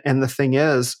the thing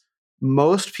is,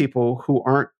 most people who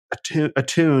aren't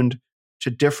attuned to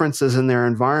differences in their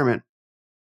environment,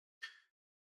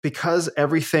 because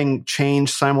everything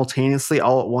changed simultaneously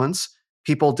all at once,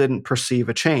 people didn't perceive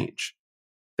a change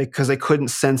because they couldn't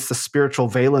sense the spiritual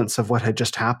valence of what had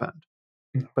just happened.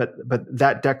 But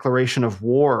that declaration of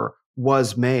war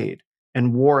was made,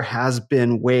 and war has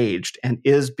been waged and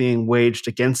is being waged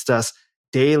against us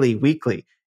daily, weekly.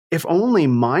 If only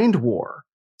mind war,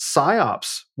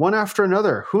 psyops, one after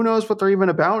another. Who knows what they're even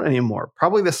about anymore?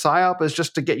 Probably the psyop is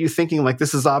just to get you thinking like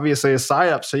this is obviously a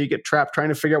psyop, so you get trapped trying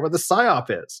to figure out what the psyop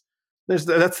is.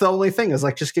 That's the only thing, is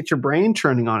like just get your brain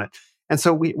turning on it. And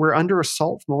so we're under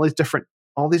assault from all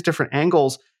these different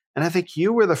angles. And I think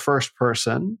you were the first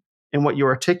person in what you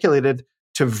articulated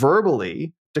to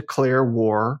verbally declare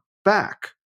war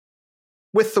back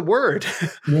with the word,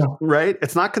 right?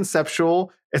 It's not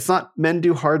conceptual. It's not men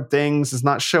do hard things. It's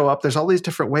not show up. There's all these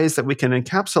different ways that we can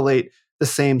encapsulate the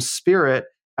same spirit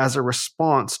as a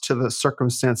response to the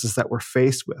circumstances that we're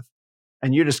faced with.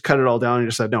 And you just cut it all down and you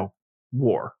just said, no,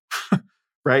 war,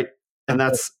 right? And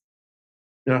that's...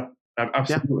 Yeah,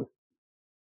 absolutely.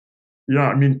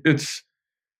 Yeah,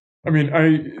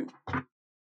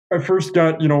 I first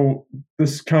got,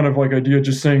 this kind of like idea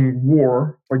just saying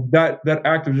war, like that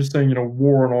act of just saying,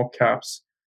 war in all caps,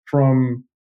 from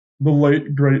the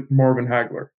late, great Marvin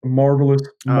Hagler, the marvelous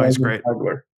Marvin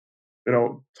Hagler,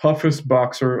 toughest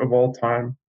boxer of all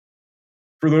time.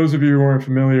 For those of you who aren't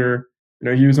familiar,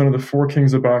 he was one of the four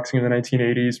kings of boxing in the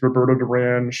 1980s, Roberto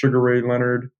Duran, Sugar Ray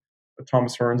Leonard,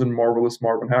 Thomas Hearns, and marvelous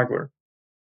Marvin Hagler.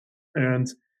 And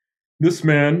this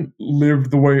man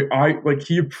lived the way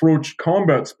he approached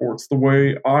combat sports the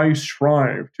way I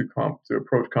strive to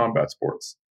approach combat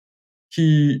sports.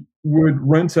 He would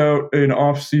rent out an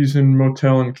off-season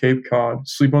motel in Cape Cod,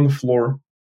 sleep on the floor.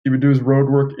 He would do his road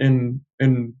work in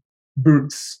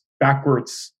boots,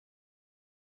 backwards.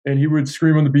 And he would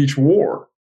scream on the beach, war,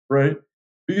 right?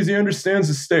 Because he understands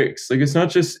the stakes. Like, it's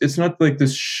not like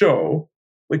this show.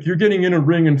 Like, you're getting in a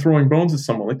ring and throwing bones at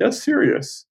someone. Like, that's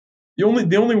serious. The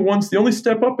only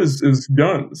step up is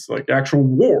guns, like actual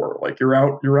war. Like you're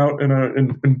out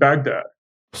in Baghdad.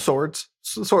 Swords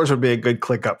would be a good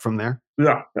click up from there.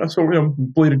 Yeah. So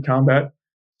bladed combat,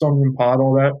 Song Pod,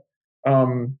 all that.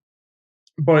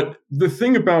 But the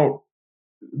thing about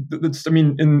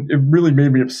it really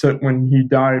made me upset when he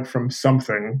died from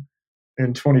something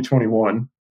in 2021.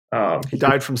 He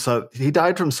died from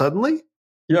suddenly.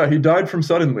 Yeah, he died from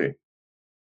suddenly.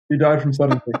 He died from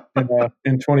suddenly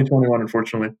in 2021,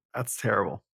 unfortunately. That's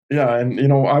terrible. Yeah, and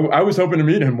I was hoping to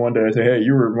meet him one day. I say, hey,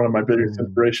 you were one of my biggest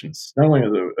inspirations, not only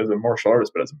as a martial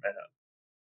artist, but as a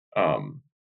man.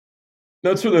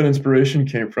 That's where that inspiration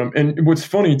came from. And what's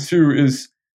funny too is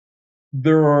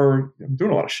I'm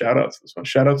doing a lot of shout outs this one.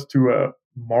 Shout outs to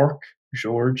Mark,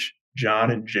 George,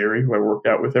 John, and Jerry, who I work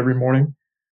out with every morning.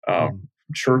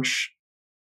 Church.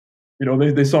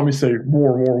 They saw me say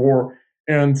war.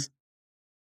 And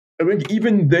I think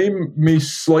even they may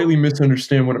slightly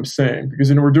misunderstand what I'm saying,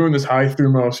 because we're doing this high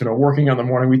thumos, working on the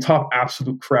morning. We talk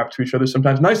absolute crap to each other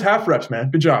sometimes. Nice half reps, man.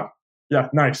 Good job. Yeah,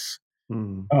 nice.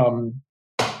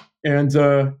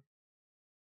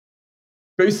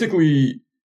 Basically,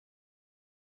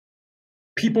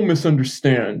 people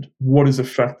misunderstand what is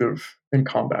effective in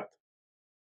combat.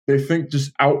 They think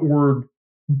just outward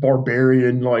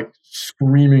barbarian, like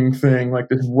screaming thing, like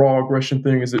this raw aggression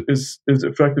thing is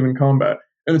effective in combat.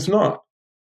 And it's not.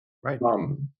 Right.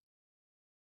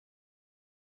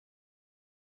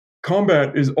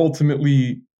 Combat is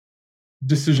ultimately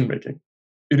decision making.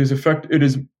 It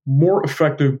is more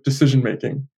effective decision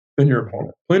making than your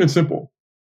opponent. Plain and simple.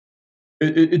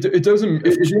 It doesn't.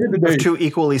 At the end of the day, two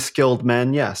equally skilled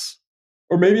men, yes,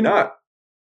 or maybe not.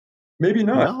 Maybe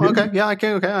not. Well, okay.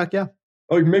 Yeah, yeah.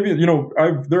 Like maybe,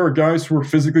 there are guys who are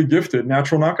physically gifted,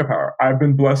 natural knockout power. I've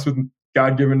been blessed with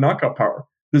God-given knockout power.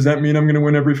 Does that mean I'm going to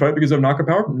win every fight because I have knockout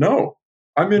power? No.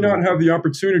 I may not have the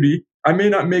opportunity. I may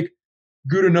not make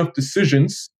good enough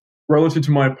decisions relative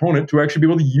to my opponent to actually be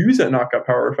able to use that knockout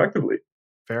power effectively.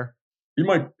 Fair. He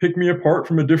might pick me apart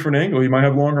from a different angle. He might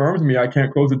have longer arms than me. I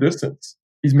can't close the distance.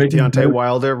 He's making Deontay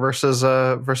Wilder versus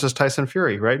Tyson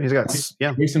Fury, right? He's got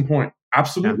case in point.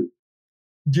 Absolutely. Yeah.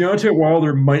 Deontay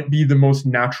Wilder might be the most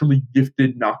naturally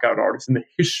gifted knockout artist in the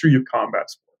history of combat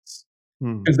sports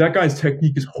because that guy's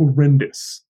technique is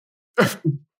horrendous.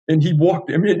 And he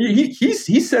walked. I mean, he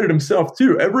said it himself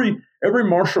too. Every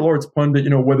martial arts pundit,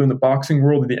 whether in the boxing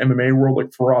world or the MMA world,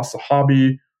 like Firas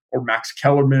Zahabi or Max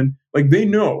Kellerman, like they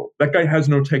know that guy has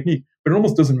no technique, but it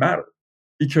almost doesn't matter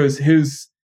because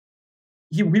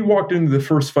he walked into the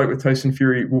first fight with Tyson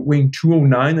Fury weighing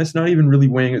 209. That's not even really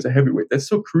weighing as a heavyweight. That's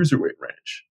still cruiserweight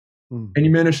range. And he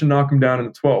managed to knock him down in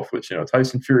the 12th, which,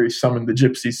 Tyson Fury summoned the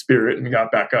gypsy spirit and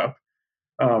got back up.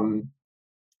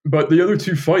 But the other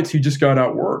two fights, he just got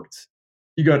outworked.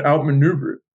 He got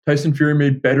outmaneuvered. Tyson Fury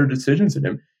made better decisions than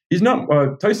him. He's not.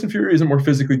 Tyson Fury isn't more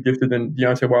physically gifted than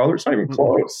Deontay Wilder. It's not even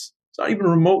close. It's not even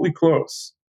remotely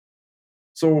close.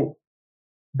 So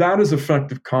that is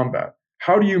effective combat.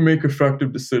 How do you make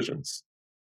effective decisions?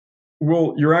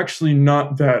 Well, you're actually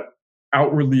not that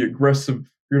outwardly aggressive.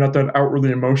 You're not that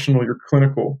outwardly emotional. You're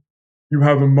clinical. You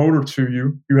have a motor to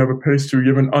you. You have a pace to you. You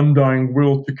have an undying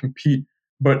will to compete.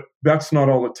 But that's not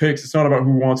all it takes. It's not about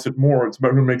who wants it more. It's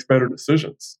about who makes better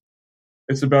decisions.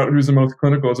 It's about who's the most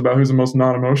clinical. It's about who's the most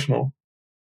non-emotional.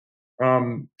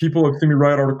 People have seen me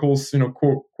write articles,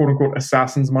 quote unquote,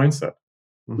 assassin's mindset.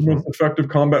 The most effective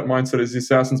combat mindset is the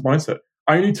assassin's mindset.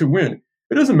 I need to win.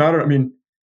 It doesn't matter. I mean,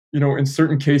 in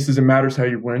certain cases, it matters how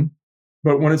you win.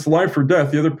 But when it's life or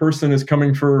death, the other person is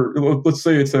coming for, let's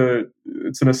say it's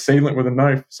an assailant with a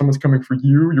knife. Someone's coming for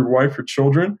you, your wife, your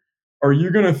children. Are you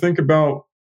going to think about,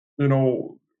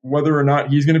 whether or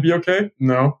not he's going to be okay?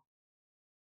 No,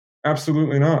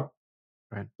 absolutely not.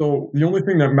 Right. So the only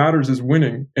thing that matters is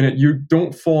winning, and you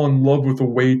don't fall in love with a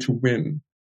way to win.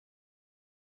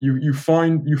 You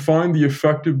find the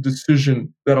effective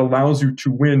decision that allows you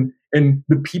to win, and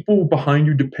the people behind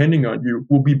you, depending on you,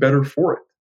 will be better for it.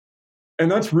 And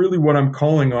that's really what I'm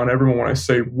calling on everyone when I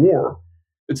say war.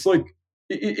 It's like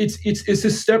it's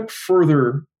a step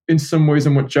further in some ways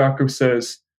than what Jocko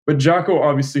says. But Jocko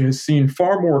obviously has seen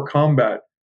far more combat,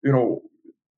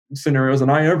 scenarios than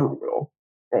I ever will.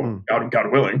 Well,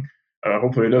 God willing.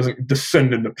 Hopefully it doesn't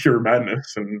descend into pure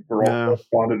madness and we're all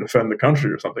on to defend the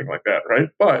country or something like that, right?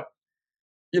 But,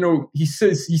 he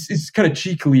says, he's kind of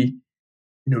cheekily,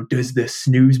 does the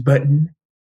snooze button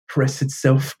press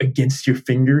itself against your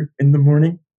finger in the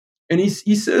morning? And he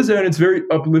says that, and it's very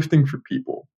uplifting for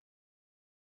people.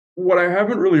 What I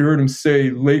haven't really heard him say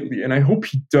lately, and I hope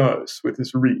he does with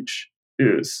his reach,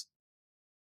 is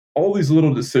all these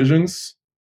little decisions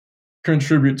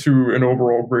contribute to an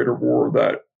overall greater war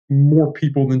that more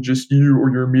people than just you or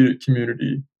your immediate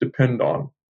community depend on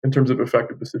in terms of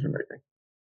effective decision making.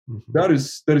 That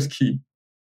is key.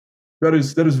 That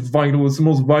is vital. It's the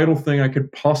most vital thing I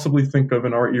could possibly think of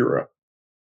in our era.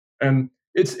 And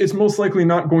it's most likely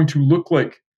not going to look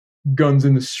like guns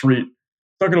in the street.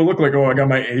 It's not going to look like, I got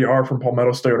my AR from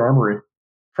Palmetto State Armory.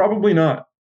 Probably not.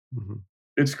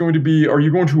 It's going to be, are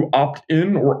you going to opt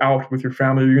in or out with your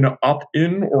family? Are you going to opt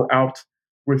in or out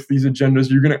with these agendas?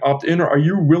 You're going to opt in, or are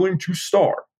you willing to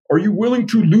starve? Are you willing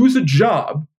to lose a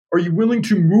job? Are you willing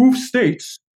to move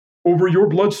states over your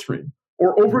bloodstream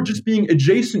or over just being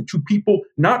adjacent to people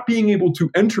not being able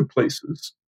to enter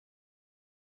places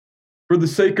for the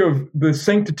sake of the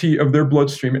sanctity of their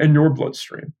bloodstream and your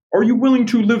bloodstream? Are you willing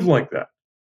to live like that?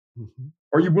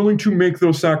 Are you willing to make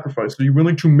those sacrifices? Are you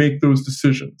willing to make those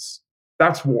decisions?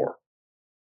 That's war.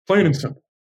 Plain and simple.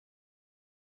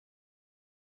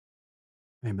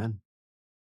 Amen.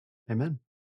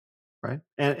 Right.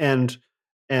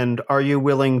 And are you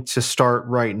willing to start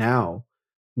right now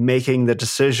making the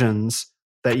decisions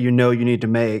that you need to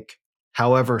make,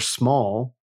 however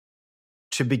small,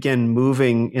 to begin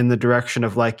moving in the direction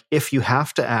of, like, if you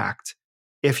have to act,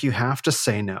 if you have to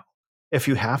say no, if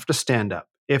you have to stand up,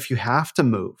 if you have to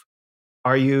move,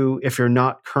 if you're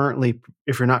not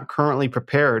currently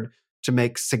prepared to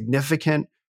make significant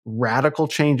radical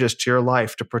changes to your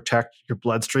life to protect your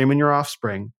bloodstream and your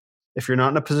offspring, if you're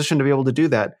not in a position to be able to do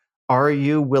that, are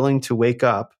you willing to wake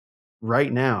up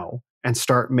right now and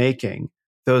start making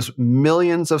those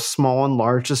millions of small and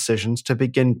large decisions to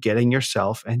begin getting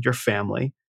yourself and your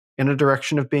family in a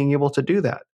direction of being able to do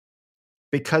that?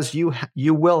 Because you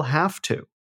will have to.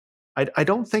 I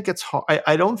don't think it's hard.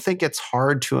 I don't think it's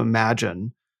hard to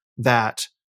imagine that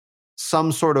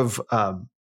some sort of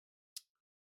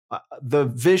the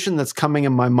vision that's coming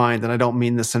in my mind, and I don't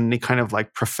mean this in any kind of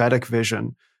like prophetic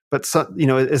vision, but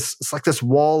it's like this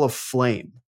wall of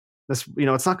flame. This,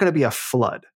 it's not going to be a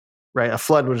flood, right? A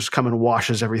flood will just come and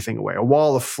washes everything away. A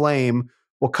wall of flame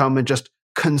will come and just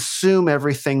consume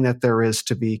everything that there is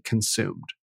to be consumed,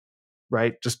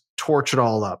 right? Just torch it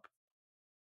all up.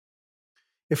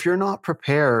 If you're not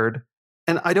prepared,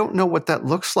 and I don't know what that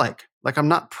looks like. Like, I'm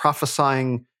not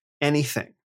prophesying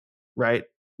anything, right?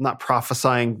 I'm not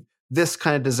prophesying this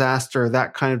kind of disaster,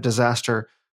 that kind of disaster,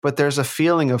 but there's a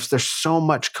feeling of there's so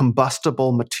much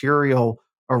combustible material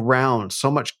around, so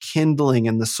much kindling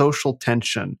and the social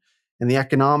tension and the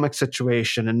economic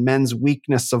situation and men's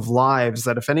weakness of lives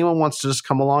that if anyone wants to just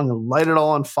come along and light it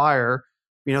all on fire,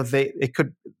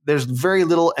 there's very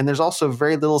little, and there's also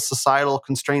very little societal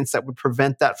constraints that would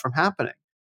prevent that from happening.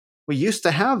 We used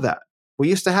to have that. We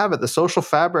used to have it. The social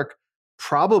fabric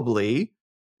probably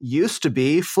used to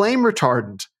be flame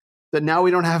retardant, that now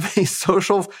we don't have any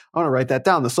social, I want to write that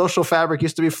down. The social fabric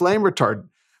used to be flame retardant,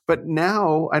 but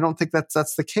now I don't think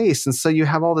that's the case. And so you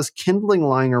have all this kindling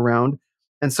lying around.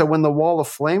 And so when the wall of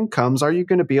flame comes, are you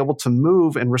going to be able to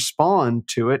move and respond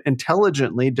to it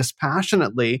intelligently,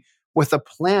 dispassionately, with a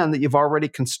plan that you've already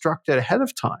constructed ahead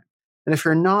of time? And if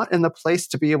you're not in the place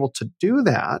to be able to do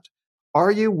that,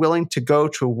 are you willing to go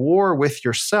to war with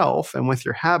yourself and with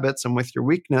your habits and with your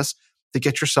weakness to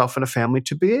get yourself and a family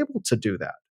to be able to do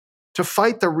that, to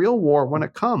fight the real war when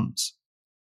it comes?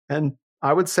 And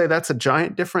I would say that's a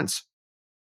giant difference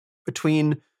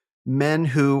between men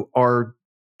who are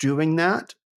doing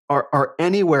that are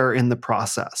anywhere in the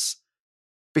process,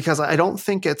 because I don't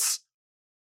think it's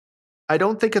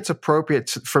appropriate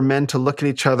for men to look at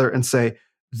each other and say,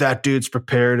 that dude's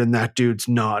prepared and that dude's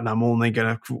not. And I'm only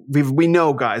going to, we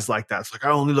know guys like that. It's like, I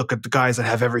only look at the guys that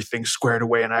have everything squared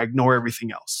away and I ignore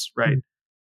everything else. Right. Mm-hmm.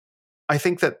 I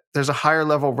think that there's a higher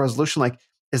level of resolution. Like,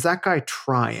 is that guy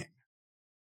trying?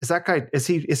 Is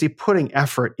he putting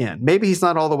effort in? Maybe he's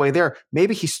not all the way there.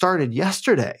 Maybe he started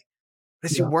yesterday.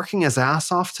 But is he working his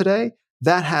ass off today?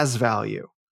 That has value.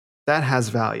 That has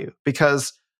value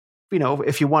because,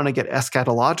 if you want to get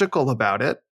eschatological about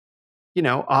it,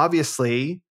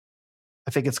 obviously,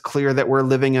 I think it's clear that we're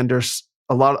living under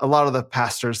a lot of the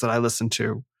pastors that I listen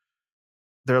to.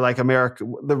 They're like, America.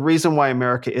 The reason why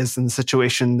America is in the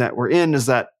situation that we're in is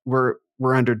that we're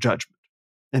under judgment,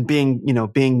 and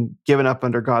being given up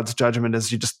under God's judgment is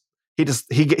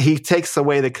he takes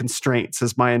away the constraints,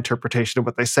 is my interpretation of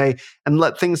what they say, and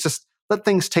let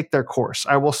things take their course.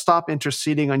 I will stop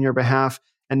interceding on your behalf,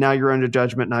 and now you're under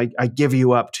judgment, and I give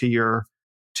you up to your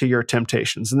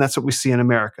temptations. And that's what we see in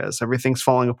America, is everything's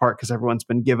falling apart because everyone's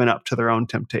been given up to their own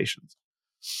temptations.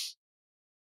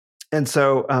 And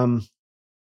so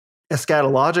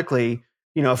eschatologically,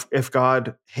 if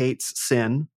God hates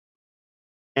sin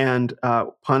and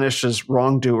punishes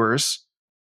wrongdoers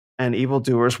and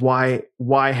evildoers, why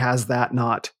has that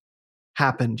not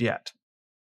happened yet?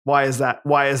 Why is that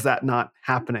not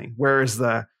happening? Where is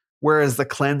the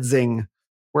cleansing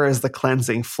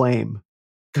flame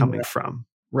coming from?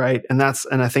 Right. And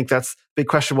I think that's the big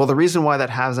question. Well, the reason why that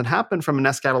hasn't happened from an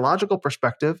eschatological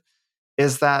perspective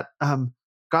is that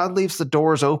God leaves the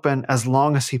doors open as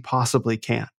long as he possibly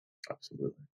can.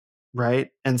 Absolutely. Right.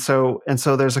 And so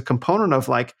there's a component of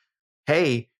like,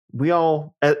 hey, we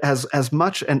all, as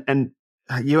much, and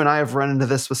you and I have run into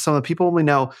this with some of the people we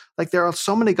know, like there are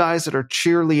so many guys that are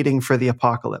cheerleading for the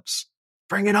apocalypse.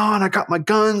 Bring it on. I got my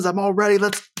guns. I'm all ready.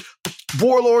 Let's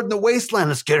warlord in the wasteland.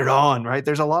 Let's get it on. Right.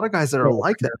 There's a lot of guys that are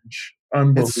like that.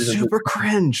 It's super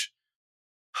cringe.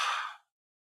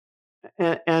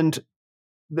 And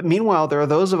meanwhile, there are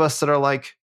those of us that are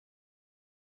like,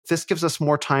 this gives us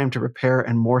more time to prepare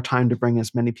and more time to bring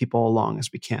as many people along as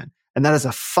we can. And that is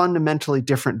a fundamentally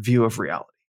different view of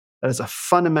reality. That is a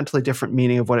fundamentally different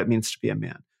meaning of what it means to be a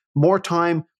man. More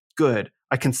time, good.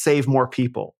 I can save more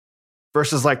people.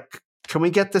 Versus like, can we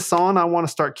get this on? I want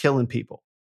to start killing people.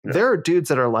 Yeah. There are dudes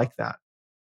that are like that.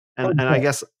 And I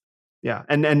guess, yeah.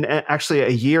 And actually a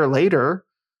year later,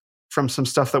 from some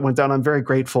stuff that went down, I'm very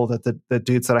grateful that the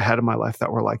dudes that I had in my life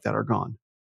that were like that are gone.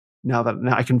 Now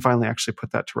I can finally actually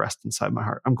put that to rest inside my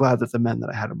heart. I'm glad that the men that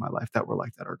I had in my life that were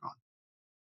like that are gone.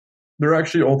 They're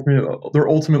actually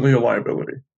ultimately a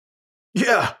liability.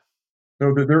 Yeah.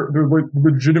 No, they're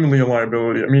legitimately a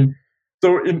liability. I mean,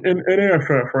 so in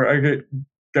AFF, right, I get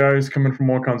guys coming from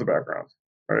all kinds of backgrounds.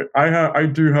 Right, I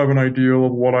do have an ideal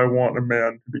of what I want a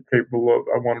man to be capable of.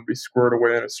 I want to be squared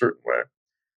away in a certain way.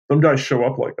 Some guys show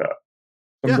up like that.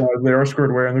 Some Yeah. guys, they are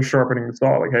squared away and they're sharpening the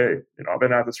saw. Like, hey, I've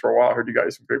been at this for a while. I heard you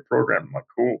guys some great program. I'm like,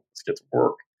 cool, let's get to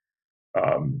work.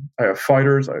 I have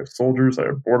fighters, I have soldiers, I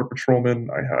have border patrolmen,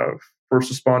 I have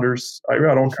first responders. I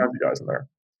got all kinds of guys in there.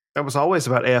 That was always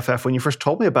about AFF. When you first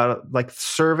told me about it, like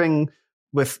serving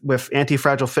with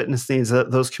anti-fragile fitness needs,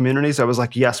 those communities, I was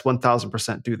like, yes,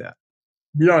 1000% do that.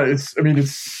 Yeah,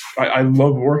 I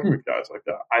love working with guys like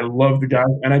that. I love the guys,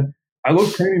 and I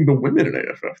love training the women in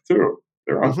AFF too.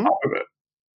 They're on top of it.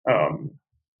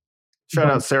 Shout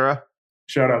out Sarah.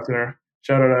 Shout out Sarah.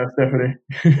 Shout out Stephanie.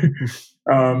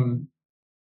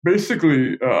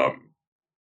 Basically,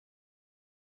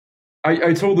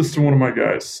 I told this to one of my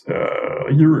guys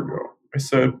a year ago. I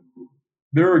said,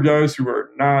 there are guys who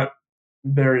are not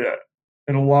there yet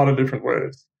in a lot of different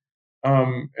ways.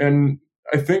 And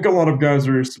I think a lot of guys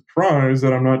are surprised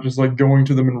that I'm not just like going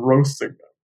to them and roasting them.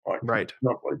 Like, right.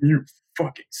 Like, you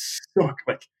fucking suck.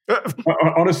 Like,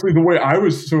 honestly, the way I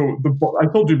was, I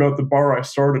told you about the bar I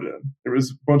started in. It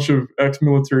was a bunch of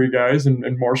ex-military guys and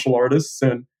martial artists.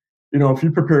 And, if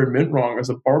you prepared mint wrong as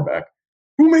a barback,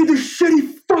 who made this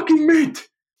shitty fucking mint?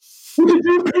 Was it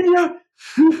you, Pena?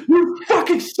 You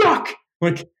fucking suck.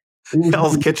 Like,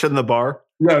 Hell's Kitchen, the bar.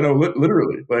 Yeah, no,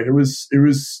 literally. Like it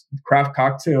was craft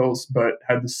cocktails, but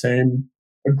had the same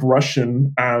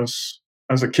aggression as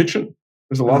a kitchen.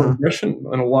 There's a lot of aggression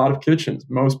in a lot of kitchens.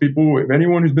 Most people, if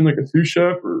anyone who's been like a sous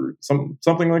chef or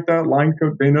something like that, line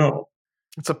cook, they know.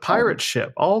 It's a pirate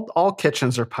ship. All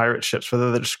kitchens are pirate ships,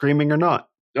 whether they're screaming or not.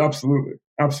 Absolutely.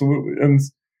 And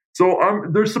so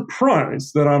they're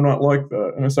surprised that I'm not like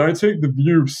that. And so I take the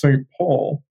view of St.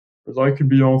 Paul, as I can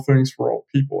be all things for all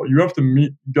people. You have to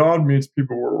God meets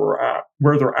people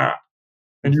where they're at.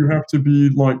 And you have to be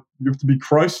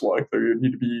Christ-like. You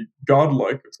need to be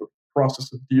God-like. It's a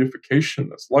process of deification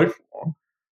that's lifelong,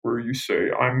 where you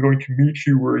say, I'm going to meet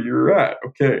you where you're at.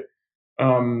 Okay.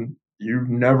 You've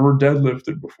never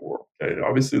deadlifted before. Okay.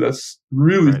 Obviously that's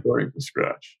really starting from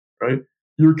scratch, right?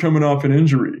 You're coming off an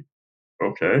injury.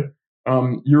 Okay.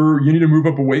 You need to move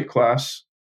up a weight class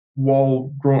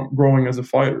while growing as a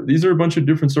fighter. These are a bunch of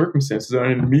different circumstances, and I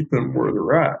need to meet them where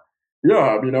they're at. Yeah,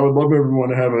 I would love everyone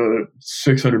to have a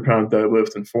 600-pound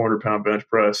deadlift and 400-pound bench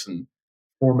press and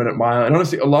 4-minute mile. And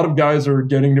honestly, a lot of guys are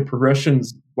getting to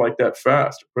progressions like that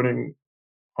fast, putting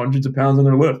hundreds of pounds on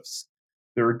their lifts.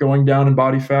 They're going down in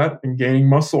body fat and gaining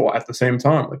muscle at the same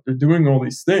time. Like, they're doing all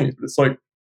these things, but it's like,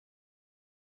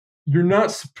 you're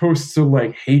not supposed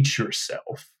to hate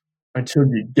yourself until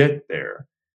you get there,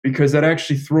 because that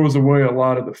actually throws away a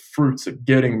lot of the fruits of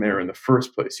getting there in the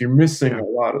first place. You're missing a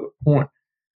lot of the point.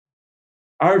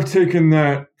 I've taken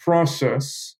that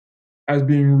process as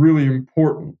being really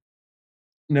important.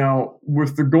 Now,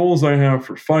 with the goals I have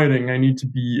for fighting, I need to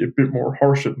be a bit more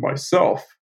harsh with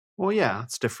myself. Well, yeah,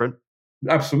 it's different.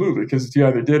 Absolutely, because you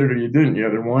either did it or you didn't. You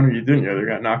either won or you didn't. You either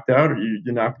got knocked out or you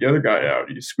knocked the other guy out.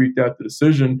 You squeaked out the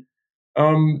decision.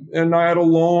 And I had a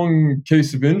long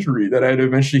case of injury that I had to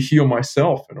eventually heal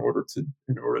myself in order to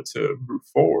move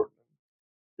forward.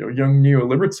 Young Neo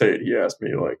Libertate, he asked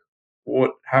me,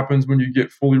 what happens when you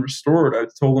get fully restored? I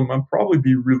told him I'd probably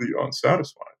be really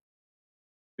unsatisfied.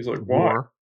 He's like, why?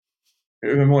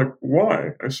 And I'm like,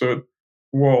 why? I said,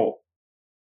 well,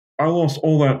 I lost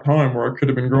all that time where I could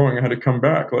have been growing. I had to come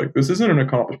back. This isn't an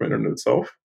accomplishment in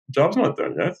itself. The job's not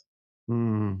done yet.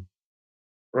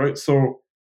 Right? So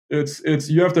it's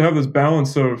you have to have this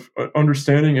balance of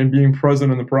understanding and being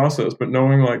present in the process, but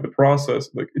knowing the process.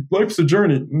 Life's a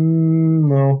journey.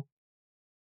 No.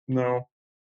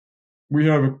 We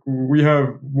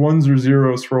have ones or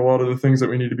zeros for a lot of the things that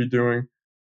we need to be doing.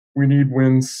 We need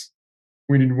wins.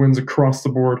 We need wins across the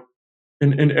board.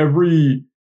 In every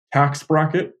tax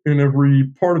bracket, in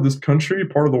every part of this country,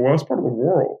 part of the West, part of the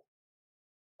world.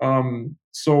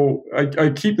 So I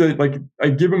keep that, I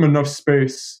give them enough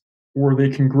space where they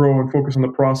can grow and focus on the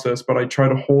process, but I try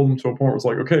to hold them to a point where it's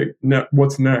okay,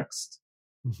 what's next?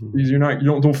 Because you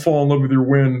don't fall in love with your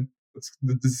win. It's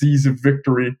the disease of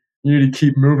victory. You need to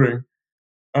keep moving.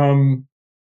 And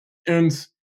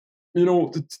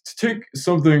to take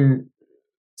something,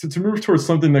 to move towards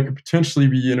something that could potentially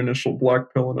be an initial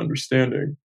black pill and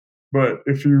understanding, but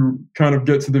if you kind of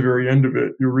get to the very end of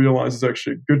it, you realize it's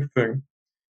actually a good thing.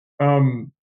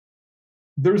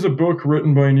 There's a book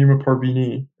written by Nima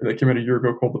Parvini that came out a year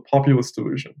ago called The Populist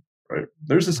Delusion. Right?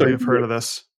 There's this. I've heard of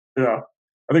this. Yeah,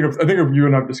 I think of you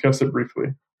and I've discussed it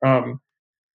briefly.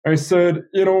 I said,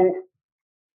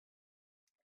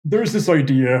 there's this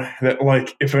idea that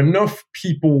if enough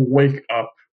people wake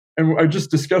up, and I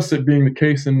just discussed it being the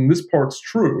case, and this part's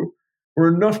true, where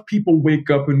enough people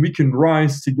wake up and we can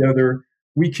rise together,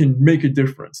 we can make a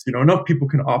difference. Enough people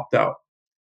can opt out.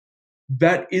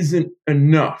 that isn't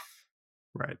enough.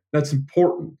 Right. That's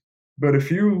important. But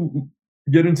if you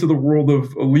get into the world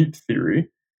of elite theory,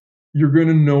 you're going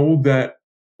to know that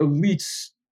elites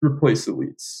replace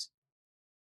elites.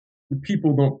 The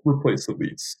people don't replace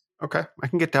elites. Okay, I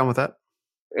can get down with that.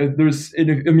 And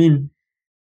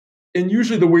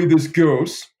usually the way this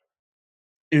goes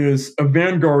is a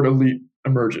vanguard elite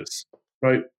emerges,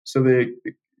 right? So they,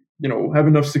 have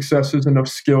enough successes, enough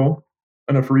skill,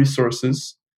 enough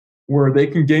resources where they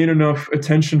can gain enough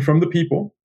attention from the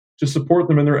people to support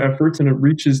them in their efforts, and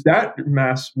that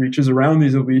mass reaches around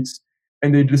these elites,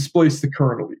 and they displace the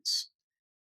current elites.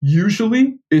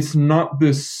 Usually, it's not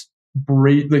this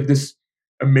this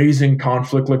amazing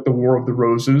conflict like the War of the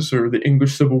Roses or the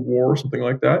English Civil War or something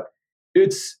like that.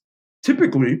 It's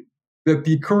typically that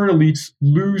the current elites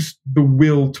lose the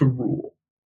will to rule.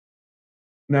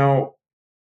 Now,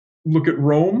 look at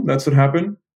Rome. That's what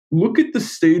happened. Look at the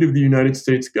state of the United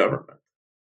States government.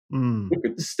 Look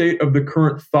at the state of the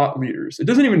current thought leaders. It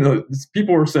doesn't even know.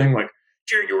 People are saying like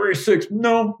January 6th.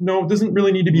 No, it doesn't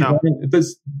really need to be violent.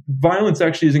 Violence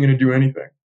actually isn't going to do anything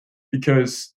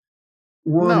because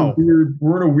we're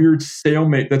in a weird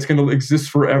stalemate that's going to exist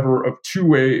forever of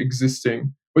two-way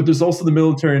existing. But there's also the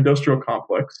military-industrial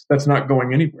complex that's not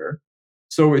going anywhere.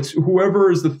 So it's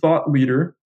whoever is the thought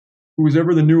leader, who's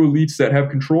ever the new elites that have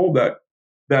control of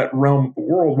that realm of the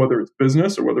world, whether it's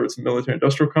business or whether it's a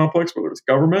military-industrial complex, whether it's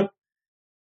government,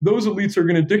 those elites are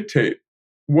going to dictate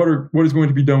what is going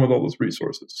to be done with all those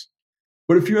resources.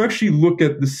 But if you actually look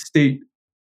at the state,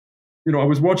 I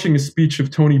was watching a speech of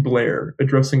Tony Blair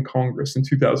addressing Congress in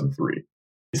 2003.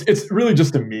 It's really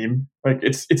just a meme. Like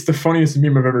it's the funniest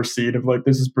meme I've ever seen of like,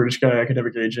 this is British guy,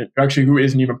 academic agent, actually who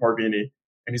is Nima Parvini.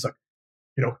 And he's like,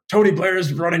 Tony Blair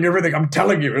is running everything. I'm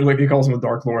telling you. And like he calls him the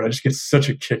Dark Lord. I just get such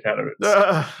a kick out of it.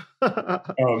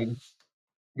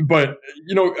 But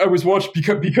I was watching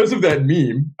because of that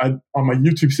meme. On my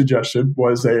YouTube suggestion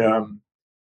was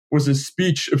a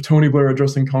speech of Tony Blair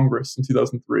addressing Congress in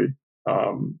 2003,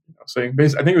 saying I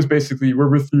think it was basically, we're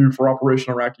with you for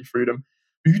Operation Iraqi Freedom.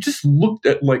 But you just looked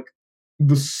at like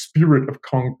the spirit of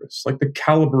Congress, like the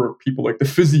caliber of people, like the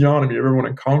physiognomy of everyone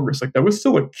in Congress. Like that was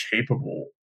still a capable,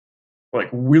 like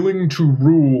willing to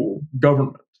rule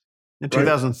government. In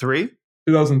 2003?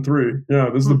 2003.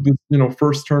 Yeah, this is the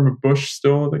first term of Bush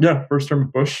still. Yeah, first term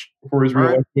of Bush before he was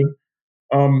reelected.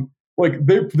 Like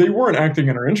they weren't acting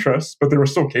in our interests, but they were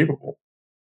still capable.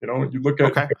 You look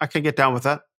at. Okay, I can get down with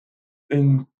that.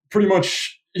 And pretty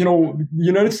much, the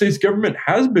United States government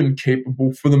has been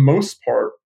capable for the most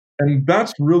part, and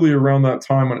that's really around that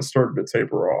time when it started to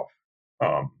taper off.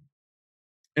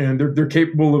 And they're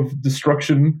capable of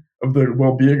destruction of the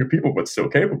well-being of people, but still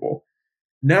capable.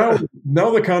 Now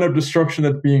the kind of destruction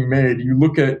that's being made, you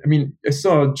look at, I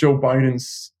saw Joe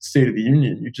Biden's State of the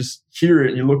Union. You just hear it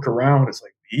and you look around. It's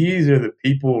like, these are the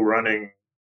people running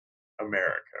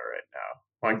America right now.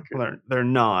 My goodness. Well, they're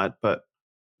not, but.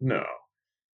 No.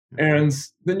 And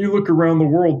then you look around the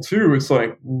world too. It's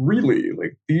like, really?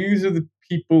 Like, these are the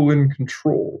people in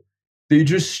control. They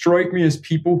just strike me as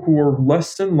people who are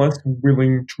less and less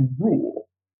willing to rule.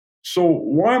 So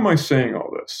why am I saying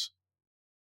all this?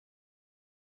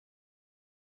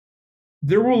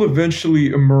 There will eventually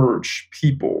emerge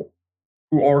people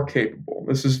who are capable.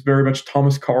 This is very much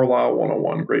Thomas Carlyle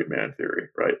 101, great man theory,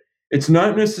 right? It's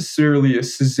not necessarily a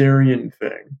Caesarian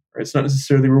thing, right? It's not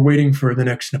necessarily we're waiting for the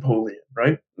next Napoleon,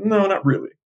 right? No, not really.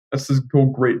 That's the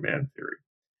whole great man theory.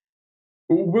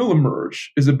 What will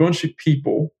emerge is a bunch of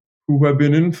people who have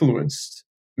been influenced,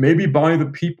 maybe by the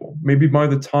people, maybe by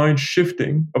the tide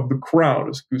shifting of the crowd,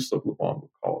 as Gustave Le Bon would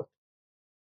call it.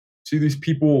 See these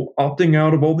people opting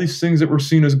out of all these things that were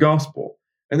seen as gospel.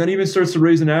 And then even starts to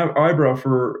raise an eyebrow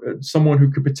for someone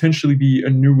who could potentially be a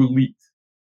new elite,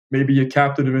 maybe a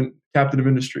captain of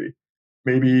industry,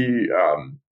 maybe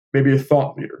a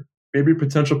thought leader, maybe a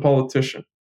potential politician,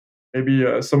 maybe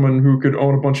someone who could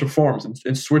own a bunch of farms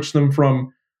and switch them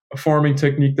from a farming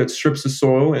technique that strips the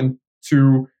soil and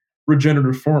to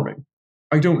regenerative farming.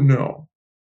 I don't know.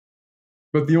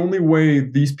 But the only way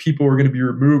these people are going to be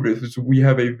removed is we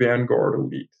have a vanguard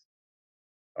elite.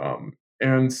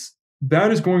 And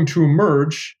that is going to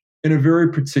emerge in a very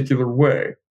particular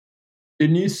way.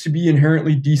 It needs to be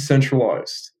inherently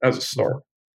decentralized as a start.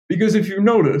 Because if you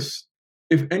notice,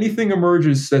 if anything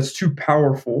emerges that's too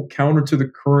powerful, counter to the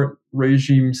current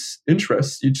regime's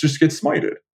interests, you just get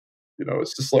smited.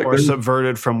 It's just like... Or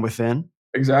subverted from within.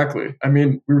 Exactly.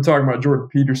 We were talking about Jordan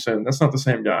Peterson. That's not the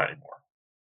same guy anymore.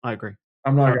 I agree.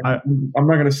 I'm not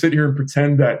going to sit here and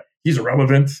pretend that he's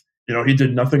irrelevant. He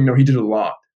did nothing. No, he did a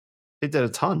lot. He did a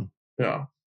ton. Yeah.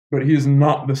 But he is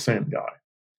not the same guy.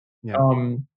 Yeah.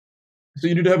 So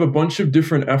you need to have a bunch of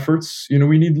different efforts.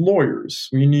 We need lawyers.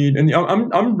 And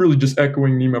I'm really just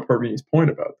echoing Nima Parvini's point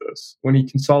about this when he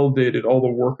consolidated all the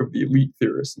work of the elite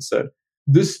theorists and said,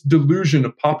 this delusion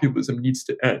of populism needs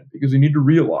to end because we need to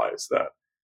realize that,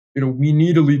 we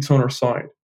need elites on our side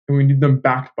and we need them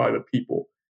backed by the people.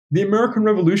 The American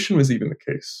Revolution was even the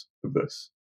case of this.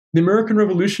 The American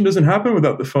Revolution doesn't happen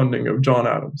without the funding of John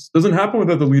Adams, doesn't happen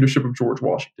without the leadership of George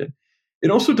Washington. It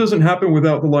also doesn't happen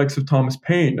without the likes of Thomas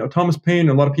Paine. Now, Thomas Paine,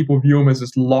 a lot of people view him as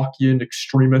this Lockean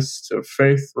extremist of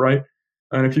faith, right?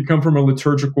 And if you come from a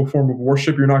liturgical form of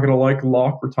worship, you're not going to like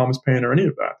Locke or Thomas Paine or any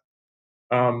of that.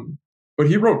 But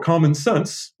he wrote Common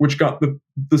Sense, which got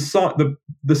the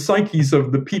psyches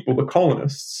of the people, the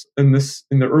colonists, in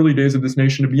the early days of this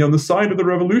nation to be on the side of the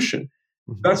revolution.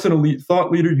 Mm-hmm. That's an elite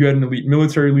thought leader. You had an elite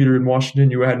military leader in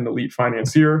Washington. You had an elite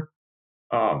financier.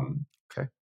 Okay.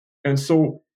 And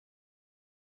so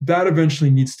that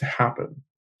eventually needs to happen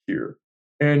here.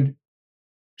 And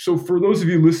so for those of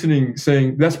you listening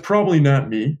saying, that's probably not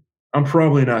me, I'm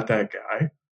probably not that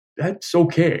guy, that's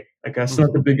okay. Like, that's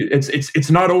not the big,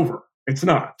 it's not over. It's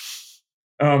not.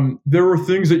 There are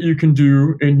things that you can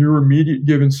do in your immediate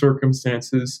given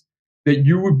circumstances that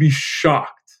you would be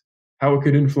shocked how it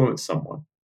could influence someone.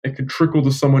 It could trickle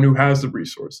to someone who has the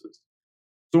resources.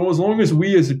 So as long as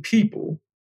we as a people,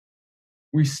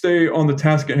 we stay on the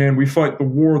task at hand, we fight the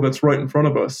war that's right in front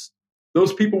of us,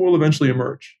 those people will eventually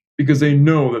emerge because they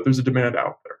know that there's a demand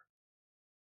out there.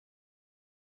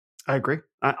 I agree.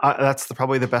 That's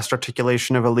probably the best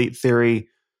articulation of elite theory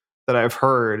that I've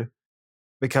heard,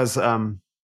 because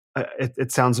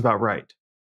it sounds about right.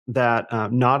 That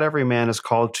not every man is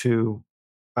called to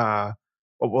what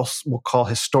we'll call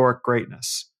historic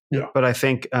greatness. Yeah. But I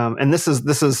think, and this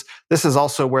is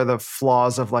also where the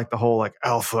flaws of like the whole like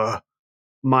alpha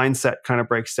mindset kind of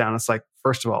breaks down. It's like,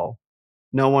 first of all,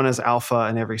 no one is alpha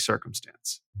in every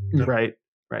circumstance, right?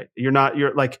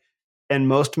 You're like, and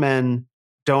most men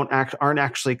aren't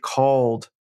actually called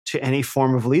to any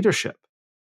form of leadership.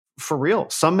 For real.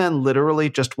 Some men literally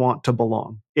just want to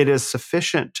belong. It is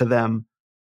sufficient to them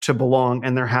to belong,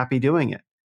 and they're happy doing it.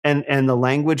 And the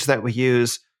language that we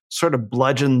use sort of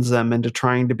bludgeons them into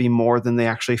trying to be more than they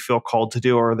actually feel called to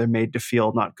do, or they're made to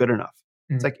feel not good enough.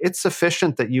 It's like, it's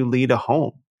sufficient that you lead a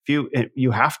home. If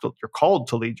you're called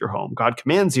to lead your home. God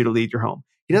commands you to lead your home.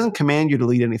 He doesn't command you to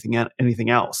lead anything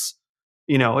else.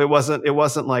 It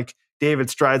wasn't like David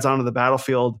strides onto the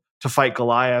battlefield to fight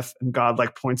Goliath and God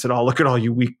like points at all, look at all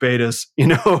you weak betas,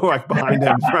 like behind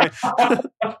him, right?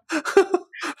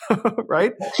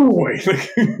 Right?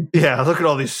 Yeah, look at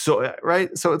all these,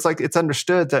 right? So it's like, it's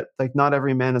understood that like not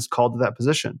every man is called to that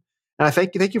position. And I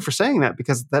thank you for saying that,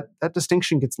 because that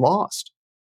distinction gets lost,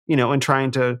 in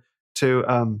trying to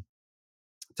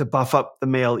buff up the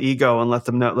male ego and let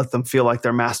them feel like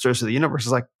they're masters of the universe.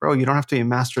 It's like, bro, you don't have to be a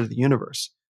master of the universe.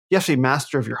 You have to be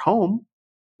master of your home,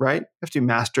 right? You have to be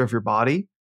master of your body,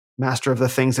 master of the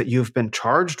things that you've been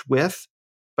charged with,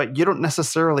 but you don't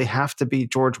necessarily have to be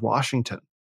George Washington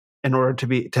in order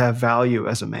to have value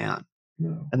as a man.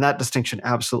 No. And that distinction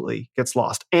absolutely gets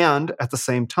lost. And at the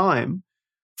same time,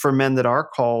 for men that are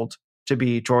called to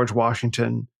be George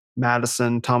Washington,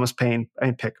 Madison, Thomas Paine,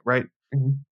 and pick, right?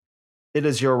 Mm-hmm. It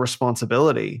is your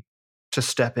responsibility to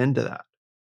step into that,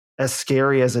 as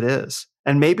scary as it is.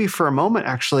 And maybe for a moment,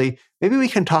 actually, maybe we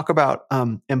can talk about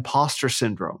imposter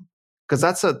syndrome, because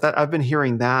I've been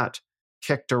hearing that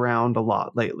kicked around a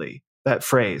lot lately. That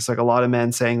phrase, like a lot of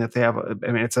men saying that they have.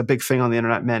 It's a big thing on the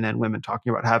internet, men and women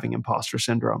talking about having imposter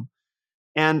syndrome.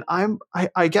 And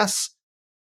I guess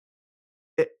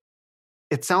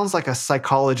it sounds like a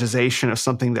psychologization of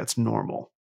something that's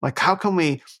normal. Like, how can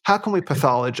we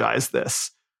pathologize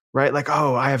this? Right? Like,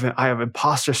 oh, I have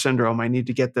imposter syndrome. I need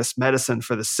to get this medicine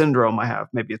for the syndrome I have.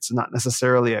 Maybe it's not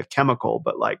necessarily a chemical,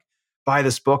 but like buy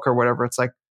this book or whatever. It's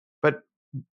like, but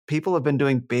people have been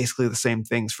doing basically the same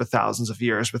things for thousands of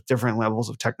years with different levels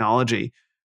of technology.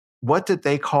 What did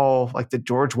they call, like, did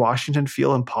George Washington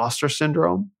feel imposter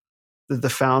syndrome? Did the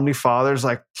founding fathers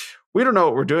like, we don't know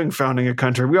what we're doing founding a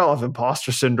country. We all have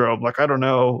imposter syndrome. Like, I don't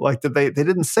know. Like, they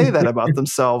didn't say that about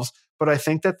themselves, but I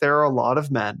think that there are a lot of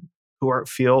men who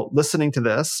listening to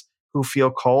this, who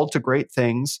feel called to great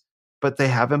things, but they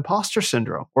have imposter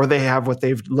syndrome, or they have what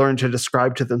they've learned to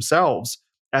describe to themselves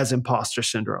as imposter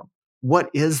syndrome.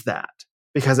 What is that?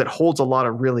 Because it holds a lot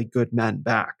of really good men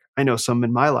back. I know some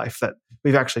in my life that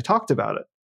we've actually talked about it,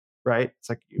 right? It's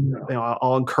like,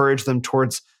 I'll encourage them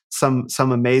towards some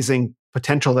amazing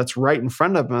potential that's right in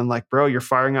front of them. And like, bro, you're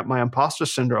firing up my imposter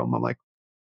syndrome. I'm like,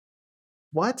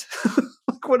 what?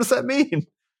 Like, what does that mean?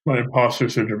 My imposter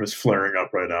syndrome is flaring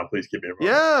up right now. Please give me a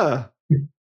moment.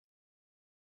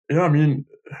 Yeah. Yeah,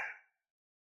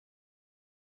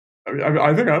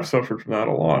 I think I've suffered from that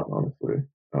a lot, honestly.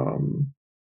 Um,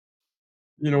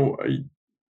 you know,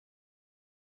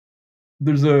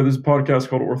 there's a podcast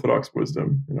called Orthodox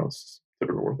Wisdom. It's a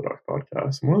typical Orthodox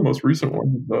podcast. And one of the most recent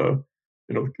ones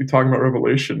is talking about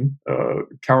Revelation. The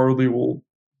cowardly will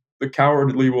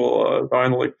die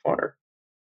in the lake of fire.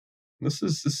 This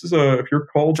is if you're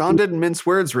called. John didn't mince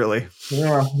words, really.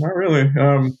 Yeah, not really.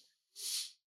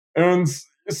 And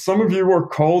some of you are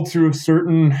called to a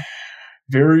certain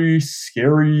very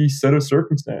scary set of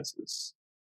circumstances.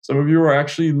 Some of you are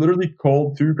actually literally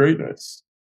called to greatness.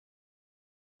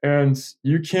 And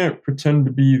you can't pretend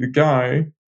to be the guy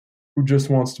who just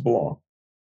wants to belong.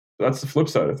 That's the flip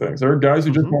side of things. There are guys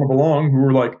who just want to belong who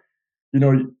are like,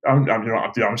 I'm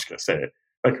just going to say it.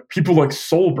 Like people like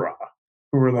Solbra,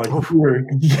 who are like,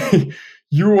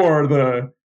 you are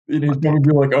the, and he's going to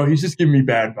be like, oh, he's just giving me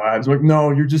bad vibes. Like,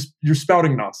 no, you're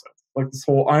spouting nonsense. Like this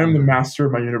whole, I am the master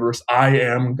of my universe. I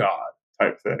am God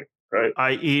type thing, right?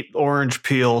 I eat orange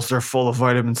peels. They're full of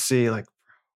vitamin C. Like,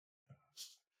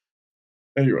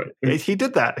 anyway, he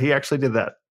did that. He actually did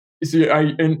that. You see,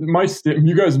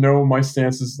 you guys know my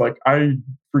stance is like I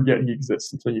forget he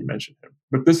exists until you mention him.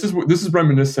 But this is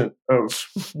reminiscent of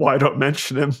why don't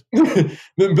mention him.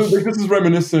 This is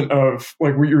reminiscent of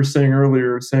like what you were saying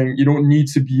earlier, saying you don't need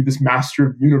to be this master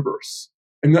of the universe,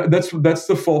 and that's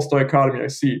the false dichotomy I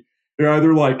see. They're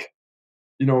either like,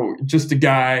 just a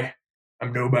guy,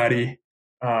 I'm nobody,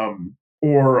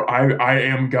 or I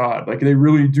am God. Like they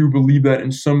really do believe that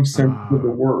in some sense of the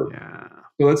word. Yeah.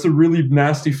 So that's a really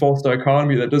nasty false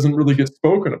dichotomy that doesn't really get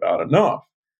spoken about enough.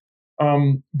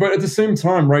 But at the same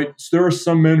time, right, there are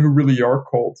some men who really are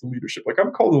called to leadership. Like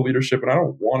I'm called to leadership and I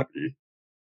don't want to be.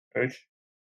 Like,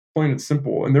 plain and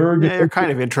simple. And you're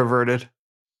kind of introverted.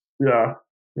 Yeah.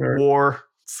 War.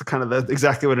 It's kind of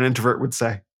exactly what an introvert would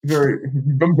say.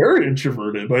 I'm very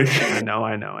introverted. Like I know.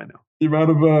 The amount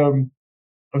of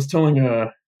I was telling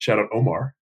shout out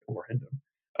Omar Hindem.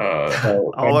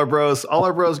 All our bros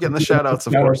getting the shout outs,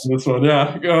 of course. This one,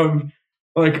 yeah.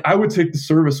 Like I would take the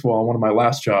service while on one of my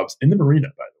last jobs in the marina,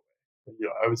 by the way.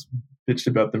 I was bitched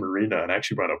about the marina and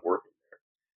actually wound up working there.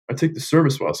 I take the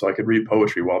service well so I could read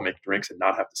poetry while making drinks and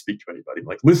not have to speak to anybody. I'm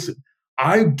like, listen,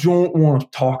 I don't want to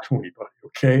talk to anybody,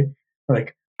 okay?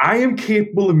 Like, I am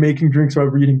capable of making drinks while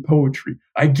reading poetry.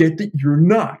 I get that you're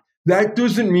not. That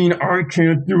doesn't mean I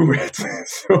can't do it.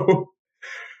 So,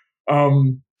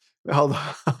 Hold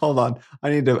on.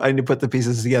 I need to put the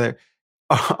pieces together.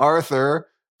 Arthur,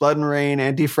 Blood and Rain,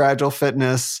 Anti-Fragile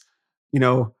Fitness,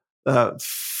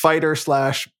 fighter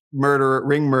 / murderer,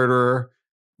 ring murderer,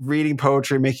 reading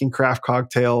poetry, making craft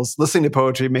cocktails, listening to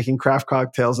poetry, making craft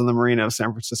cocktails in the marina of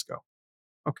San Francisco.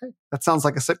 Okay, that sounds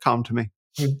like a sitcom to me.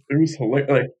 It was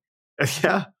hilarious. Like,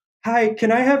 yeah. Hi, can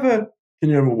you have a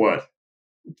what?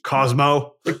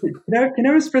 Cosmo. Can I have an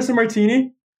espresso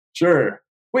martini? Sure.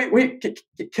 Wait.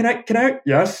 Can I?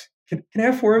 Yes. Can I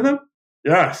have 4 of them?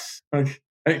 Yes. Can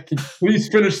you please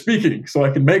finish speaking so I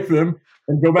can make them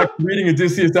and go back to reading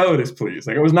Odysseus Elitis, please.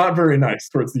 Like, it was not very nice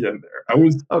towards the end there. I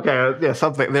was okay. Yeah,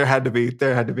 something there had to be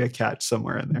a catch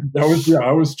somewhere in there.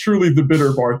 I was truly the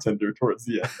bitter bartender towards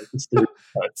the end. It's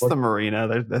the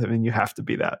marina. You have to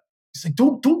be that. He's like,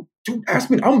 don't ask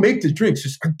me. I'll make the drinks.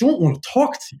 Just I don't want to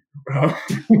talk to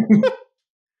you.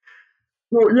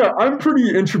 Well, yeah, I'm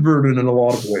pretty introverted in a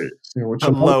lot of ways. Which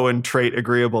I'm low in trait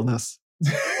agreeableness.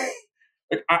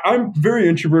 I'm very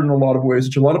introverted in a lot of ways,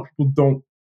 which a lot of people don't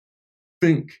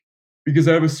think, because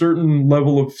I have a certain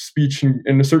level of speech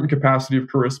and a certain capacity of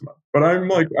charisma. But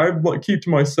I keep to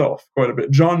myself quite a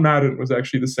bit. John Madden was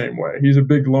actually the same way. He's a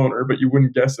big loner, but you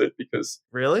wouldn't guess it because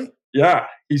really, yeah,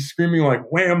 he's screaming like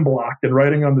wham block and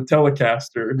writing on the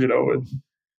Telecaster, and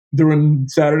doing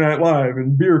Saturday Night Live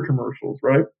and beer commercials,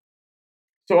 right?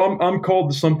 So I'm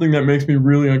called to something that makes me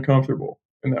really uncomfortable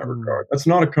in that regard. That's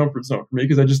not a comfort zone for me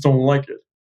because I just don't like it.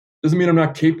 Doesn't mean I'm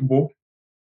not capable.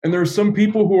 And there are some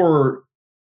people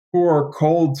who are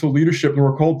called to leadership and who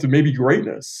are called to maybe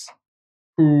greatness,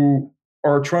 who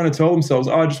are trying to tell themselves,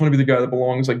 I just want to be the guy that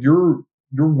belongs. Like you're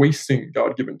wasting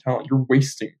God-given talent. You're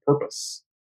wasting purpose.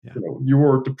 Yeah. You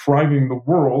are depriving the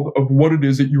world of what it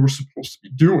is that you were supposed to be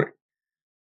doing.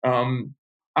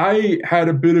 I had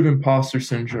a bit of imposter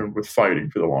syndrome with fighting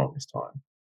for the longest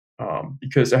time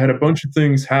because I had a bunch of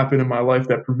things happen in my life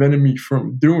that prevented me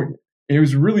from doing it. And it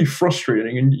was really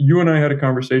frustrating. And you and I had a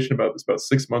conversation about this about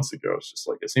 6 months ago. It's just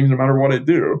like, it seems no matter what I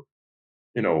do,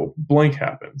 blank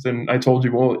happens. And I told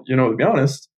you, well, to be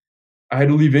honest, I had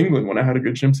to leave England when I had a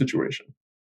good gym situation.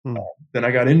 Then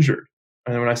I got injured.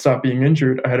 And then when I stopped being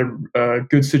injured, I had a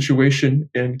good situation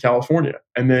in California.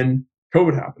 And then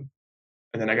COVID happened.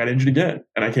 And then I got injured again,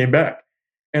 and I came back.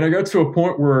 And I got to a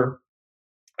point where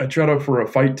I tried out for a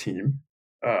fight team.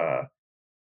 About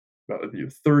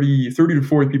 30 to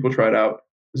 40 people tried out.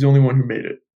 I was the only one who made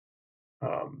it.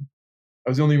 I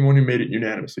was the only one who made it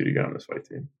unanimously to get on this fight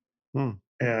team.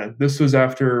 And this was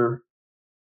after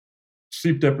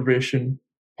sleep deprivation,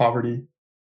 poverty,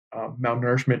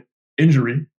 malnourishment,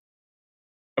 injury,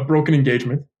 a broken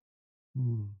engagement.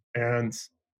 And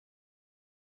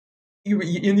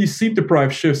in these sleep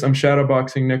deprived shifts, I'm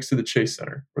shadowboxing next to the Chase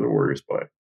Center where the Warriors play.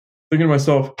 Thinking to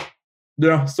myself,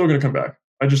 yeah, still going to come back.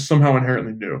 I just somehow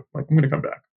inherently knew, like, I'm going to come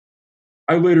back.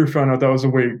 I later found out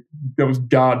that was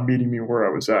God meeting me where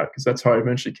I was at, because that's how I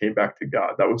eventually came back to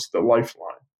God. That was the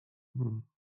lifeline.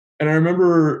 And I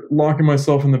remember locking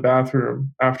myself in the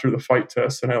bathroom after the fight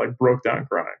test, and I like broke down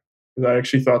crying, because I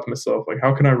actually thought to myself, like,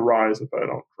 how can I rise if I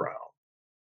don't drown?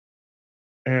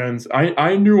 And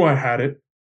I knew I had it,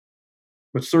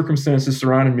 but circumstances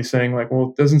surrounded me saying, like, well,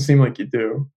 it doesn't seem like you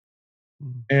do.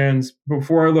 And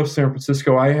before I left San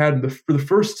Francisco, I had, for the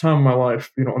first time in my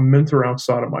life, a mentor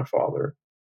outside of my father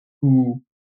who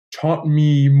taught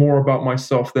me more about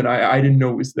myself that I didn't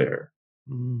know was there.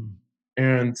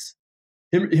 And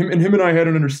him and I had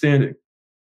an understanding.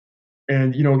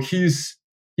 And, he's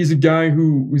a guy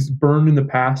who was burned in the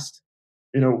past.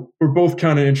 We're both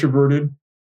kind of introverted.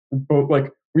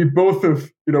 We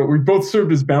both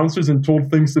served as bouncers and told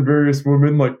things to various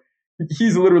women. Like,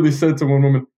 he's literally said to one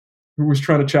woman who was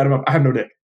trying to chat him up, I have no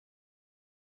dick.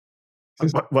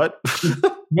 What?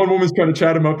 One woman's trying to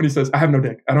chat him up, and he says, I have no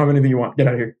dick. I don't have anything you want. Get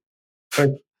out of here. Like,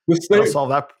 I'll solve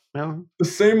that. No. The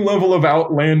same level of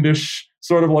outlandish,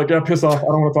 sort of like, yeah, piss off. I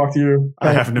don't want to talk to you.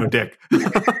 I have no dick.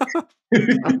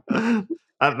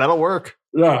 That'll work.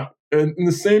 Yeah. And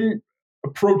the same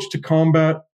approach to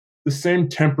combat, the same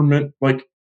temperament. Like,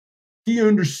 he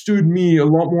understood me a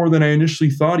lot more than I initially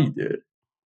thought he did.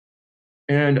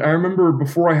 And I remember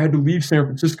before I had to leave San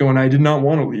Francisco, and I did not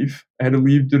want to leave. I had to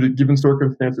leave due to given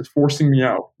circumstances forcing me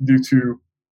out due to,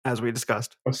 as we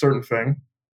discussed, a certain thing.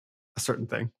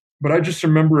 But I just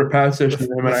remember a passage with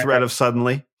him. The threat of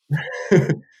suddenly.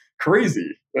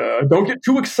 Crazy. Don't get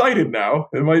too excited now.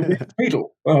 It might be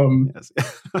fatal. Yes.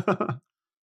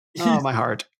 My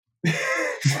heart.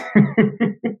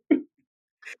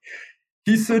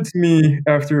 He said to me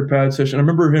after a pad session, I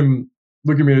remember him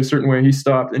looking at me in a certain way. He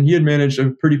stopped, and he had managed a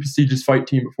pretty prestigious fight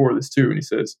team before this too. And he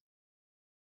says,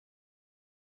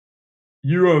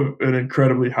 you have an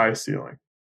incredibly high ceiling.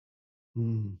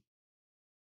 You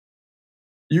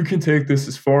can take this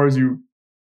as far as you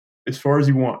want,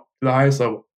 to the highest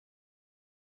level.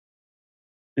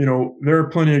 There are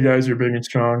plenty of guys who are big and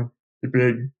strong. You're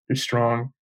big, you're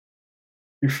strong,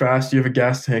 you're fast, you have a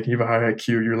gas tank, you have a high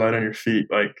IQ, you're light on your feet.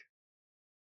 Like,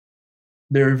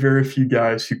 there are very few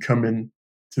guys who come in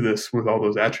to this with all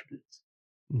those attributes.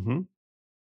 And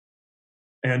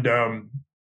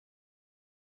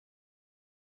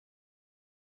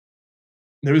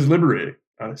it was liberating,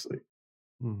 honestly.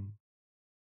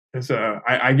 Because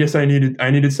I guess I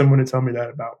needed someone to tell me that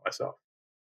about myself.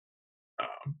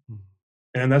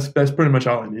 And that's pretty much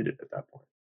all I needed at that point.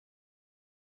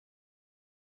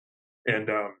 And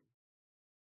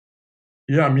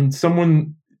yeah, I mean,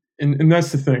 someone, and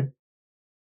that's the thing.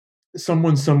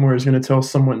 Someone somewhere is going to tell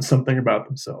someone something about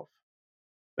themselves.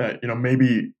 That,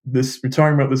 maybe we're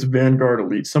talking about this vanguard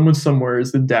elite. Someone somewhere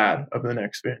is the dad of the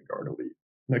next vanguard elite,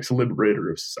 next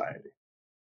liberator of society.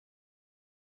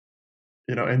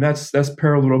 And that's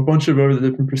parallel to a bunch of other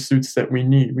different pursuits that we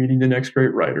need. We need the next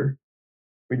great writer.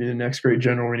 We need the next great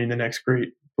general. We need the next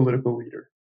great political leader.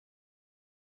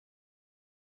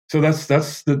 So those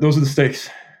are the stakes.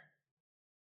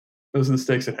 Those are the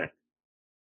stakes at hand.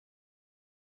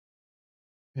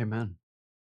 Amen.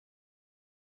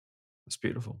 That's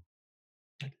beautiful.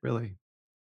 Really. I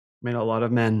mean, a lot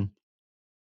of men,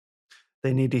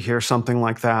 they need to hear something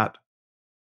like that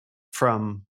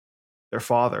from their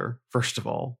father, first of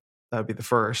all. That would be the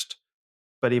first.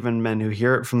 But even men who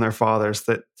hear it from their fathers,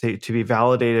 that to be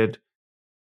validated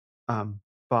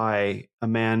by a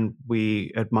man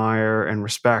we admire and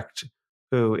respect,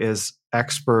 who is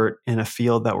expert in a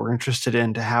field that we're interested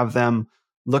in, to have them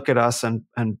look at us and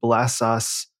bless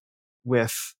us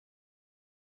with,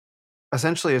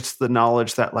 essentially, it's the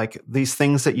knowledge that, like, these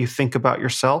things that you think about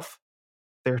yourself,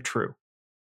 they're true.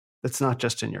 It's not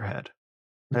just in your head.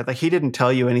 Right? Like, he didn't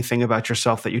tell you anything about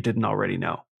yourself that you didn't already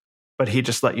know, but he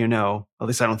just let you know, at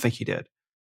least I don't think he did,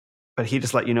 but he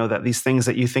just let you know that these things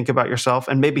that you think about yourself,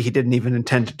 and maybe he didn't even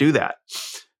intend to do that,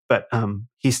 but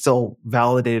he still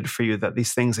validated for you that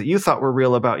these things that you thought were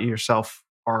real about yourself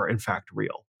are in fact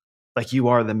real. Like, you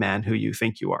are the man who you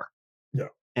think you are. Yeah.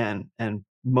 And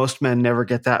most men never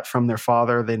get that from their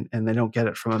father, and they don't get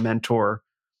it from a mentor.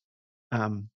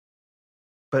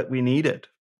 But we need it.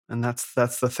 And that's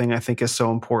the thing I think is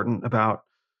so important about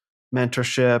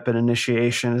mentorship and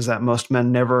initiation, is that most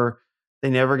men never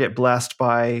get blessed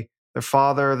by their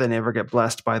father. They never get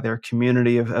blessed by their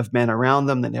community of men around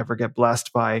them. They never get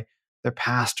blessed by their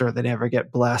pastor. They never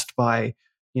get blessed by,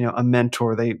 a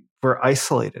mentor. We're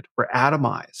isolated. We're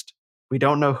atomized. We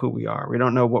don't know who we are. We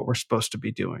don't know what we're supposed to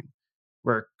be doing.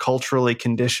 We're culturally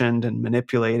conditioned and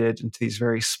manipulated into these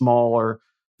very small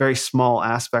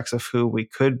aspects of who we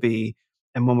could be.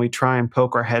 And when we try and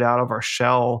poke our head out of our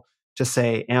shell to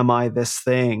say, am I this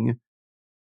thing?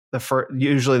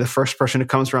 Usually the first person who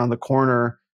comes around the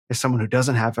corner is someone who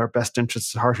doesn't have our best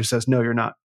interests at heart, who says, no, you're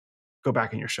not. Go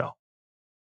back in your shell.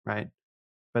 Right?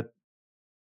 But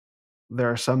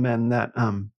there are some men that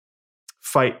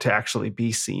fight to actually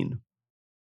be seen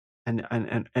and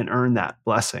earn that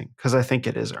blessing, because I think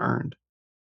it is earned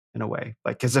in a way.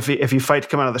 Like, because if you fight to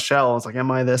come out of the shell, it's like, am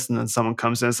I this? And then someone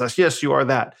comes in and says, yes, you are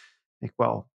that. Like,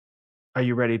 well, are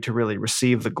you ready to really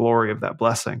receive the glory of that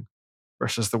blessing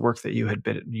versus the work that you had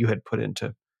put in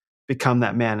to become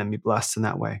that man and be blessed in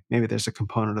that way? Maybe there's a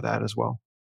component of that as well.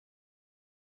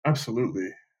 Absolutely.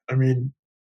 I mean,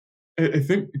 I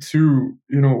think too,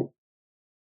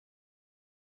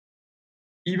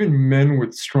 even men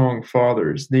with strong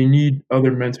fathers, they need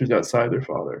other mentors outside their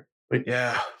father. Like,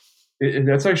 yeah,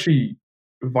 that's actually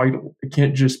vital. It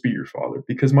can't just be your father,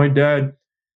 because my dad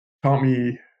taught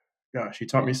me, he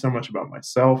taught me so much about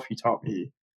myself. He taught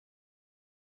me,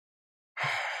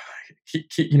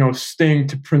 staying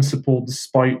to principle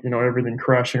despite, everything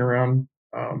crashing around.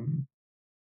 And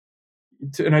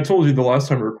I told you the last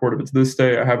time we recorded, but to this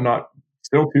day, I have not,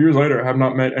 still 2 years later, I have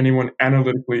not met anyone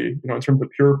analytically, in terms of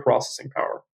pure processing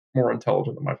power, more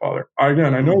intelligent than my father.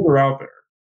 Again, I know they're out there,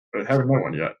 but I haven't met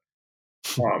one yet.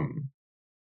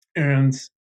 And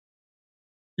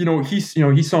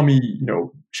he saw me,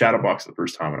 shadowbox the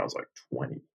first time when I was like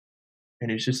 20,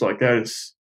 and he's just like,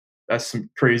 that's some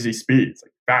crazy speed. It's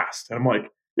like fast, and I'm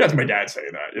like, yeah, it's my dad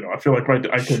saying that. I feel like I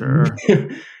could, sure,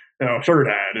 sure,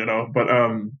 dad. But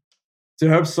to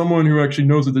have someone who actually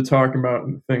knows what they're talking about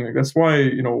and the thing, like, that's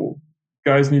why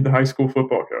guys need the high school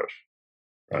football coach,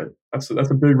 right? That's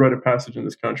a big rite of passage in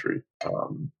this country.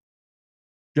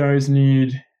 Guys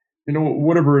need,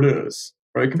 whatever it is,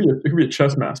 right? It could be a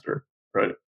chess master,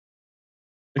 right?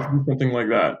 It could be something like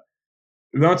that.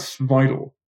 That's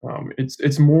vital.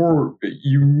 It's more,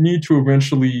 you need to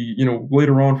eventually,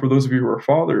 later on, for those of you who are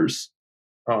fathers,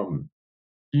 you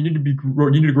need to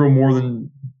grow more than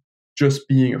just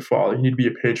being a father. You need to be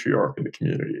a patriarch in the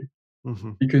community,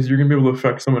 because you're going to be able to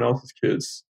affect someone else's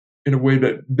kids in a way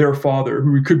that their father,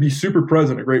 who could be super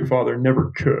present, a great father,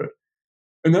 never could.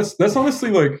 And that's honestly,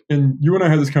 like, and you and I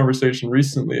had this conversation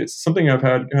recently. It's something I've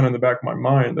had kind of in the back of my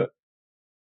mind, that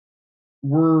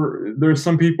there's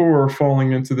some people who are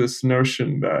falling into this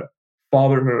notion that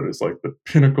fatherhood is like the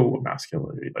pinnacle of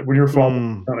masculinity. Like, when you're a father,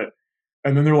 you've done it,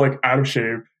 and then they're like out of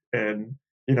shape, and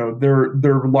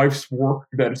their life's work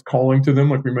that is calling to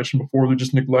them, like we mentioned before, they're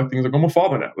just neglecting. It's like, I'm a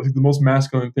father now. That's like the most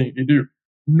masculine thing you can do.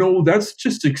 No, that's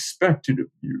just expected of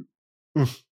you.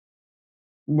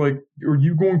 Like, are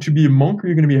you going to be a monk, or are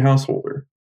you going to be a householder?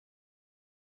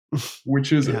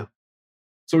 Which is it?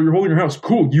 So you're holding your house.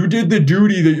 Cool. You did the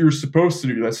duty that you're supposed to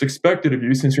do. That's expected of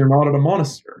you, since you're not at a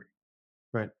monastery.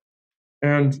 Right.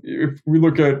 And if we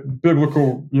look at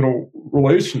biblical,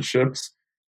 relationships,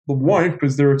 the wife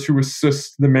is there to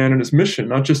assist the man in his mission,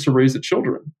 not just to raise the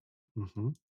children.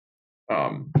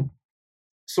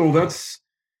 So it's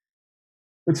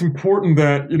important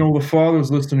that, the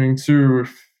father's listening too.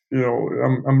 If,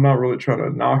 I'm not really trying to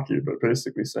knock you, but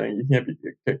basically saying you can't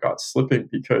get caught slipping,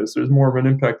 because there's more of an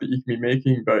impact that you can be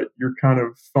making, but you're kind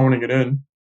of phoning it in.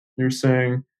 You're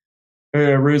saying, hey,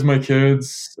 I raised my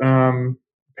kids,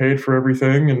 paid for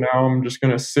everything, and now I'm just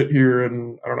going to sit here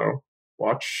and, I don't know,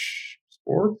 watch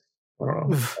sports. I don't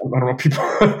know what people,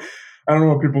 I don't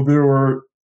know what people do.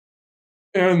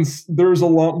 And there's a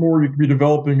lot more you can be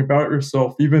developing about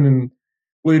yourself, even in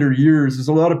later years. There's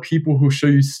a lot of people who show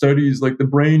you studies, like the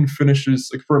brain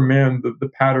finishes, like for a man, the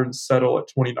patterns settle at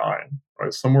 29,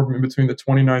 right? Somewhere in between the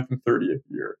 29th and 30th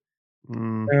year.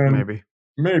 Maybe.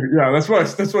 Yeah. That's what I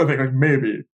think. Like,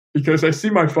 maybe, because I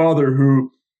see my father,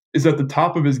 who is at the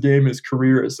top of his game in his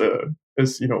career as in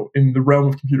the realm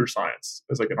of computer science,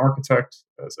 as like an architect,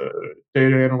 as a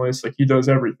data analyst. Like, he does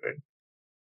everything.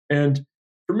 And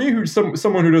for me, who's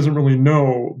someone who doesn't really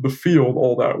know the field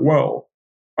all that well,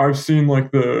 I've seen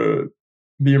like the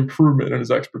improvement in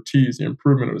his expertise, the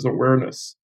improvement of his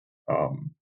awareness.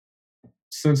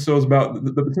 since I was about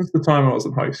since the time I was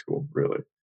in high school, really.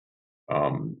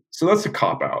 So that's a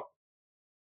cop out.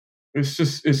 It's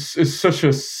just it's such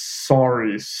a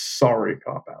sorry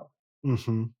cop out.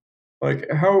 Mm-hmm. Like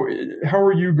how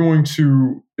are you going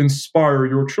to inspire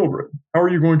your children? How are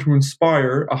you going to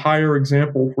inspire a higher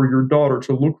example for your daughter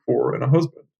to look for in a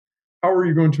husband? How are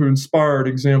you going to inspire an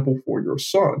example for your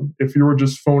son if you were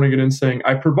just phoning it in saying,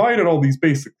 I provided all these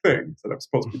basic things that I'm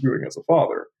supposed to be doing as a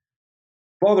father?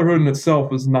 Fatherhood in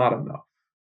itself is not enough.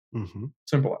 Mm-hmm.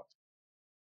 Simple as.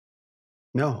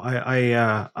 No,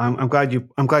 I'm glad you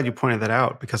pointed that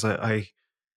out, because I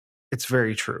it's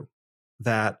very true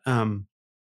that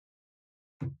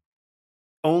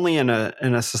only in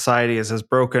a society as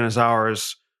broken as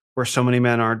ours, where so many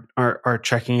men are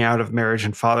checking out of marriage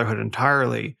and fatherhood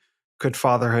entirely, could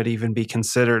fatherhood even be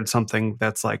considered something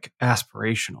that's like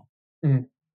aspirational. Mhm.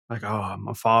 Like, oh, I'm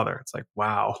a father. It's like,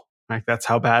 wow, like that's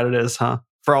how bad it is, huh?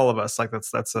 For all of us, like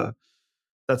that's a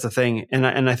thing.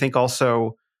 And I think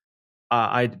also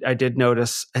I did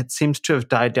notice it seems to have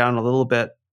died down a little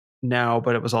bit now,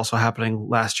 but it was also happening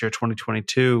last year,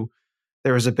 2022.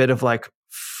 There was a bit of like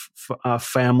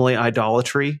family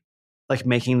idolatry, like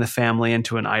making the family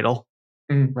into an idol,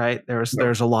 Mhm. right?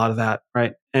 There's a lot of that,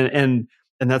 right? And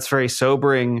that's very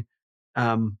sobering,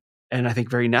 and I think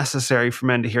very necessary for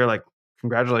men to hear. Like,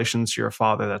 congratulations, you're a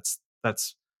father.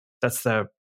 That's the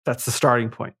starting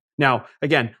point. Now,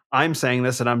 again, I'm saying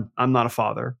this, and I'm not a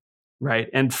father, right?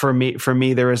 And for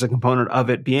me, there is a component of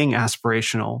it being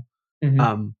aspirational,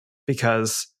 Mhm.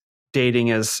 because dating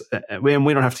is, and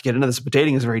we don't have to get into this, but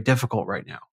dating is very difficult right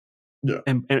now. Yeah.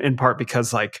 And in part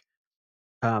because like,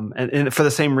 and for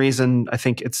the same reason, I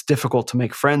think it's difficult to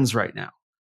make friends right now,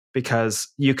 because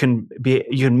you can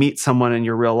meet someone in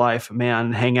your real life,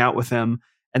 man, hang out with him,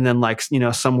 and then like,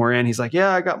 somewhere in, he's like, yeah,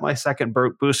 I got my second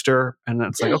booster, and then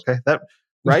it's like, okay, that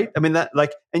right. I mean, that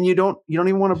like, and you don't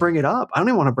even want to bring it up. I don't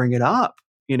even want to bring it up,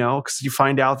 because you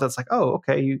find out that's like, oh,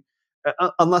 okay,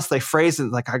 unless they phrase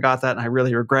it like, I got that and I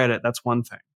really regret it. That's one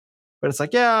thing. But it's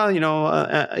like, yeah,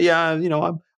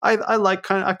 I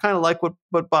kind of like what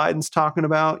Biden's talking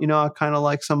about. I kind of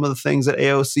like some of the things that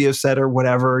AOC have said or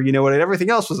whatever. What everything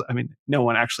else was. I mean, no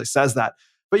one actually says that,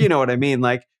 but you know what I mean.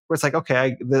 Like, where it's like,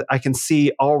 okay, I can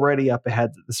see already up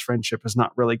ahead that this friendship is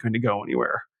not really going to go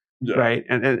anywhere, Yeah. right?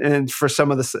 And for some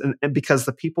of this, and because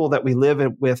the people that we live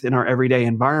with in our everyday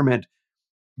environment,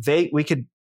 we could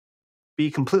be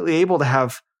completely able to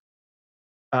have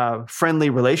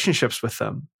friendly relationships with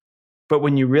them. But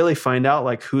when you really find out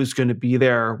like who's going to be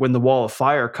there when the wall of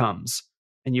fire comes,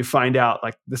 and you find out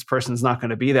like this person's not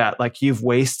going to be that, like you've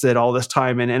wasted all this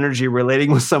time and energy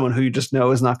relating with someone who you just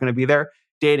know is not going to be there.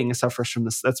 Dating suffers from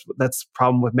this. That's the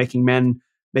problem with making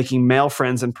male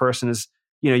friends in person is,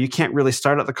 you can't really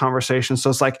start out the conversation. So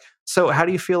it's like, so how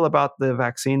do you feel about the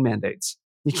vaccine mandates?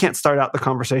 You can't start out the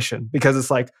conversation because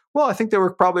it's like, well, I think they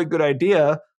were probably a good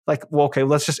idea. Like, well, okay,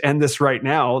 let's just end this right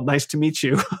now. Nice to meet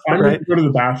you. I'm going Right? to go to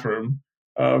the bathroom.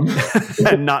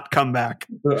 And not come back.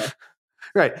 Yeah.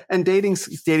 Right. And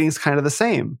dating's kind of the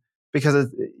same, because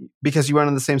you run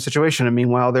in the same situation. And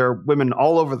meanwhile, there are women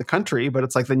all over the country, but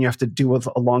it's like, then you have to deal with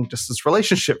a long distance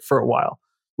relationship for a while.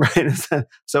 Right.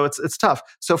 So it's tough.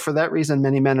 So for that reason,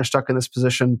 many men are stuck in this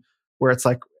position where it's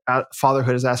like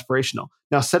fatherhood is aspirational.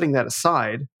 Now, setting that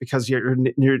aside, because you're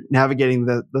navigating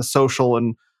the social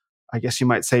and, I guess you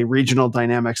might say, regional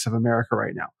dynamics of America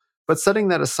right now. But setting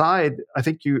that aside, I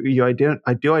think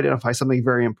I do identify something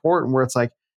very important where it's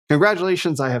like,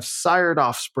 congratulations, I have sired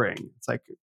offspring. It's like,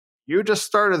 you just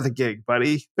started the gig,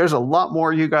 buddy. There's a lot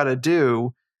more you got to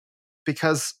do,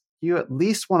 because you at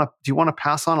least do you want to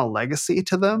pass on a legacy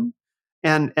to them?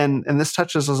 And this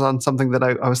touches us on something that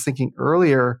I was thinking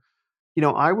earlier.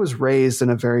 I was raised in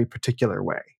a very particular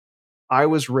way. I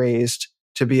was raised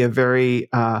to be a very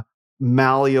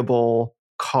malleable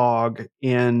cog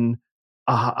in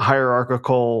a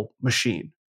hierarchical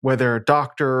machine, whether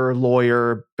doctor,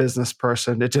 lawyer, business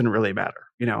person, it didn't really matter,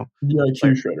 The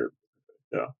IQ shredder.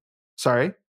 Yeah.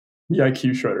 Sorry? The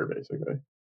IQ shredder, basically.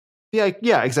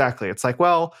 Yeah, exactly. It's like,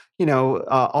 well,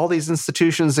 all these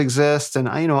institutions exist, and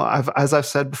as I've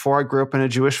said before, I grew up in a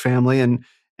Jewish family,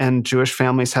 and Jewish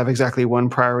families have exactly one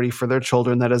priority for their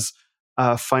children, that is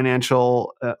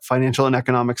financial and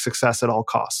economic success at all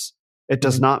costs. It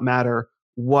does not matter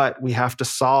what we have to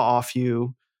saw off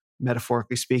you,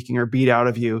 metaphorically speaking, or beat out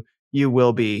of you. You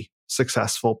will be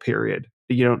successful, period.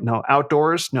 You don't know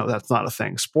outdoors? No, that's not a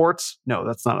thing. Sports? No,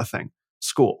 that's not a thing.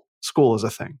 School is a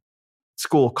thing.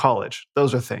 School, college,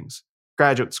 those are things.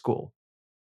 Graduate school,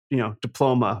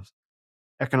 diploma,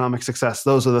 economic success,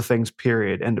 those are the things,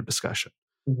 period, end of discussion.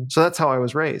 So that's how I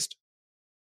was raised.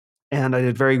 And I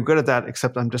did very good at that,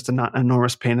 except I'm just an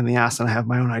enormous pain in the ass and I have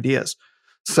my own ideas.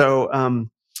 So,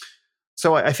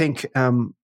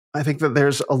 I think that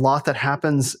there's a lot that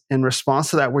happens in response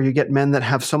to that, where you get men that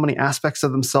have so many aspects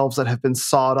of themselves that have been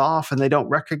sawed off, and they don't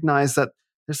recognize that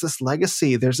there's this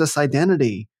legacy, there's this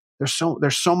identity, there's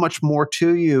so much more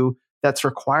to you that's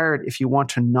required if you want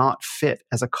to not fit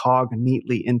as a cog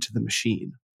neatly into the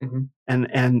machine. Mm-hmm.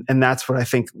 And that's what I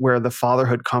think where the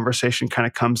fatherhood conversation kind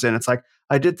of comes in. It's like,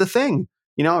 I did the thing,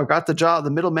 I got the job,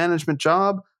 the middle management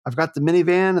job. I've got the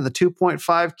minivan and the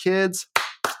 2.5 kids.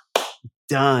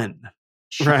 Done.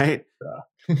 Right.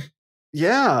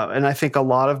 Yeah. And I think a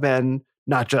lot of men,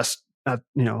 not just,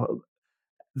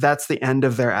 that's the end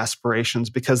of their aspirations,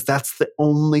 because that's the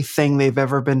only thing they've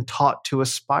ever been taught to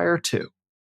aspire to.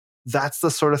 That's the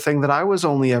sort of thing that I was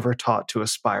only ever taught to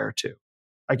aspire to.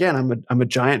 Again, I'm a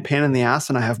giant pain in the ass,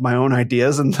 and I have my own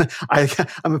ideas, and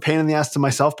I'm a pain in the ass to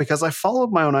myself because I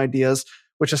followed my own ideas,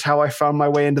 which is how I found my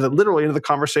way literally into the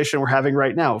conversation we're having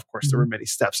right now. Of course, there were many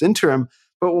steps into them,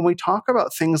 but when we talk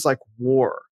about things like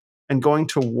war and going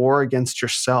to war against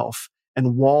yourself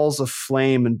and walls of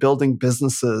flame and building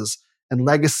businesses and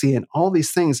legacy and all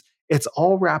these things, it's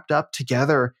all wrapped up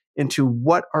together into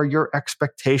what are your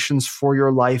expectations for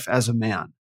your life as a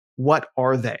man? What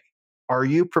are they? Are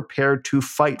you prepared to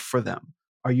fight for them?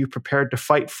 Are you prepared to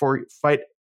fight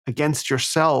against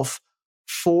yourself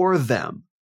for them?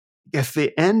 If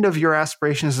the end of your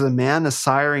aspirations as a man is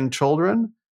siring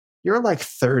children, you're like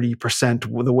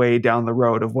 30% the way down the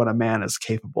road of what a man is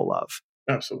capable of.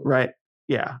 Absolutely. Right.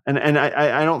 Yeah. And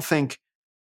I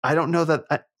don't know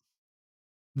that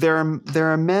there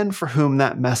are men for whom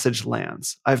that message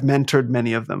lands. I've mentored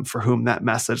many of them for whom that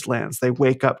message lands. They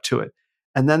wake up to it.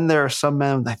 And then there are some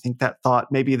men, I think that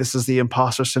thought, maybe this is the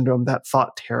imposter syndrome, that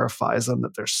thought terrifies them,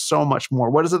 that there's so much more.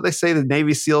 What is it they say? The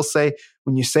Navy SEALs say,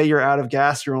 when you say you're out of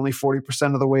gas, you're only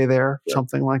 40% of the way there,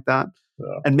 something like that.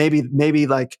 Yeah. And maybe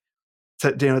like,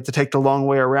 to take the long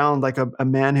way around, like a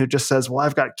man who just says, well,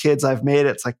 I've got kids, I've made it.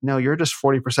 It's like, no, you're just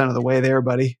 40% of the way there,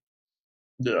 buddy.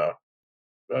 Yeah.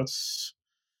 That's,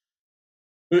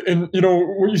 and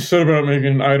what you said about making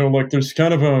an idol, like there's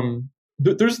kind of,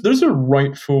 there's a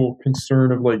rightful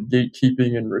concern of like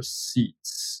gatekeeping and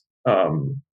receipts.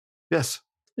 Yes.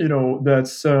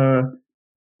 That's,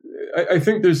 I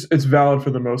think it's valid for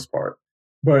the most part,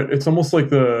 but it's almost like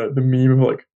the meme of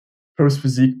like post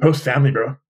physique, post family,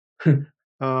 bro.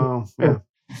 Oh, yeah.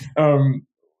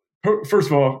 First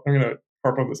of all, I'm going to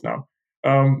harp on this now.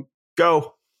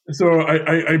 Go. So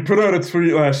I put out a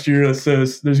tweet last year that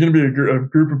says there's going to be a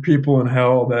group of people in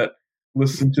hell that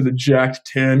listen to the jacked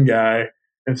tan guy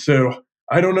and said,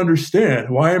 I don't understand.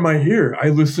 Why am I here? I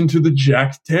listen to the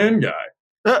jacked tan guy.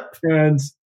 And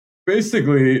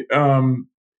basically, I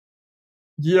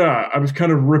was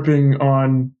kind of ripping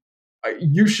on,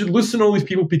 you should listen to all these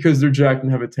people because they're jacked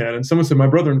and have a tan. And someone said, my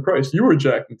brother in Christ, you were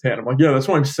jacked and tan. I'm like, yeah, that's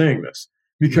why I'm saying this.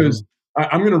 Because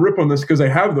I'm going to rip on this because I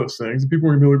have those things. And people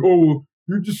are going to be like, oh, well,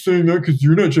 you're just saying that because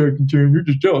you're not jacked and tan. You're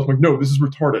just jealous. I'm like, no, this is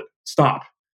retarded. Stop.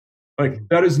 Like,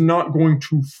 that is not going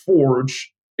to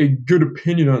forge a good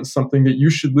opinion on something that you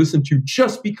should listen to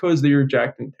just because they are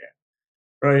jacked and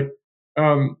tan.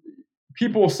 Right?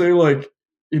 People say, like,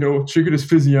 chicken is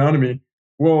physiognomy.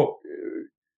 Well,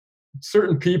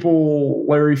 certain people,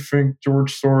 Larry Fink,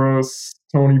 George Soros,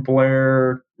 Tony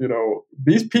Blair,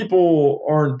 these people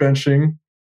aren't benching.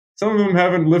 Some of them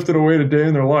haven't lifted a weight a day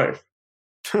in their life.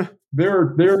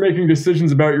 They're making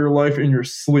decisions about your life in your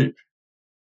sleep.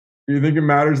 Do you think it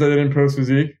matters that they didn't post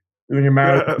physique? Do you think it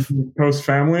matters that they didn't post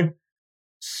family?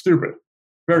 Stupid.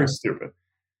 Very stupid.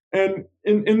 And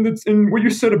in what you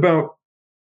said about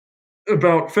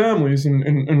families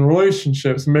and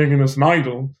relationships making us an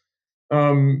idol,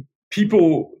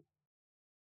 people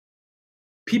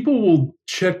will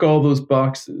check all those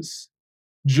boxes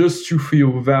just to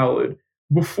feel valid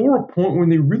before a point when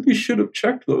they really should have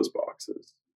checked those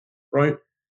boxes, right?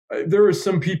 There are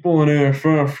some people in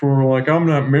AFF who are like, I'm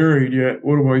not married yet.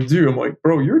 What do I do? I'm like,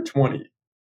 bro, you're 20.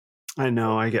 I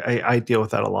know. I deal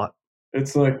with that a lot.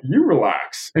 It's like, you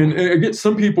relax. And I get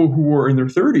some people who are in their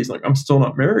 30s, like, I'm still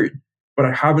not married, but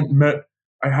I haven't met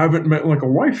like a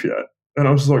wife yet. And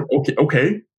I was just like,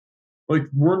 okay. Like,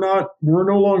 we're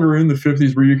no longer in the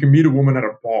 50s where you can meet a woman at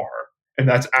a bar. And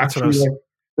that's actually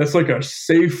that's like a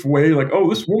safe way. Like, oh,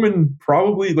 this woman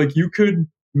probably, like, you could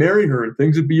marry her and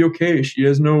things would be okay. She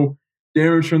has no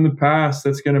damage from the past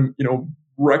that's going to,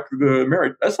 wreck the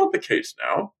marriage. That's not the case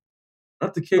now.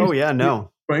 Not the case. Oh yeah,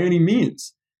 no. By any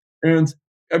means. And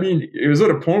I mean, it was at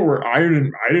a point where I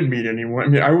didn't meet anyone. I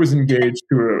mean, I was engaged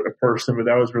to a person, but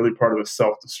that was really part of a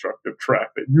self-destructive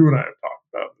track that you and I have talked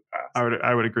about in the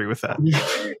I would agree with that.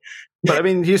 But I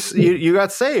mean, you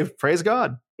got saved. Praise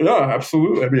God. Yeah,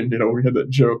 absolutely. I mean, we had that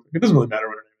joke. It doesn't really matter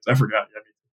what her name is. I forgot.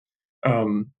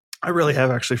 I really have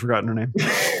actually forgotten her name.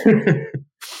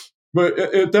 But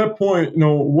at that point,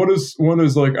 one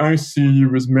is like, I see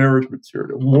you as marriage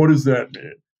material. What does that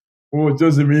mean? Well, it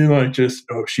doesn't mean like just,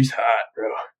 oh, she's hot,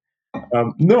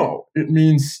 bro. No, it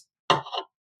means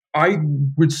I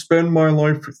would spend my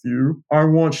life with you. I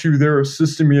want you there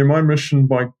assisting me in my mission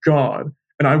by God,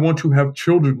 and I want to have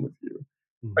children with you.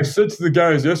 Mm-hmm. I said to the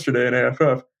guys yesterday in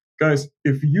AFF, guys,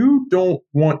 if you don't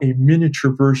want a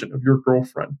miniature version of your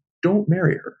girlfriend, don't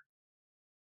marry her.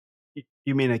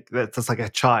 You mean that's like a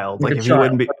child? Like if child. you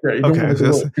wouldn't be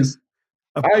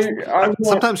okay.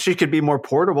 Sometimes she could be more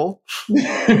portable.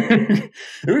 It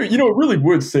really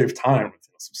would save time with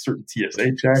some certain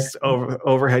TSA checks,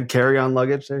 overhead carry-on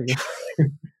luggage. There you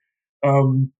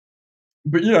go.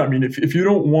 But yeah, I mean, if you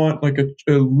don't want like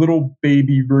a little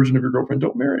baby version of your girlfriend,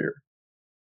 don't marry her.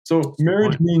 So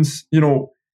marriage means,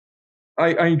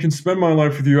 I can spend my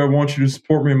life with you. I want you to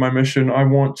support me in my mission. I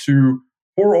want to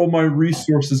pour all my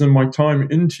resources and my time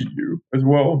into you as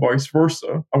well, vice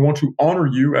versa. I want to honor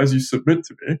you as you submit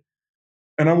to me,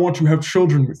 and I want to have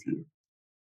children with you.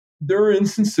 There are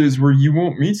instances where you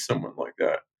won't meet someone like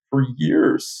that for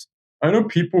years. I know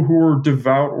people who are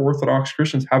devout Orthodox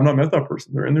Christians have not met that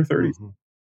person. They're in their 30s. Mm-hmm.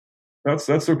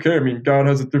 That's okay. I mean, God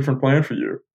has a different plan for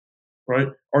you, right?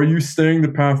 Are you staying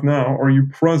the path now? Are you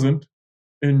present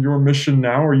in your mission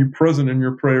now? Are you present in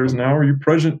your prayers now? Are you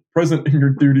present in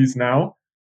your duties now?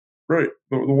 Great.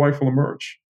 The wife will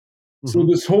emerge. Mm-hmm. So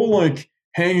this whole like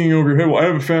hanging over your head, well, I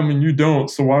have a family and you don't,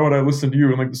 so why would I listen to you?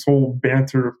 And like this whole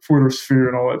banter, Twitter sphere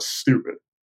and all that's stupid.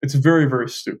 It's very, very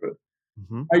stupid.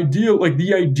 Mm-hmm.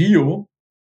 The ideal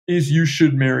is you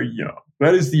should marry young.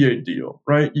 That is the ideal,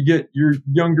 right? You're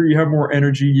younger, you have more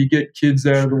energy, you get kids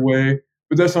out of the way,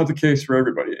 but that's not the case for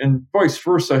everybody. And vice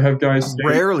versa, I have guys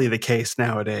rarely the case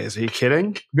nowadays. Are you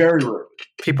kidding? Very rarely.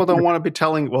 People don't want to be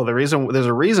telling, there's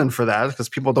a reason for that, because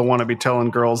people don't want to be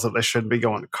telling girls that they shouldn't be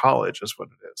going to college, is what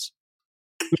it is.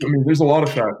 I mean, there's a lot of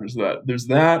factors to that. There's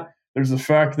that. There's the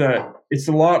fact that it's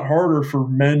a lot harder for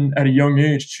men at a young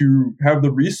age to have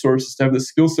the resources, to have the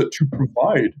skill set to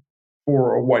provide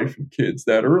for a wife and kids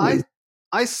that early.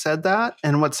 I said that,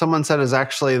 and what someone said is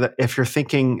actually that if you're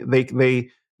thinking,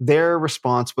 their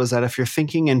response was that if you're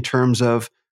thinking in terms of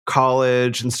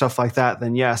college and stuff like that,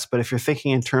 then yes. But if you're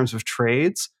thinking in terms of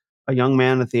trades, a young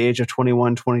man at the age of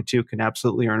 21, 22 can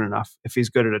absolutely earn enough if he's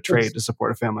good at a trade to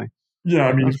support a family. Yeah,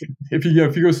 I mean, if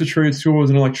he goes to trade school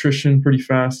as an electrician pretty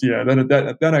fast, yeah,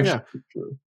 that actually is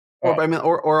true.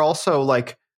 Or also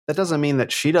like that doesn't mean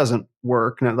that she doesn't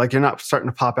work. Like you're not starting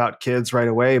to pop out kids right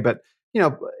away, but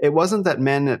it wasn't that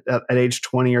men at age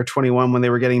 20 or 21 when they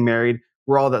were getting married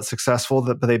were all that successful,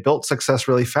 but they built success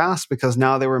really fast because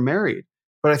now they were married.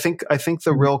 But I think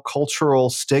the real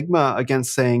cultural stigma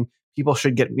against saying people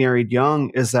should get married young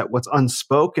is that what's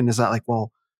unspoken is that like,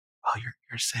 well,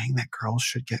 you're saying that girls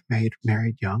should get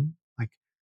married young? Like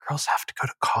girls have to go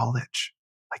to college.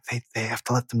 Like they have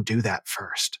to let them do that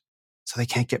first. So they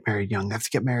can't get married young. They have to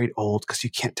get married old because you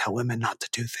can't tell women not to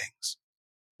do things.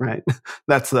 Right?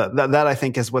 That I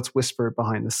think is what's whispered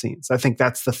behind the scenes. I think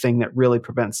that's the thing that really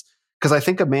prevents, because I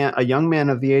think a young man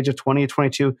of the age of 20 or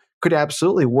 22 could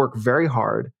absolutely work very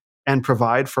hard and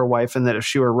provide for a wife, and that if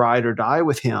she were ride or die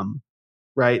with him,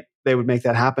 right, they would make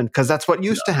that happen because that's what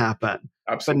used to happen.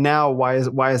 Absolutely. But now, why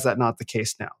is that not the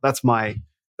case now? That's my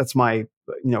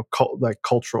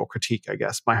cultural critique, I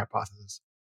guess, my hypothesis.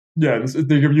 Yeah,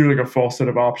 they give you like a false set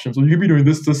of options. Well, you could be doing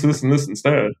this, this, this, and this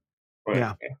instead. But,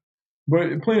 yeah.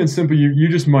 But plain and simple, you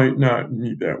just might not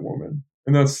meet that woman,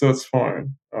 and that's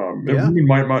fine. And women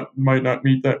might not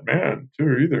meet that man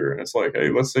too either. And it's like, hey,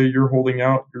 let's say you're holding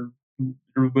out, you're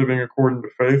living according to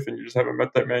faith, and you just haven't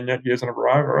met that man yet. He hasn't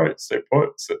arrived. All right, stay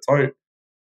put, sit tight,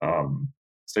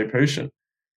 stay patient.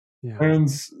 Yeah. And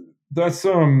that's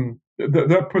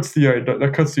that puts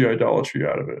that cuts the idolatry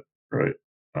out of it, right?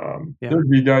 There'd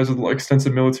be guys with like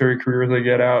extensive military careers. They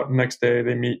get out, and next day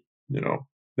they meet,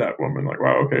 that woman. Like,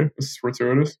 wow, okay, this is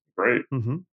fortuitous. Great.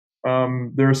 Mm-hmm.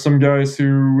 There are some guys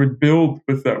who would build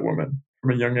with that woman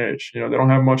from a young age. They don't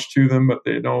have much to them, but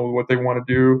they know what they want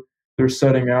to do. They're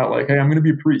setting out like, hey, I'm going to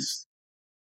be a priest,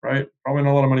 right? Probably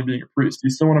not a lot of money being a priest. Do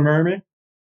you still want to marry me?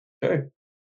 Okay.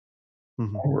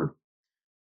 Mm-hmm. Onward.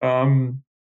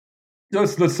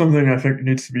 That's something I think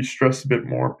needs to be stressed a bit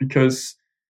more because,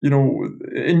 in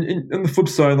the flip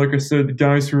side, like I said, the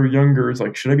guys who are younger is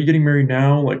like, should I be getting married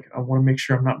now? Like, I want to make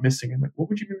sure I'm not missing. I'm like, what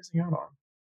would you be missing out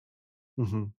on?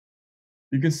 Mm-hmm.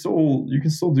 you can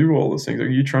still do all those things. Are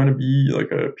you trying to be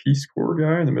like a Peace Corps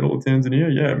guy in the middle of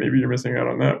Tanzania? Yeah, maybe you're missing out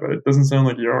on that, but it doesn't sound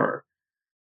like you are.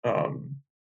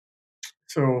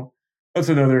 So that's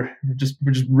another. We're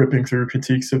just ripping through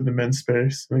critiques of the men's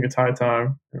space. I think it's high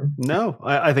time. No,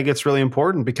 I think it's really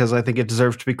important because I think it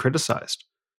deserves to be criticized.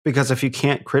 Because if you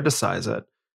can't criticize it,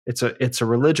 it's a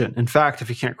religion. In fact, if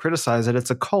you can't criticize it,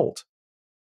 it's a cult.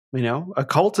 A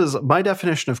cult is my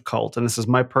definition of cult, and this is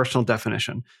my personal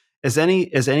definition, is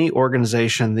any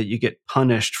organization that you get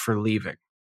punished for leaving.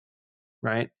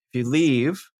 Right? If you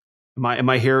leave, am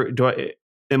I here?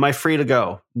 Am I free to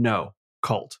go? No,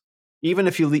 cult. Even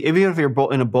if you're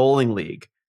in a bowling league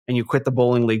and you quit the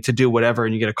bowling league to do whatever,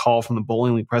 and you get a call from the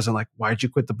bowling league president like, "Why'd you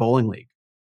quit the bowling league?"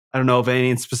 I don't know of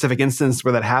any specific instance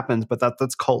where that happens, but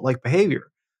that's cult-like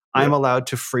behavior. Yeah. I'm allowed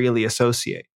to freely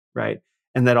associate, right?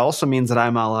 And that also means that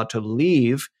I'm allowed to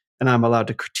leave and I'm allowed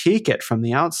to critique it from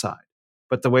the outside.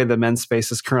 But the way the men's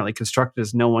space is currently constructed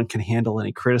is no one can handle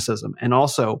any criticism. And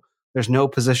also, there's no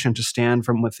position to stand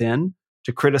from within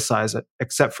to criticize it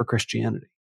except for Christianity.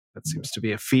 That seems to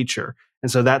be a feature.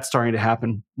 And so that's starting to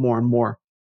happen more and more.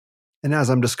 And as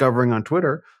I'm discovering on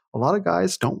Twitter, a lot of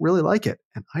guys don't really like it,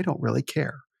 and I don't really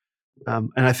care.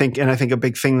 And I think a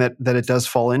big thing that it does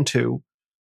fall into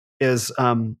is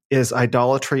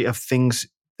idolatry of things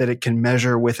that it can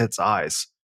measure with its eyes.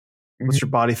 What's your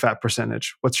body fat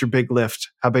percentage? What's your big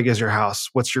lift? How big is your house?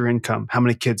 What's your income? How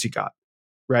many kids you got?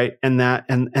 Right? And that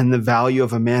and the value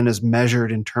of a man is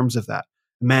measured in terms of that.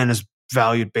 A man is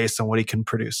valued based on what he can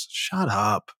produce. Shut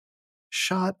up.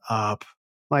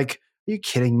 Like, are you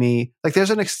kidding me? Like, there's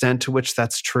an extent to which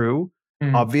that's true,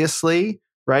 obviously,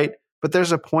 right? But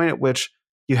there's a point at which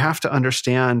you have to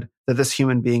understand that this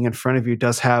human being in front of you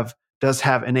does have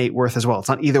innate worth as well. It's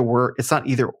not either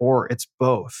or, it's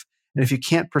both. And if you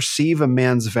can't perceive a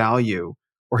man's value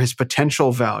or his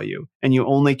potential value, and you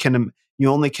only can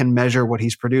measure what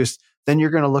he's produced, then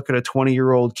you're going to look at a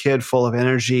 20-year-old kid full of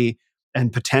energy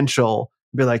and potential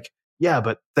and be like, yeah,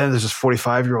 but then there's this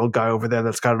 45-year-old guy over there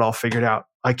that's got it all figured out.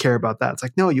 I care about that. It's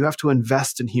like, no, you have to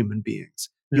invest in human beings.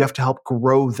 You have to help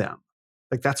grow them.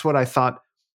 Like, that's what I thought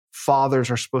fathers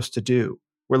are supposed to do.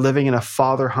 We're living in a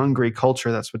father-hungry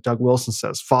culture. That's what Doug Wilson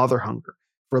says, father hunger.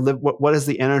 What is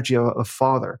the energy of a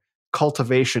father?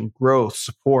 Cultivation, growth,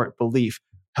 support, belief.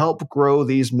 Help grow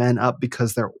these men up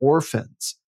because they're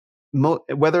orphans.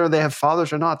 Whether they have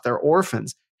fathers or not, they're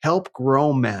orphans. Help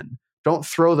grow men. Don't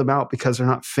throw them out because they're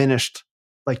not finished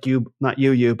like you, not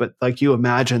you, but like you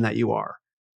imagine that you are.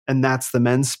 And that's the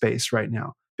men's space right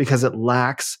now because it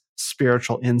lacks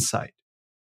spiritual insight.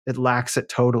 It lacks it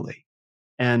totally.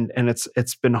 And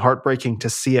it's been heartbreaking to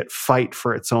see it fight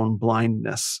for its own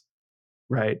blindness.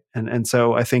 Right. And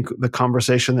so I think the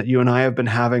conversation that you and I have been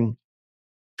having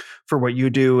for what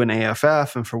you do in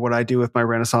AFF and for what I do with my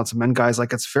Renaissance of Men guys,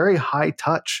 like, it's very high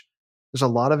touch. There's a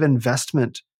lot of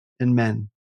investment in men,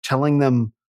 telling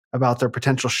them about their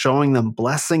potential, showing them,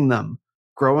 blessing them,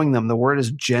 growing them. The word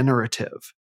is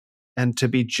generative. And to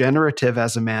be generative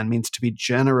as a man means to be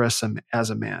generous as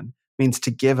a man, means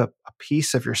to give a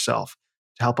piece of yourself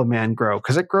to help a man grow,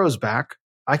 because it grows back.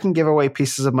 I can give away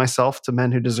pieces of myself to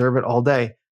men who deserve it all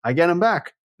day. I get them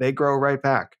back. They grow right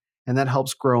back. And that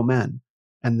helps grow men.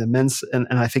 And the men's, and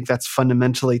I think that's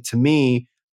fundamentally, to me,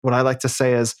 what I like to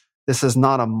say is, this is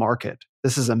not a market.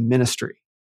 This is a ministry.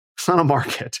 It's not a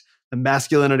market. The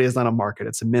masculinity is not a market.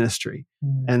 It's a ministry.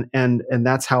 And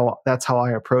that's how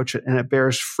I approach it. And it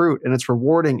bears fruit, and it's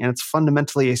rewarding, and it's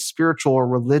fundamentally a spiritual or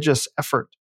religious effort,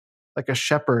 like a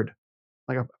shepherd,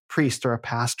 like a priest or a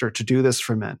pastor, to do this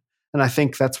for men. And I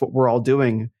think that's what we're all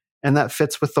doing. And that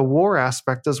fits with the war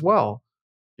aspect as well.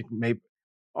 Maybe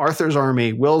Arthur's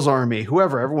army, Will's army,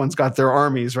 whoever, everyone's got their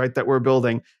armies, right, that we're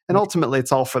building. And ultimately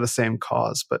it's all for the same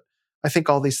cause. But I think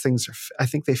all these things I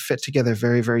think they fit together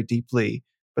very, very deeply.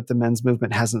 But the men's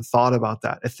movement hasn't thought about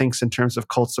that. It thinks in terms of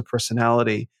cults of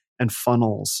personality and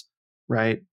funnels,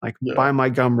 right? Like, buy my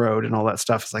Gumroad and all that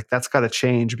stuff. It's like, that's got to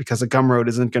change, because a Gumroad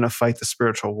isn't going to fight the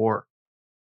spiritual war.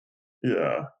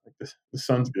 Yeah, like the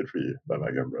sun's good for you. Buy my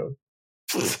Gumroad.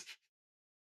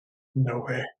 No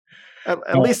way.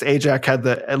 At least Ajax,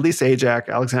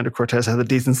 Alexander Cortez, had the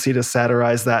decency to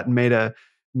satirize that and made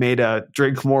a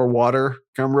drink more water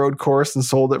Gumroad course and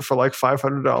sold it for like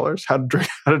 $500. How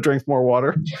to drink more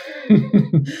water.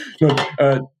 Tilt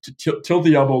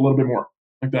the elbow a little bit more,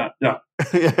 like that. Yeah.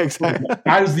 Yeah, exactly.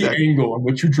 That is the angle in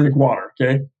which you drink water.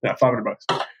 Okay. Yeah,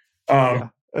 $500.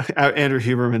 Andrew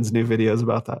Huberman's new videos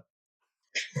about that.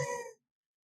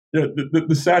 Yeah,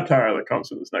 the satire that comes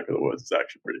from this neck of the woods is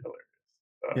actually pretty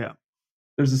hilarious.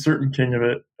 there's a certain king of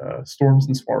it, Storms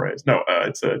and Soirees. No,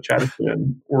 it's a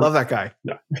Chatterton. Love that guy.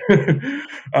 Yeah.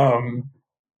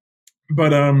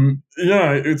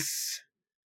 Yeah, it's.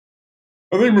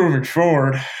 I think moving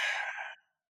forward,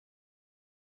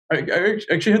 I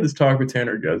actually had this talk with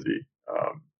Tanner Guzzi.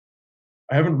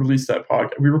 I haven't released that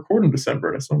podcast. We record in December,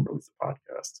 and I still haven't released the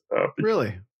podcast.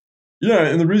 Really? Yeah,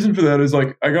 and the reason for that is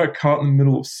like I got caught in the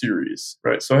middle of series,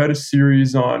 right? So I had a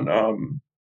series on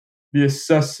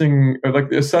assessing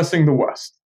the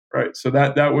West, right? So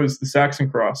that was the Saxon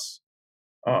Cross,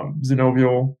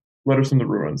 Zenovial, Letters from the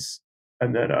Ruins,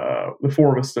 and then the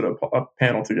four of us did a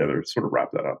panel together to sort of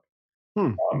wrap that up.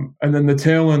 And then the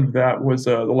tail end of that was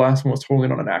the last one was Totally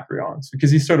on Anacreon,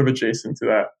 because he's sort of adjacent to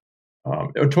that.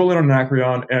 Totally on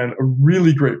Anacreon, and a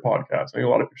really great podcast. I think a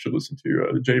lot of people should listen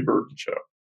to the Jay Burton Show.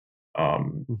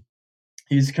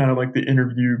 He's kind of like the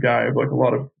interview guy of like a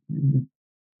lot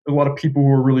of people who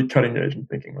are really cutting edge in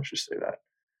thinking. Let's just say that.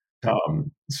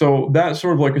 So that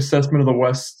sort of like assessment of the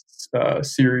West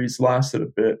series lasted a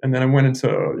bit, and then I went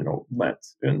into Lent,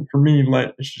 and for me,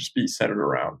 Lent should just be centered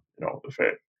around the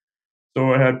faith.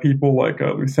 So I had people like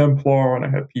Lou Templar, and I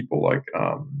had people like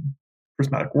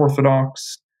Prismatic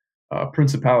Orthodox,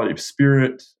 Principality of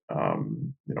Spirit,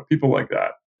 people like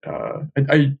that.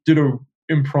 I did a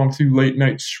impromptu late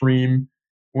night stream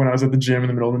when I was at the gym in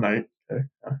the middle of the night. Okay?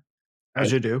 As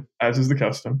you do. As is the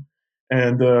custom.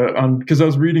 And because I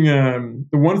was reading,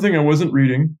 the one thing I wasn't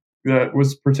reading that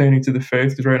was pertaining to the faith,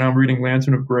 because right now I'm reading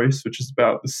Lantern of Grace, which is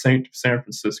about the Saint of San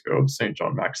Francisco, St.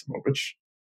 John Maximovich.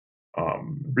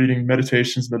 Reading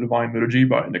Meditations in the Divine Liturgy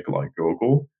by Nikolai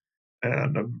Gogol.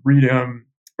 And I'm reading,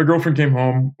 my girlfriend came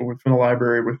home from the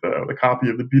library with a copy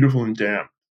of The Beautiful and Damned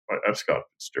by F. Scott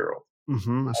Fitzgerald.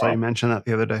 I saw you mention that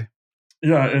the other day.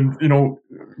 Yeah, and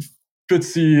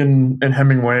Fitzy and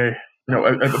Hemingway.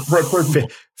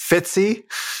 Fitzy?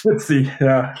 Fitzy,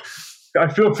 yeah. I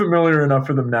feel familiar enough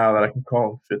for them now that I can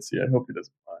call him Fitzy. I hope he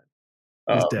doesn't mind.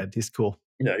 He's dead. He's cool.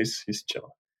 Yeah, he's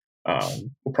chilling.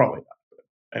 Well, probably not.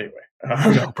 But anyway,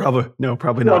 no, probably not.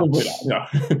 Probably not. Yeah,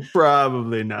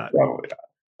 probably not. Probably not.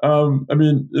 I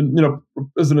mean,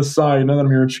 as an aside, now that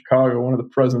I'm here in Chicago, one of the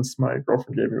presents my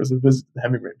girlfriend gave me was a visit to the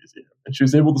Hemingway Museum, and she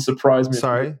was able to surprise me.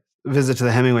 Sorry, visit to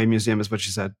the Hemingway Museum is what she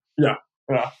said. Yeah,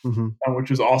 which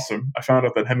was awesome. I found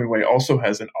out that Hemingway also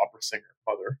has an opera singer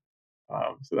mother,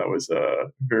 so that was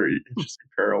a very interesting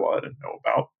parallel I didn't know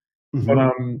about.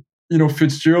 But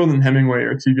Fitzgerald and Hemingway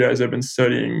are two guys I've been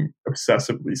studying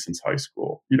obsessively since high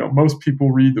school. Most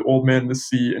people read The Old Man and the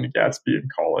Sea and Gatsby and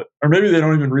call it, or maybe they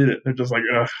don't even read it. They're just like,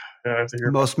 ugh, I have to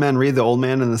hear. Most men read The Old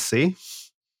Man and the Sea.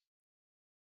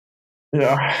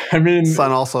 Yeah, I mean,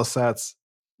 sun also sets.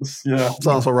 Yeah,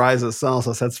 sun also rises. Sun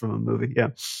also sets from a movie.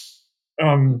 Yeah.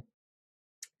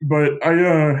 But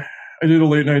I did a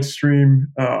late night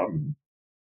stream,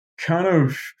 kind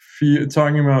of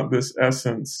talking about this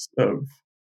essence of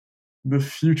the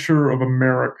future of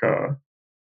America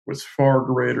was far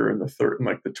greater in the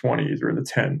 20s or in the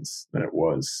 10s than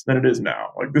it is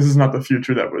now. Like, this is not the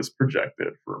future that was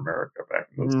projected for America back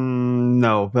in those days.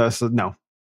 No,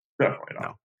 definitely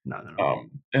not. No.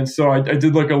 And so I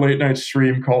did like a late night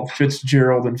stream called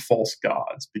Fitzgerald and False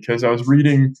Gods, because I was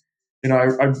reading,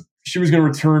 she was going to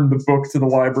return the book to the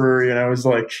library, and I was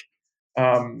like,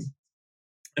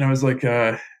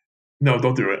 no,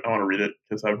 don't do it. I want to read it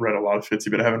because I've read a lot of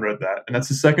Fitzy, but I haven't read that. And that's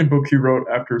the second book he wrote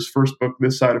after his first book,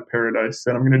 This Side of Paradise.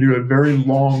 And I'm going to do a very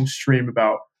long stream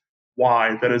about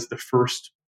why that is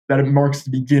that it marks the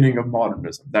beginning of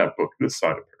modernism, that book, This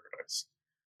Side of Paradise.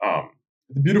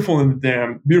 The Beautiful and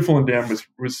Damned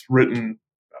was written,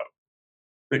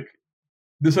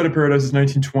 This Side of Paradise is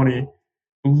 1920. I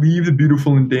believe The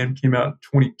Beautiful and Damned came out in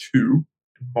 22, in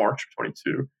March of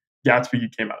 22.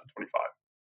 Gatsby came out in 25.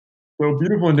 So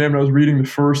Beautiful and Damned, I was reading the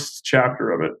first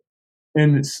chapter of it,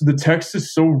 and the text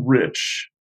is so rich,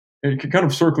 and kind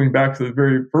of circling back to the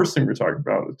very first thing we were talking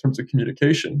about in terms of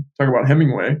communication. Talking about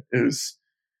Hemingway is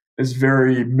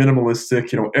very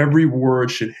minimalistic. Every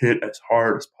word should hit as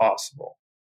hard as possible.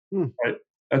 Right?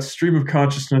 That stream of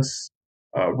consciousness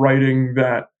writing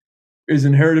that is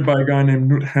inherited by a guy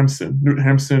named Knut Hamsun. Knut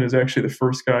Hamsun is actually the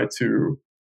first guy to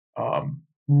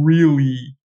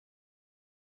really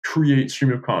create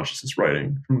stream of consciousness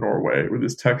writing from Norway with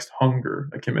his text Hunger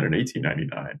that came in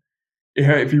 1899.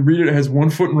 If you read it, it has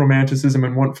one foot in Romanticism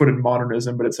and one foot in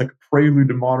modernism, but it's like a prelude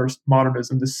to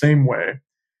modernism, the same way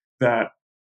that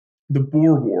the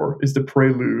Boer War is the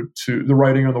prelude to the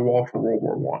writing on the wall for World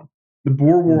War I. The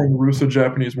Boer War and the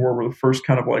Russo-Japanese War were the first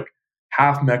kind of like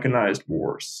half mechanized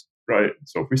wars, right?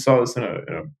 So if we saw this in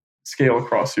a scale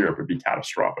across Europe, it'd be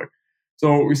catastrophic.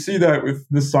 So we see that with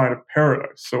This Side of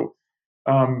Paradise. So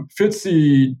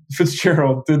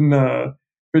Fitzgerald didn't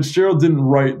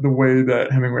write the way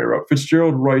that Hemingway wrote.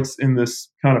 Fitzgerald writes in this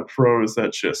kind of prose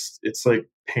that it's like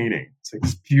painting. It's like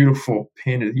this beautiful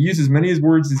painting. He uses many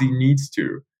words as he needs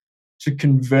to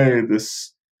convey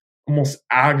this almost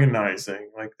agonizing,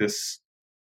 like this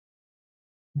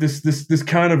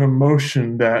kind of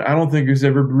emotion that I don't think has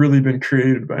ever really been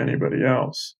created by anybody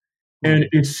else. And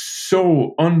it's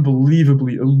so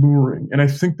unbelievably alluring. And I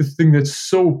think the thing that's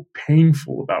so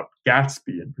painful about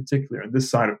Gatsby in particular, and This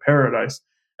Side of Paradise,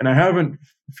 and I haven't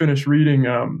finished reading,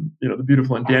 The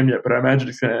Beautiful and Damned yet, but I imagine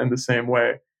it's going to end the same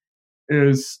way,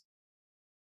 is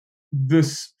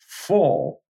this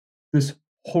fall, this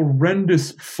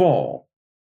horrendous fall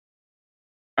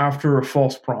after a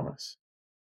false promise.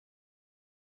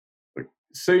 Like,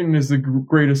 Satan is the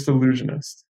greatest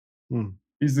illusionist.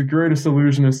 He's the greatest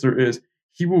illusionist there is.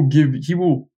 He will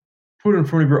put in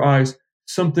front of your eyes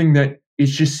something that it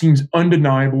just seems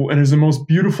undeniable and is the most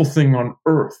beautiful thing on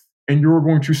earth. And you're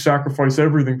going to sacrifice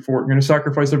everything for it. You're going to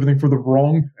sacrifice everything for the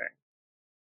wrong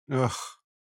thing. Ugh.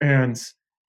 And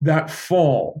that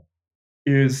fall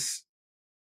is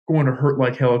going to hurt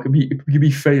like hell. It could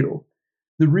be fatal.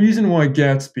 The reason why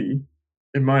Gatsby,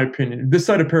 in my opinion, This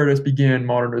Side of Paradise began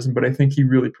modernism, but I think he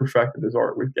really perfected his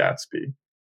art with Gatsby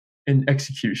in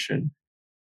execution,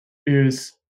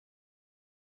 is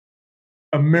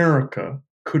America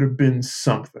could have been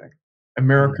something.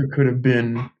 America could have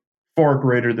been far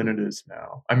greater than it is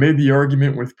now. I made the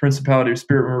argument with Principality of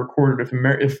Spirit when we recorded,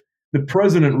 if the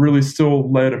president really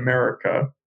still led America,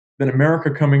 then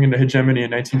America coming into hegemony in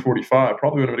 1945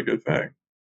 probably would have been a good thing.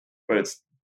 But the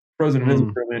president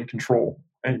isn't really in control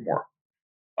anymore.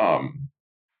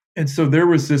 And so there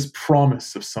was this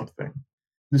promise of something,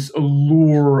 this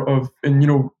allure of,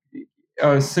 and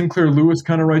Sinclair Lewis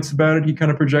kind of writes about it. He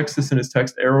kind of projects this in his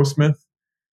text Aerosmith.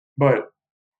 But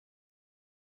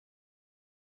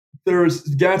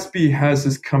Gatsby has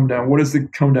this come down. What is the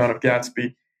come down of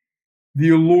Gatsby? The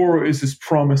allure is this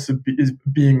promise of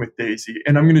being with Daisy.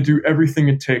 And I'm going to do everything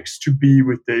it takes to be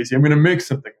with Daisy. I'm going to make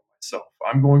something of myself.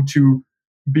 I'm going to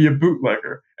be a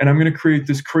bootlegger. And I'm going to create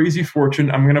this crazy fortune.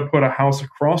 I'm going to put a house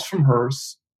across from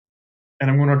hers. And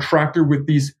I'm going to attract her with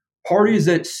these parties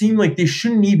that seem like they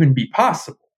shouldn't even be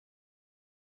possible.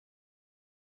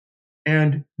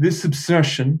 And this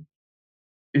obsession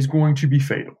is going to be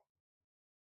fatal.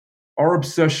 Our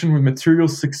obsession with material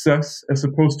success, as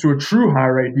opposed to a true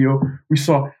higher ideal, we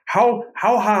saw how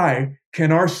high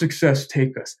can our success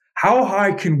take us? How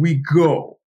high can we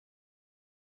go?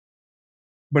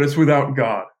 But it's without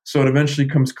God, so it eventually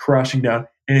comes crashing down,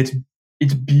 and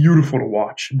it's beautiful to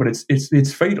watch, but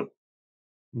it's fatal.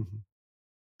 Mm-hmm.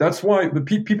 That's why the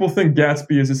people think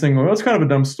Gatsby is this thing. Well, that's kind of a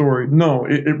dumb story. No,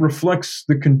 it reflects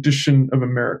the condition of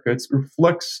America. It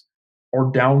reflects our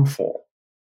downfall.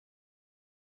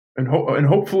 And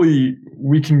hopefully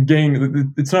we can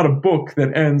gain. It's not a book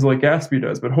that ends like Gatsby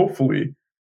does, but hopefully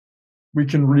we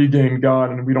can regain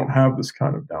God and we don't have this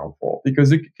kind of downfall,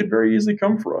 because it could very easily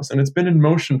come for us. And it's been in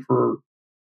motion for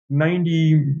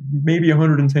 90, maybe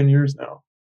 110 years now.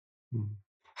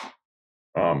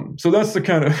 So that's the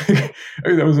kind of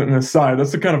that was an aside.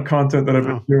 That's the kind of content that I've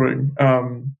been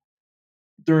doing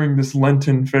during this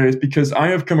Lenten phase, because I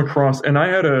have come across, and I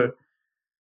had a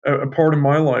part in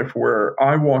my life where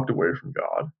I walked away from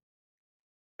God,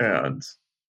 and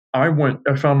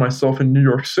I found myself in New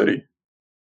York City.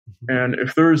 And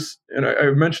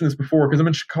I've mentioned this before because I'm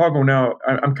in Chicago now,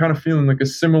 I'm kind of feeling like a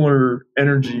similar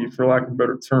energy, for lack of a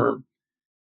better term,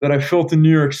 that I felt in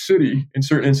New York City in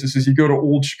certain instances. You go to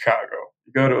old Chicago,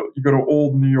 you go to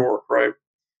old New York, right?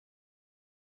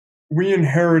 We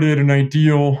inherited an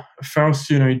ideal, a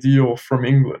Faustian ideal from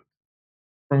England,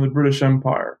 from the British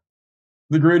Empire,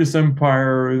 the greatest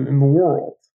empire in the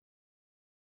world.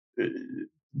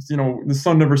 The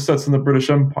sun never sets in the British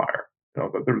Empire.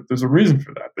 There's a reason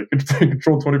for that. They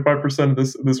control 25%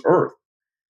 of this earth,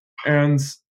 and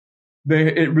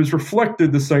it was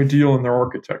reflected, this ideal, in their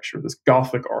architecture, this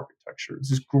Gothic architecture. It's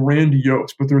this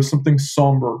grandiose, but there was something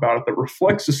somber about it that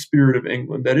reflects the spirit of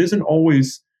England that isn't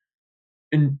always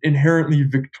inherently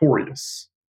victorious.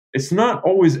 It's not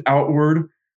always outward,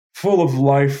 full of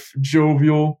life,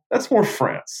 jovial. That's more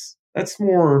France. That's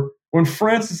more when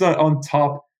France is on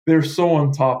top. They're so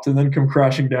on top to then come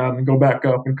crashing down and go back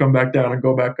up and come back down and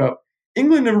go back up.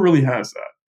 England never really has that.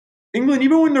 England,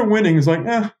 even when they're winning, is like,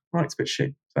 it's a bit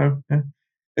shit. So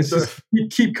it's just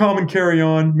keep calm and carry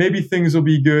on. Maybe things will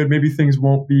be good. Maybe things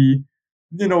won't be.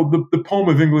 The poem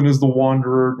of England is The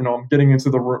Wanderer. I'm getting into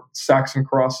the Saxon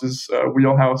Cross's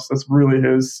wheelhouse. That's really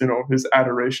his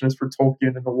adoration is for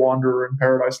Tolkien and The Wanderer and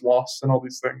Paradise Lost and all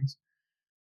these things.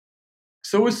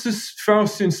 So it's this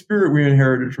Faustian spirit we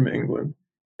inherited from England.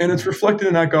 And it's reflected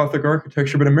in that Gothic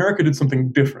architecture, but America did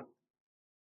something different.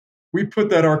 We put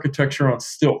that architecture on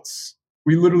stilts.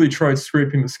 We literally tried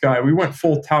scraping the sky. We went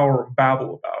full Tower of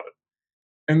Babel about it.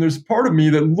 And there's part of me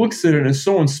that looks at it and is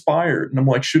so inspired. And I'm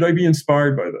like, should I be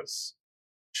inspired by this?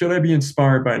 Should I be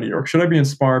inspired by New York? Should I be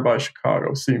inspired by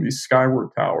Chicago, seeing these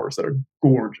skyward towers that are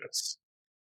gorgeous?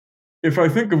 If I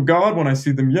think of God when I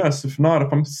see them, yes. If not,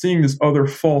 if I'm seeing this other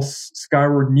false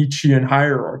skyward Nietzschean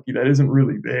hierarchy that isn't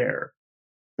really there,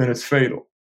 then it's fatal.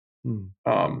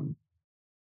 And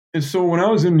so when I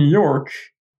was in New York,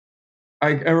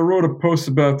 I wrote a post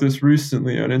about this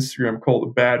recently on Instagram called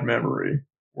A Bad Memory,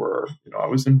 where I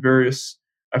was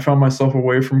I found myself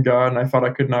away from God and I thought I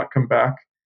could not come back.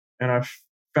 And I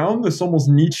found this almost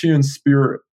Nietzschean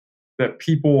spirit that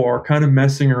people are kind of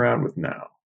messing around with now.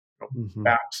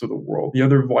 Maps of the world, the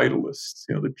other vitalists,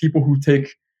 the people who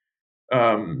take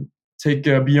Beyond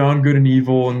Good and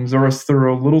Evil and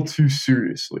Zarathustra a little too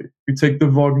seriously, who take the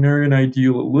Wagnerian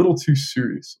ideal a little too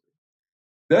seriously.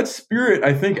 That spirit,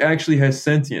 I think, actually has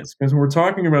sentience, because when we're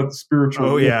talking about the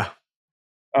spiritual, I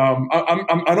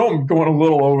know I'm going a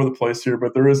little over the place here,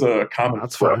 but there is a common.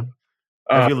 That's fine.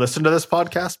 Have you listened to this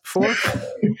podcast before?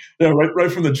 Yeah, right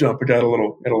from the jump, it got a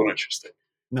little interesting.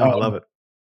 No, I love it.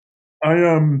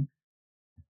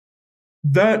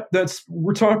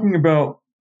 We're talking about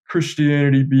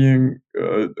Christianity being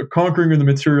conquering in the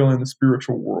material and the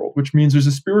spiritual world, which means there's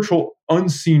a spiritual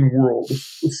unseen world, a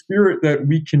spirit that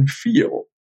we can feel.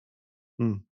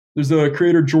 There's a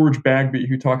creator, George Bagby,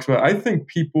 who talks about, I think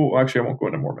people, actually I won't go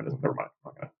into Mormonism, never mind.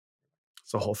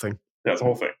 It's a whole thing. Yeah, it's a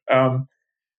whole thing.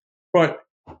 But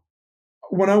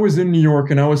when I was in New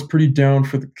York and I was pretty down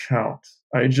for the count,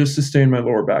 I had just sustained my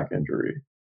lower back injury.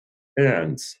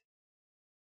 And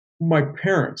my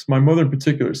parents, my mother in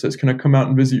particular, says, "Can I come out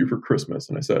and visit you for Christmas?"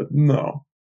 And I said, "No,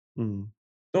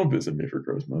 don't visit me for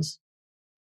Christmas."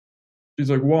 She's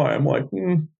like, "Why?" I'm like,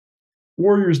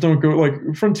 warriors don't go,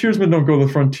 like frontiersmen don't go to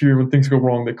the frontier when things go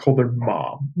wrong. They call their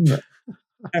mom. No,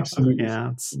 absolutely.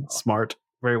 Yeah, it's smart.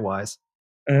 Very wise.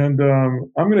 And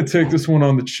I'm going to take this one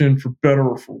on the chin for better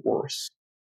or for worse.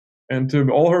 And to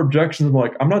all her objections, I'm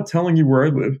like, I'm not telling you where I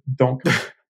live. Don't come.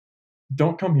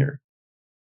 Don't come here.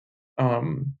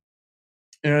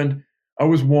 And I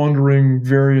was wandering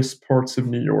various parts of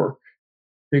New York,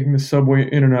 taking the subway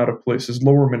in and out of places,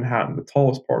 lower Manhattan, the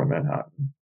tallest part of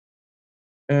Manhattan.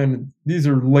 And these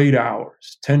are late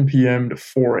hours, 10 p.m. to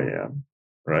 4 a.m.,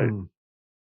 right?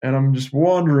 And I'm just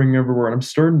wandering everywhere, and I'm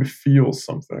starting to feel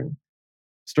something.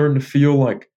 Starting to feel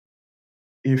like,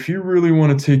 if you really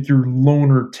want to take your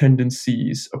loner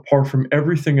tendencies apart from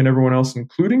everything and everyone else,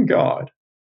 including God,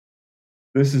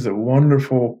 this is a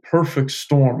wonderful, perfect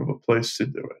storm of a place to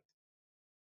do it.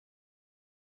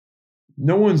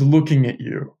 No one's looking at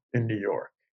you in New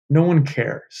York. No one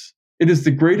cares. It is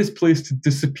the greatest place to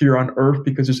disappear on earth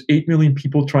because there's 8 million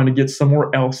people trying to get somewhere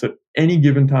else at any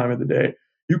given time of the day.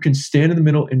 You can stand in the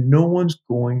middle and no one's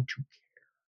going to care.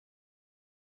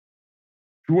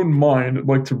 If you wouldn't mind, I'd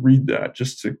like to read that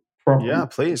just to properly. Yeah,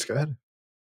 please, go ahead.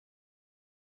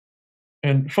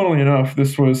 And funnily enough,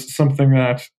 this was something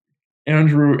that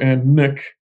Andrew and Nick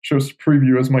chose to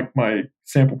preview as my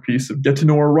sample piece of Get to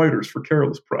Know Our Writers for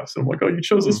Careless Press. And I'm like, oh, you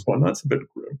chose this one. That's a bit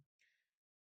grim.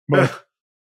 But,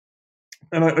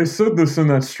 and I said this in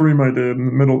that stream I did in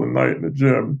the middle of the night in the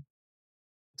gym,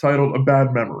 titled A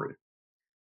Bad Memory.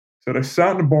 Said, I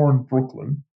sat in a bar in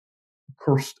Brooklyn, a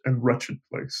cursed and wretched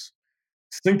place.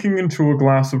 Sinking into a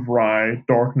glass of rye,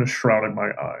 darkness shrouded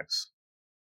my eyes.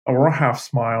 I wore a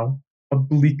half-smile, a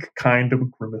bleak kind of a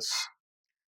grimace.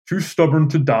 Too stubborn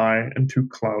to die and too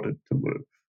clouded to live.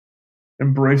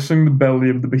 Embracing the belly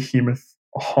of the behemoth,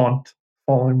 a haunt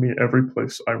following me every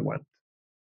place I went.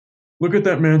 Look at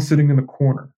that man sitting in the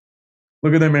corner.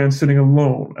 Look at that man sitting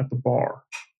alone at the bar.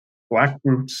 Black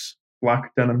boots,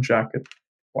 black denim jacket,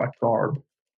 black garb.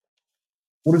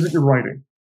 What is it you're writing?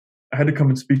 I had to come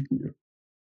and speak to you.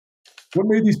 What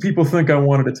made these people think I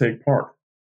wanted to take part?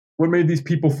 What made these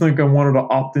people think I wanted to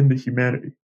opt into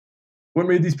humanity? What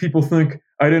made these people think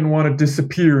I didn't want to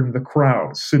disappear into the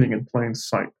crowd sitting in plain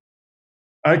sight?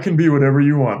 I can be whatever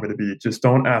you want me to be, just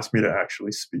don't ask me to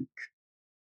actually speak.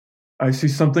 I see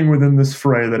something within this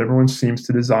fray that everyone seems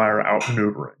to desire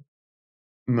outmaneuvering.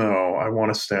 No, I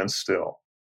want to stand still.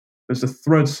 There's a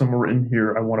thread somewhere in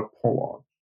here I want to pull on.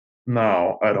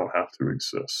 Now I don't have to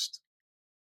exist.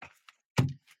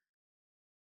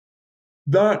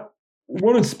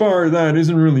 What inspired that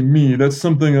isn't really me. That's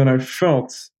something that I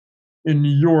felt in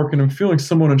New York, and I'm feeling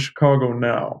somewhat in Chicago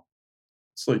now.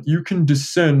 It's like you can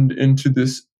descend into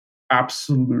this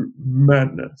absolute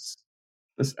madness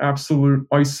this absolute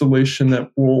isolation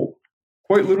that will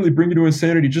quite literally bring you to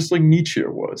insanity, just like Nietzsche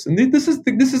was. And this is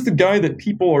the guy that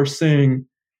people are saying.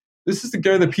 This is the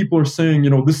guy that people are saying,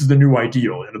 this is the new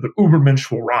ideal, the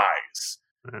Ubermensch will rise.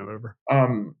 Whatever.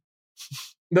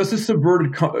 That's a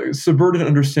subverted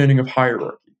understanding of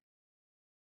hierarchy.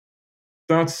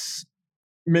 That's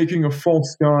making a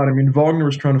false god. I mean, Wagner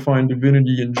was trying to find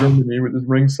divinity in Germany with his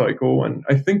ring cycle, and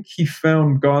I think he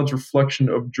found God's reflection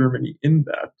of Germany in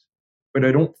that, but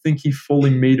I don't think he fully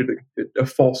made it a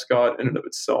false god in and of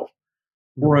itself.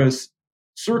 Whereas,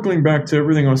 circling back to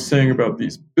everything I was saying about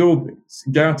these buildings,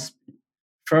 Gatsby,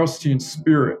 Faustian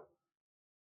spirit,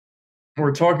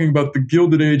 we're talking about the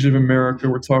Gilded Age of America,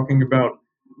 we're talking about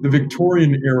the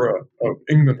Victorian era of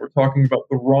England, we're talking about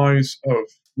the rise of,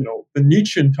 the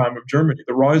Nietzschean time of Germany,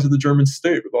 the rise of the German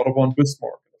state with Otto von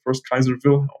Bismarck, the first Kaiser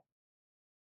Wilhelm.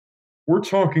 We're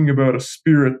talking about a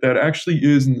spirit that actually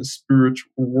is in the spiritual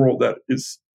world that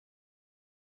is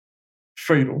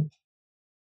fatal,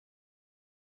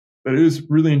 that is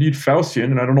really indeed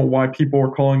Faustian, and I don't know why people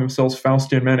are calling themselves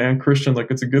Faustian men and Christian like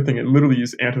it's a good thing. It literally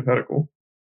is antithetical.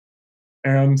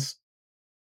 And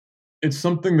it's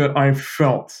something that I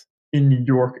felt in New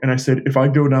York, and I said, if I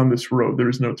go down this road, there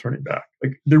is no turning back.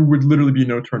 Like, there would literally be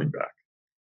no turning back.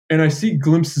 And I see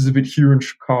glimpses of it here in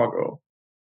Chicago.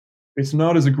 It's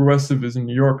not as aggressive as in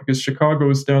New York, because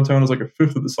Chicago's downtown is like a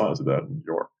fifth of the size of that in New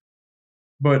York.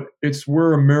 But it's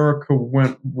where America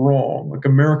went wrong. Like,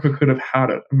 America could have had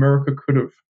it. America could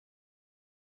have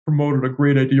promoted a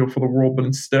great ideal for the world, but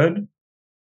instead,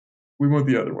 we went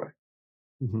the other way.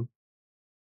 Mm-hmm.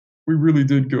 We really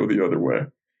did go the other way.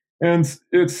 And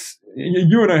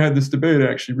you and I had this debate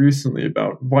actually recently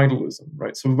about vitalism,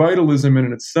 right? So vitalism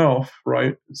in itself,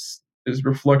 right, is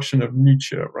reflection of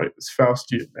Nietzsche, right? This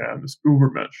Faustian man, this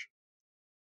Ubermensch.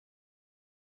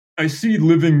 I see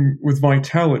living with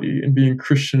vitality and being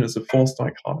Christian as a false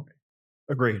dichotomy.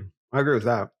 Agreed. I agree with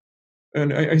that.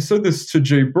 And I said this to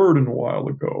Jay Burden a while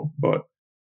ago, but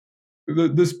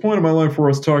this point in my life where I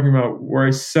was talking about where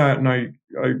I sat and I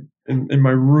in my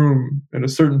room in a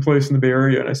certain place in the Bay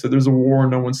Area, and I said, there's a war,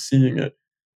 no one's seeing it.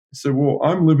 I said, well,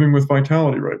 I'm living with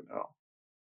vitality right now.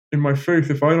 In my faith,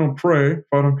 if I don't pray, if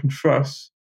I don't confess,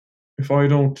 if I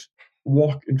don't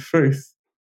walk in faith,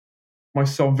 my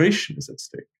salvation is at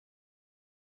stake.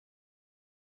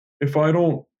 If I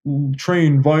don't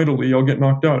train vitally, I'll get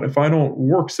knocked out. If I don't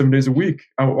work 7 days a week,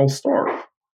 I'll starve.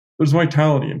 There's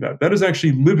vitality in that. That is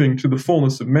actually living to the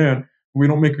fullness of man. We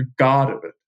don't make a god of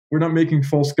it. We're not making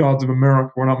false gods of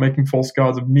America. We're not making false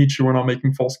gods of Nietzsche. We're not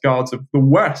making false gods of the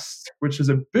West, which is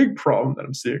a big problem that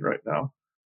I'm seeing right now.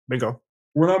 Bingo.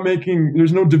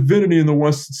 There's no divinity in the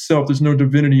West itself. There's no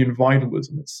divinity in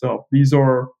vitalism itself. These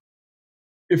are,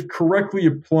 if correctly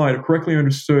applied, or correctly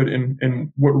understood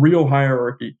in what real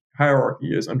hierarchy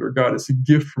is under God, it's a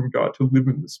gift from God to live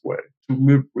in this way, to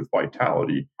live with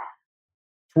vitality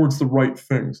towards the right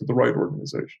things, the right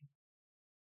organization.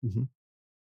 Mm-hmm.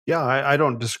 Yeah, I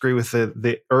don't disagree with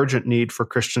the urgent need for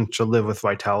Christians to live with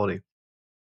vitality.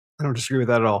 I don't disagree with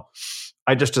that at all.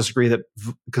 I just disagree that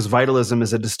because vitalism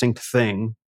is a distinct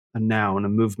thing, a noun, a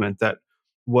movement that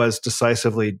was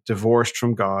decisively divorced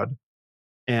from God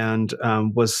and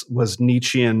was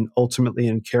Nietzschean ultimately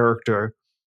in character,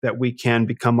 that we can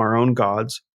become our own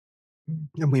gods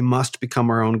and we must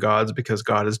become our own gods because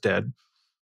God is dead.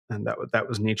 And that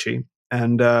was Nietzsche.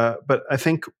 And but I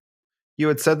think you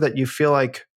had said that you feel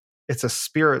like it's a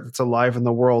spirit that's alive in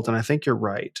the world, and I think you're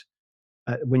right.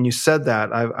 When you said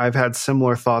that, I've had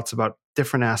similar thoughts about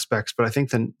different aspects, but I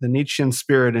think the Nietzschean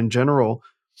spirit in general,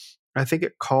 I think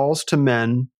it calls to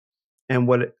men, and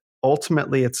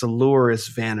ultimately its allure is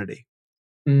vanity.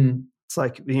 Mm. It's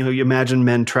like, you imagine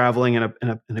men traveling in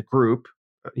a group,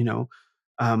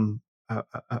 a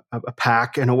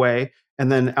pack in a way, and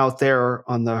then out there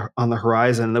on the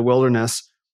horizon in the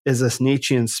wilderness is this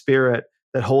Nietzschean spirit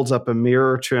that holds up a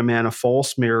mirror to a man, a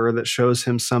false mirror that shows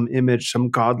him some image, some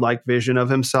godlike vision of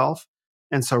himself.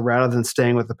 And so rather than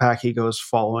staying with the pack, he goes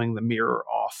following the mirror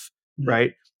off,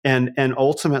 right? And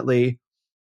ultimately,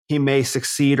 he may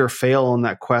succeed or fail on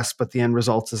that quest, but the end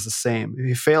result is the same. If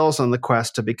he fails on the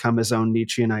quest to become his own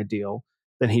Nietzschean ideal,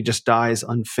 then he just dies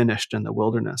unfinished in the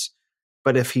wilderness.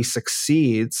 But if he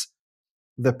succeeds,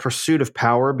 the pursuit of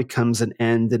power becomes an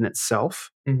end in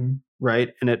itself, right?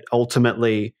 And it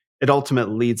ultimately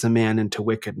leads a man into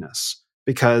wickedness,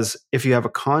 because if you have a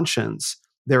conscience,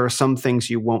 there are some things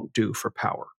you won't do for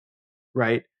power,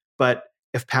 right? But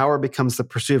if power becomes the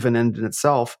pursuit of an end in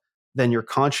itself, then your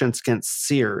conscience gets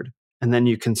seared, and then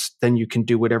you can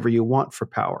do whatever you want for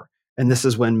power. And this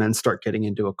is when men start getting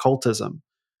into occultism.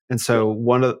 And so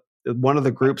one of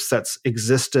the groups that's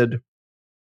existed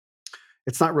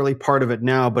It's not really part of it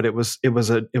now, but it was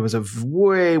a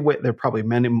way, there are probably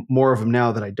many more of them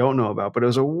now that I don't know about, but it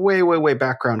was a way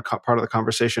background part of the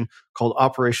conversation called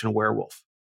Operation Werewolf,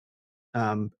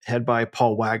 head by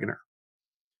Paul Wagner.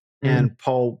 And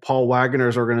Paul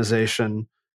Wagner's organization,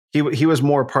 he was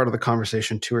more part of the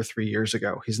conversation 2 or 3 years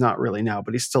ago. He's not really now,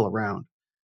 but he's still around.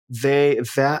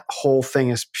 That whole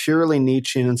thing is purely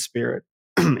Nietzschean in spirit,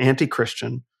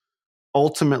 anti-Christian,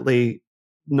 ultimately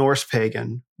Norse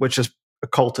pagan, which is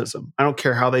occultism. I don't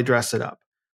care how they dress it up.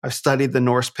 I've studied the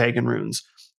Norse pagan runes.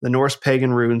 The Norse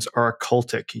pagan runes are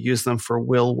occultic. You use them for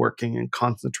will working and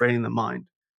concentrating the mind.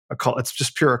 It's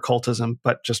just pure occultism,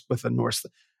 but just with a Norse.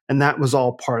 And that was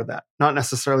all part of that. Not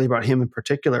necessarily about him in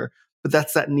particular, but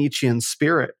that's that Nietzschean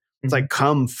spirit. It's like,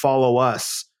 come follow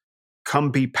us. Come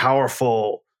be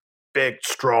powerful, big,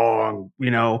 strong,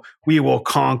 we will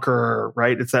conquer,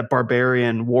 right? It's that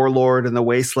barbarian warlord in the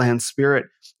wasteland spirit.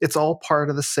 It's all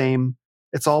part of the same.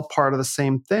 It's all part of the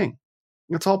same thing.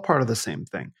 It's all part of the same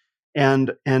thing.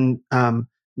 And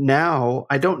now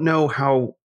I don't know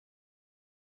how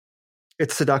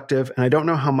it's seductive, and I don't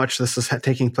know how much this is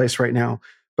taking place right now,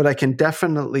 but I can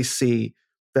definitely see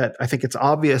that I think it's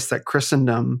obvious that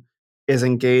Christendom is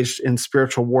engaged in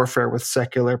spiritual warfare with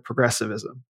secular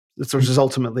progressivism, which is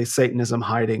ultimately Satanism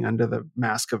hiding under the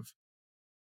mask of,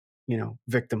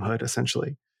 victimhood,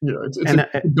 essentially. Yeah, it's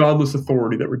a godless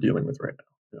authority that we're dealing with right now.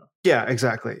 Yeah,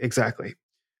 exactly.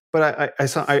 But I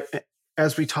saw,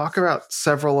 as we talk about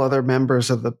several other members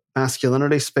of the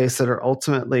masculinity space that are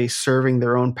ultimately serving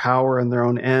their own power and their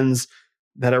own ends,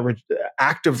 that are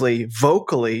actively,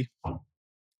 vocally,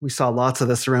 we saw lots of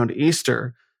this around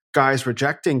Easter, guys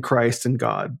rejecting Christ and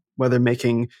God, whether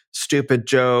making stupid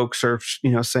jokes or,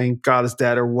 saying God is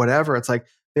dead or whatever. It's like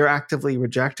they're actively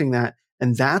rejecting that.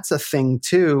 And that's a thing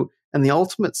too. And the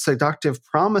ultimate seductive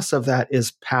promise of that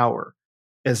is power,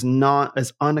 is not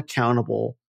as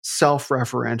unaccountable,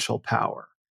 self-referential power.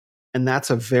 And that's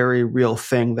a very real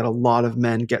thing that a lot of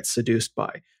men get seduced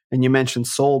by. And you mentioned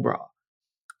Soul Bra.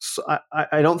 So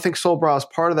I don't think Soul Bra is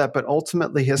part of that, but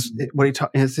ultimately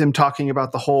him talking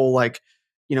about the whole,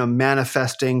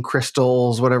 manifesting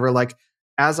crystals, whatever,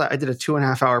 as I did a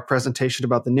 2.5 hour presentation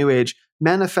about the New Age,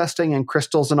 manifesting and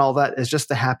crystals and all that is just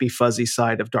the happy fuzzy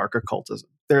side of dark occultism.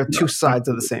 There are two sides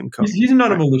of the same coin. He's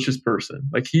not a malicious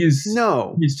person. He's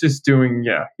just doing,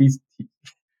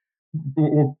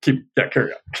 we'll keep that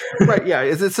carry on. Right.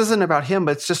 Yeah. This isn't about him,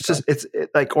 but it's just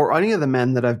or any of the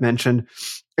men that I've mentioned,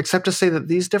 except to say that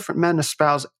these different men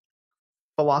espouse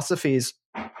philosophies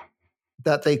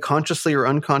that they consciously or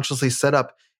unconsciously set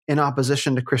up in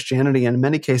opposition to Christianity, and in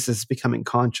many cases becoming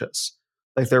conscious.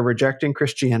 Like they're rejecting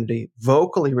Christianity,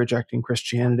 vocally rejecting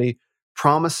Christianity,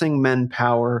 promising men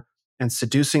power and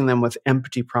seducing them with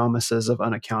empty promises of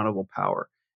unaccountable power.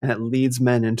 And it leads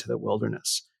men into the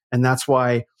wilderness. And that's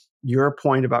why your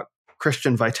point about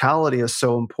Christian vitality is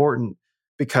so important,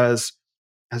 because,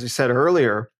 as we said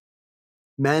earlier,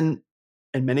 men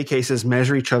in many cases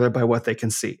measure each other by what they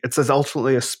can see. It's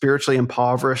ultimately a spiritually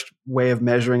impoverished way of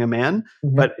measuring a man,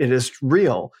 but it is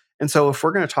real. And so if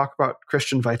we're going to talk about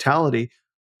Christian vitality,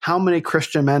 how many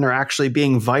Christian men are actually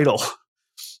being vital?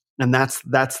 And that's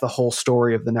the whole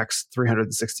story of the next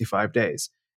 365 days,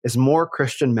 is more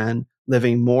Christian men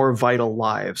living more vital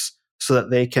lives so that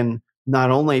they can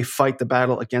not only fight the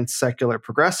battle against secular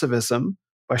progressivism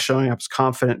by showing up as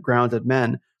confident, grounded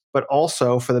men, but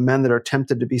also for the men that are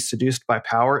tempted to be seduced by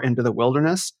power into the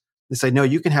wilderness, they say, no,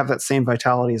 you can have that same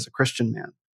vitality as a Christian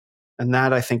man. And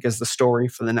that, I think, is the story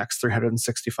for the next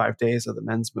 365 days of the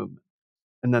men's movement.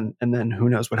 And then who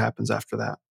knows what happens after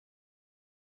that.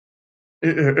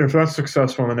 If that's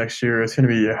successful in the next year, it's going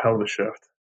to be a hell of a shift.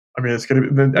 I mean, it's going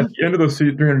to be, at the end of those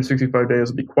 365 days,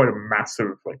 it'll be quite a massive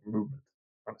movement,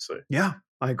 honestly. Yeah,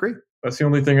 I agree. That's the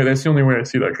only only way I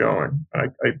see that going.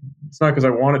 It's not because I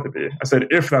want it to be. I said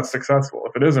if that's successful.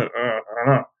 If it isn't, I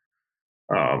don't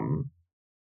know.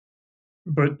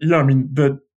 But yeah, I mean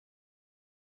to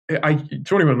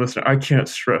anyone listening, I can't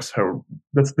stress how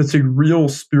that's a real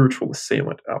spiritual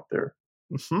assailant out there.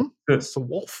 Mm-hmm. It's a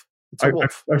wolf. I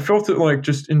felt it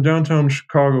just in downtown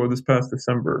Chicago this past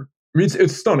December. I mean,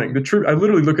 it's stunning. I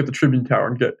literally look at the Tribune Tower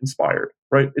and get inspired.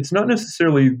 Right? It's not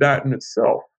necessarily that in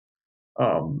itself.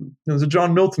 There's a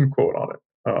John Milton quote on it.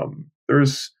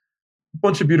 There's a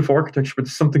bunch of beautiful architecture, but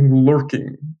there's something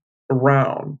lurking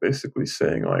around, basically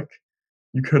saying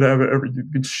you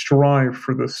could strive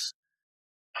for this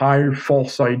high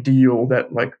false ideal that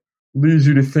leads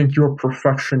you to think you're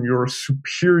perfection, you're a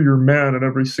superior man in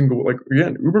every single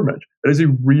again, Ubermensch. That is a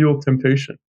real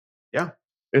temptation. Yeah,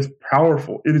 it's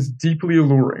powerful. It is deeply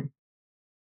alluring.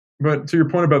 But to your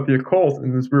point about the occult,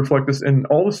 and we reflect this in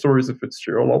all the stories of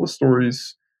Fitzgerald, all the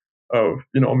stories of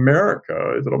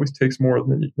America, is it always takes more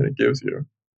than it gives you.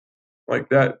 Like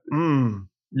that,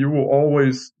 you will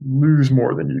always lose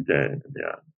more than you gain in the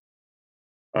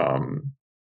end.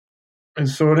 And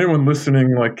so anyone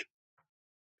listening, like,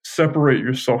 separate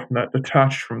yourself from that,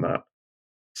 detach from that,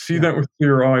 see that with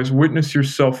clear eyes, witness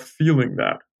yourself feeling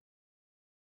that,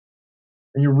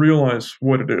 and you realize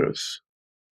what it is.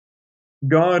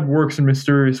 God works in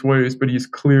mysterious ways, but he's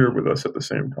clear with us at the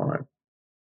same time.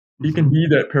 He can be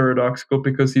that paradoxical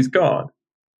because he's God.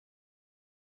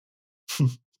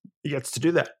 He gets to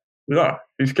do that. Yeah,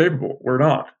 he's capable. We're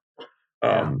not.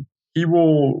 He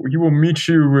will meet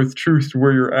you with truth to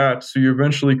where you're at, so you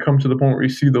eventually come to the point where you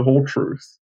see the whole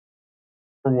truth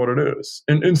for what it is.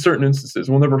 In certain instances,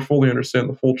 we'll never fully understand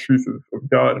the full truth of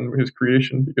God and his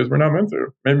creation because we're not meant to.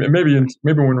 Maybe when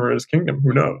we're in his kingdom,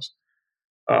 who knows?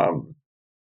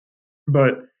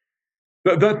 But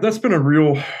that's been a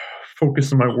real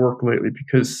focus of my work lately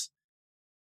because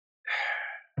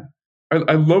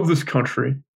I love this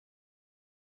country.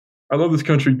 I love this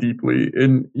country deeply.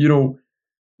 And,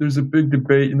 there's a big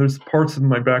debate and there's parts of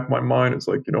my back of my mind. It's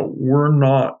like, we're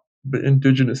not the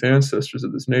indigenous ancestors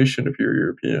of this nation if you're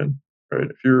European, right?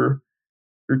 If you're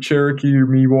Cherokee or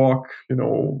Miwok,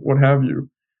 what have you.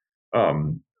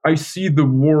 I see the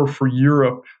war for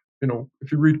Europe,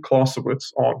 if you read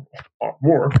Clausewitz on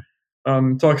war,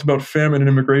 talks about famine and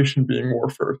immigration being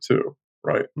warfare too,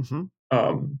 right?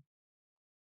 The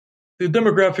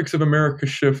demographics of America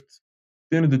shift.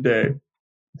 At the end of the day,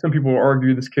 some people will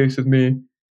argue this case with me,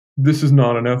 this is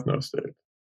not an ethno-state,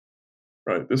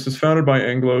 right? This is founded by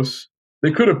Anglos.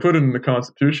 They could have put it in the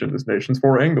Constitution, this nation's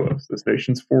for Anglos, this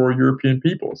nation's for European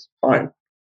peoples, fine,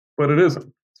 but it isn't.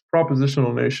 It's a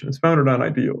propositional nation. It's founded on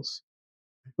ideals.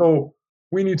 So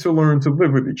we need to learn to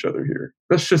live with each other here.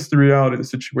 That's just the reality of the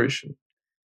situation.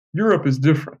 Europe is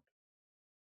different.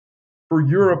 For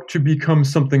Europe to become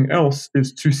something else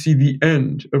is to see the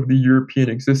end of the European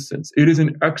existence. It is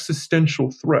an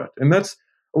existential threat. And that's,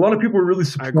 a lot of people are really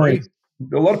surprised. I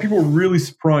agree. A lot of people were really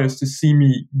surprised to see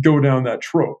me go down that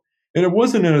trope. And it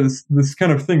wasn't this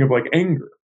kind of thing of like anger,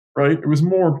 right? It was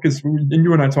more because, and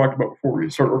you and I talked about before we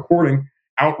started recording,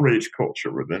 outrage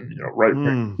culture within,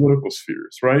 right-wing political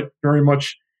spheres, right? Very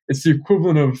much, it's the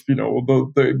equivalent of,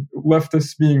 the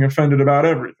leftists being offended about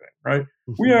everything, right?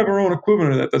 We have our own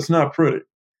equivalent of that. That's not pretty.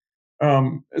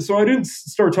 So I didn't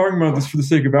start talking about this for the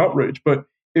sake of outrage, but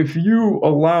if you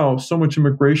allow so much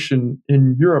immigration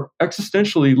in Europe,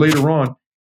 existentially later on,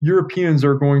 Europeans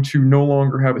are going to no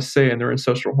longer have a say in their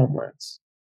ancestral homelands.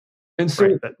 And so,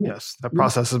 that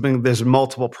process has been, there's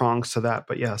multiple prongs to that,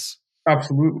 but yes.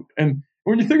 Absolutely. And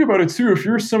when you think about it too, if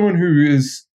you're someone who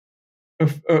is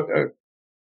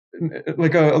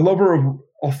like a lover of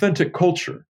authentic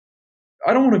culture,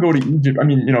 I don't want to go to Egypt. I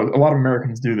mean, a lot of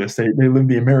Americans do this. They live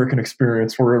the American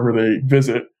experience wherever they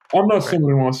visit. I'm not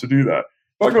someone who wants to do that.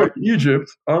 If I go to Egypt,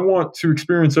 I want to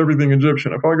experience everything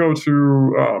Egyptian. If I go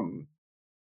to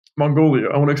Mongolia,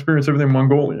 I want to experience everything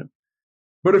Mongolian.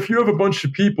 But if you have a bunch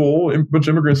of people, a bunch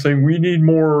of immigrants saying, we need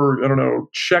more,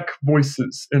 Czech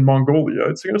voices in Mongolia,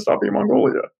 it's going to stop being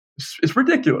Mongolia. It's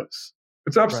ridiculous.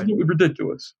 It's absolutely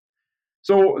ridiculous.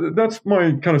 So that's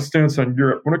my kind of stance on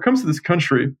Europe. When it comes to this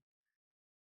country,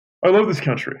 I love this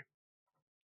country.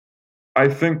 I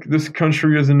think this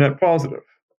country is a net positive.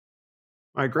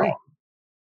 I agree.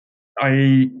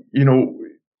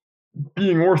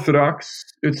 Being Orthodox,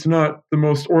 it's not the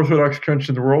most Orthodox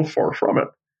country in the world, far from it.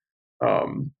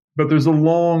 But there's a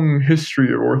long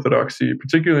history of Orthodoxy,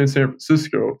 particularly in San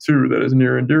Francisco, too, that is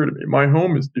near and dear to me. My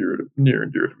home is near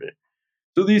and dear to me.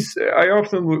 So I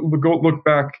often look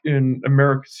back in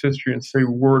America's history and say,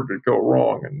 where did it go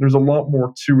wrong? And there's a lot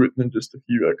more to it than just a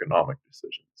few economic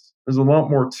decisions. There's a lot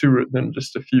more to it than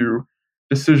just a few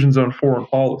decisions on foreign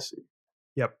policy.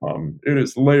 Yep. It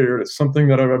is layered. It's something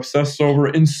that I've obsessed over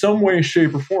in some way,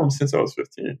 shape, or form since I was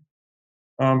 15.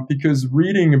 Because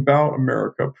reading about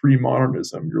America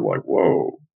pre-modernism, you're like,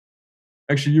 whoa.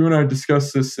 Actually, you and I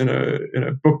discussed this in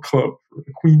a book club for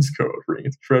the Queen's Code, reading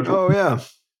into Treasury. Oh, yeah.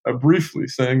 Briefly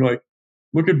saying, like,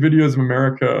 look at videos of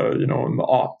America, in the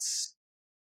aughts,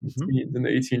 in the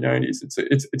 1890s.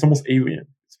 It's almost alien.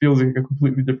 It feels like a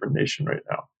completely different nation right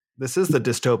now. This is the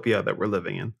dystopia that we're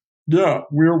living in. Yeah,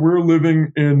 we're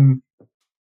living in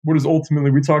what is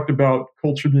ultimately, we talked about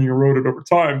culture being eroded over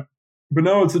time, but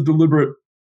now it's a deliberate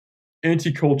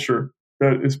anti-culture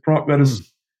that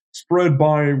is spread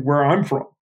by where I'm from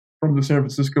the San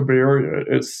Francisco Bay Area.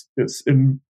 It's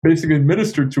basically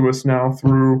administered to us now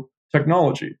through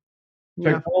technology.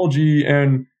 Technology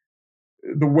and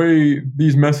the way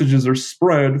these messages are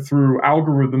spread through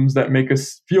algorithms that make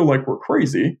us feel like we're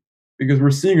crazy because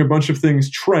we're seeing a bunch of things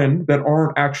trend that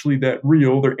aren't actually that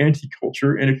real. They're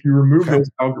anti-culture. And if you remove those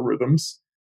algorithms,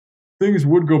 things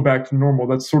would go back to normal.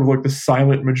 That's sort of like the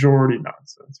silent majority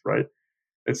nonsense, right?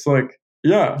 It's like,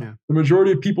 the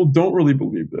majority of people don't really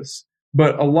believe this.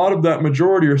 But a lot of that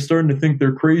majority are starting to think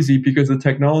they're crazy because the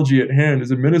technology at hand is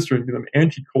administering to them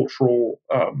anti-cultural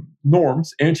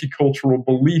norms, anti-cultural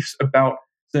beliefs about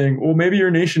saying, well, maybe your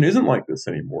nation isn't like this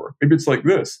anymore. Maybe it's like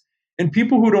this. And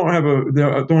people who don't have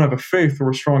a faith or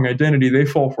a strong identity, they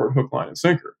fall for it hook, line, and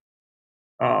sinker.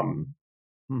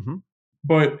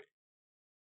 But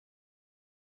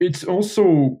it's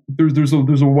also there's a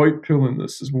white pill in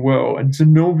this as well, and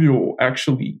Zinoviev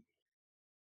actually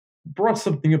brought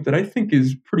something up that I think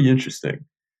is pretty interesting.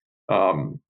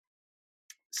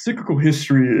 Cyclical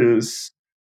history is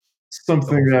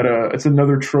something that it's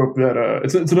another trope that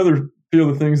it's another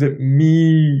field of things that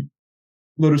me,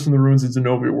 Lotus in the Ruins, and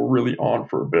Zinoviev were really on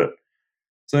for a bit,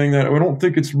 saying that I don't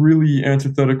think it's really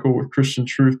antithetical with Christian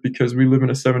truth because we live in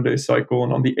a 7-day cycle,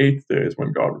 and on the 8th day is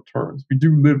when God returns. We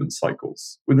do live in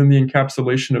cycles within the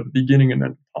encapsulation of beginning and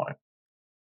end of time.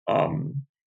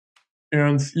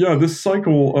 This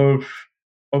cycle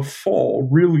of fall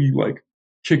really like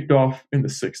kicked off in the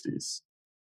 60s.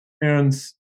 And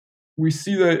we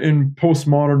see that in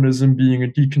postmodernism being a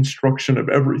deconstruction of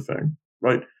everything,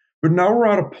 right? But now we're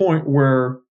at a point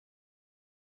where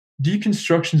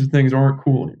deconstructions of things aren't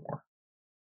cool anymore.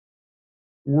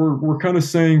 We're kind of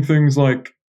saying things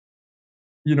like,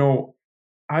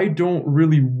 I don't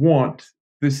really want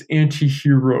this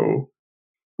anti-hero.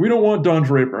 We don't want Don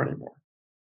Draper anymore.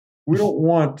 We don't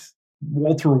want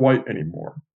Walter White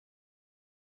anymore.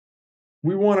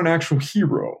 We want an actual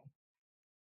hero.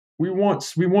 We want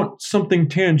something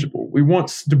tangible. We want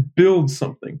to build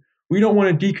something. We don't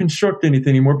want to deconstruct anything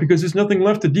anymore because there's nothing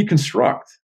left to deconstruct.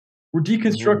 We're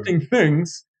deconstructing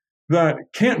things that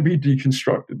can't be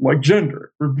deconstructed, like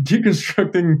gender. We're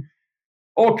deconstructing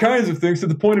all kinds of things to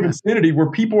the point of insanity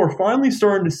where people are finally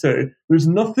starting to say there's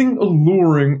nothing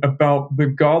alluring about the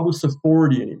godless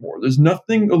authority anymore. There's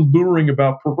nothing alluring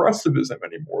about progressivism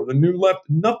anymore. The new left,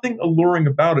 nothing alluring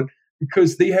about it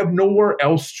because they have nowhere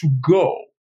else to go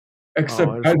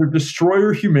except either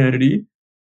destroy humanity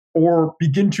or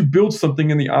begin to build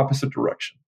something in the opposite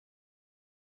direction.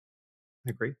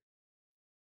 I agree.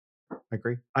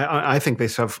 I think they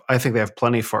have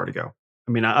plenty far to go.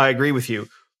 I mean, I agree with you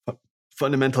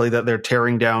fundamentally that they're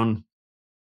tearing down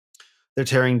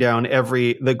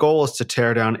the goal is to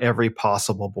tear down every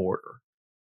possible border,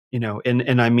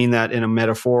 and I mean that in a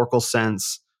metaphorical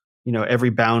sense.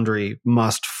 Every boundary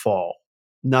must fall.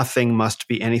 Nothing must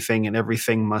be anything and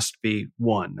everything must be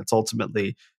one. It's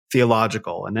ultimately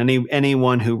theological. And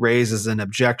anyone who raises an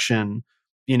objection,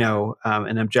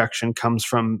 an objection comes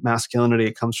from masculinity,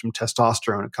 it comes from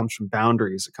testosterone, it comes from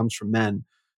boundaries, it comes from men.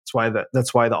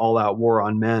 That's why the all-out war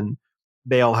on men,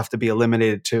 they all have to be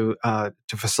eliminated to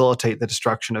facilitate the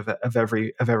destruction of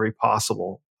every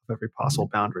possible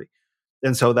boundary.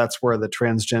 And so that's where the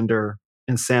transgender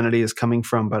insanity is coming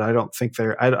from. But I don't think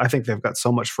I think they've got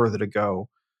so much further to go.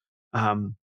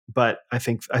 But I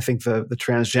think the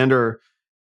transgender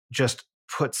just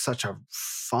puts such a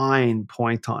fine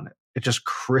point on it. It just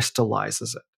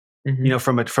crystallizes it.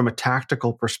 From a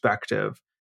tactical perspective,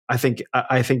 I think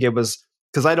it was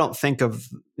because I don't think of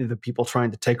the people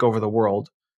trying to take over the world.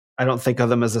 I don't think of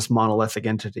them as this monolithic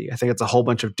entity. I think it's a whole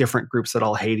bunch of different groups that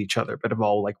all hate each other, but have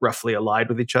all like roughly allied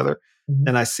with each other.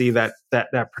 And I see that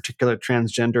particular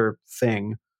transgender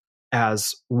thing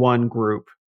as one group.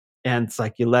 And it's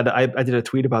like I did a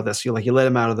tweet about this. You let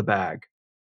him out of the bag,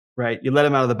 right? You let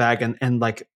him out of the bag, and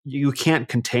like you can't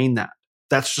contain that.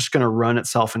 That's just going to run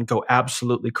itself and go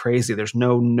absolutely crazy. There's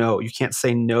no. You can't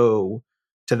say no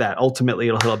to that. Ultimately,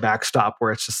 it'll hit a backstop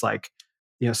where it's just like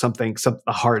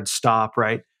a hard stop,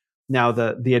 right? Now,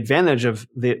 the advantage of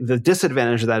the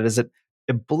disadvantage of that is it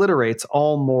obliterates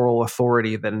all moral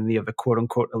authority that any of the quote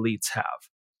unquote elites have,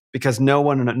 because no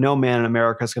man in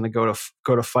America is going to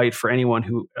go to fight for anyone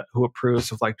who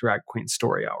approves of like Drag Queen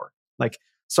Story Hour. Like,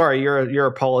 sorry, you're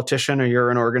a politician or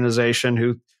you're an organization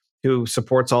who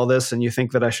supports all this, and you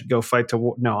think that I should go fight to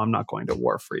war? No, I'm not going to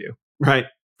war for you, right?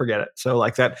 Forget it. So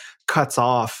like that cuts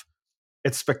off.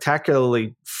 It's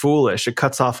spectacularly foolish. It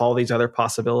cuts off all these other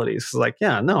possibilities. It's like,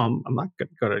 I'm not going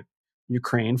to go to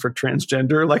Ukraine for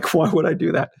transgender. Like, why would I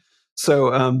do that?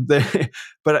 So,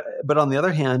 but on the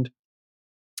other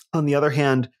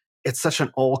hand, it's such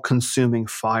an all-consuming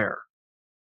fire,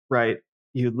 right?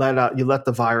 You let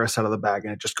the virus out of the bag,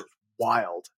 and it just goes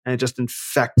wild, and it just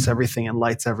infects everything and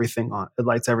lights everything on. It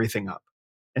lights everything up.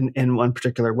 in one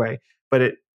particular way.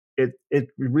 But it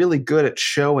really good at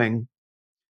showing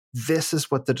this is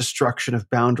what the destruction of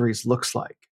boundaries looks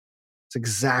like. It's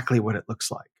exactly what it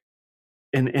looks like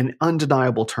in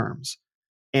undeniable terms.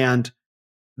 And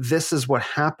this is what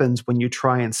happens when you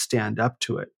try and stand up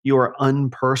to it. You are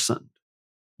unpersoned.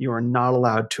 You are not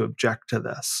allowed to object to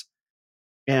this.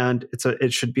 And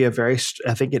it should be I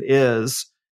think it is,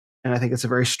 and I think it's a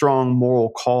very strong moral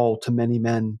call to many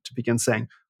men to begin saying,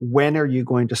 when are you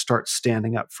going to start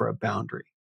standing up for a boundary?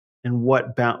 And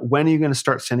when are you going to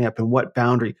start standing up, and what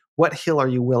boundary, what hill are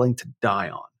you willing to die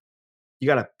on? You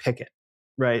got to pick it,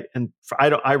 right? And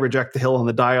I reject the hill on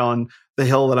the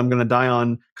hill that I'm going to die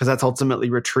on, because that's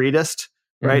ultimately retreatist,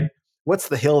 right? What's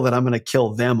the hill that I'm going to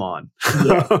kill them on?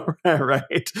 Yeah.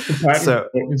 Right. So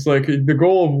it's like the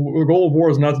goal of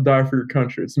war is not to die for your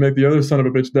country. It's to make the other son of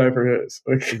a bitch die for his.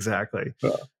 Like, exactly.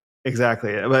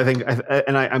 Exactly. But I think,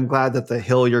 I'm glad that the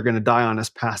hill you're going to die on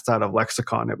is passed out of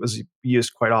lexicon. It was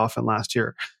used quite often last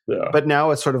year. Yeah. But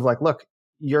now it's sort of like, look,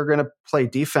 you're going to play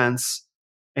defense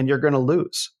and you're going to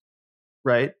lose,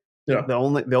 right? Yeah. The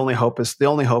only hope is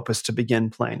to begin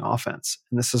playing offense.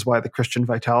 And this is why the Christian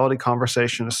vitality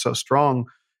conversation is so strong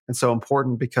and so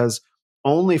important, because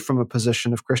only from a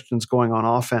position of Christians going on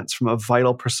offense, from a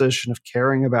vital position of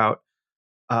caring about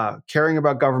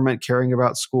government, caring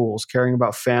about schools, caring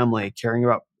about family, caring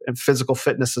about, and physical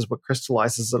fitness is what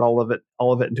crystallizes all of it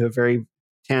into a very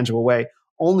tangible way.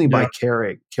 Only by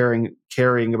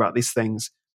caring about these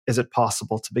things is it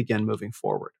possible to begin moving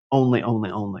forward. Only.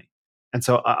 And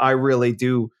so I really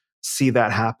do see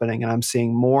that happening. And I'm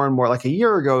seeing more and more. Like a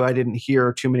year ago, I didn't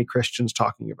hear too many Christians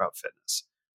talking about fitness.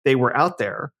 They were out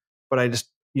there, but I just,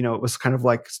 it was kind of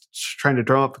like trying to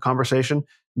drum up the conversation.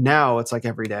 Now it's like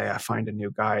every day I find a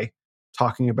new guy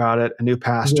talking about it, a new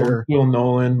pastor. Bill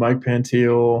Nolan, Mike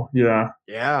Pantiel. Yeah.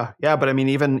 But I mean,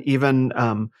 even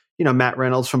Matt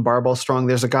Reynolds from Barbell Strong.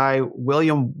 There's a guy,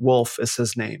 William Wolf is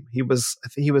his name. He was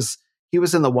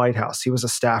in the White House. He was a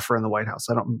staffer in the White House.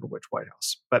 I don't remember which White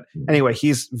House, but anyway,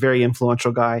 he's a very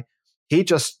influential guy. He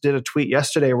just did a tweet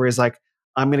yesterday where he's like,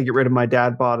 I'm going to get rid of my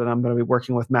dad bod and I'm going to be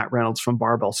working with Matt Reynolds from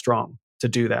Barbell Strong to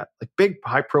do that. Like big,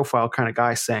 high profile kind of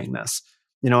guy saying this,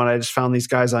 and I just found these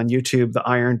guys on YouTube, the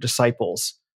Iron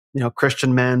Disciples,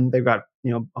 Christian men. They've got,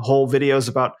 whole videos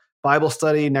about Bible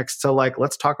study next to like,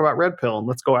 let's talk about Red Pill and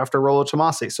let's go after Rollo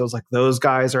Tomasi. So it's like those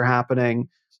guys are happening.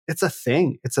 It's a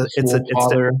thing. It's yeah.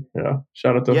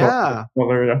 Shout out to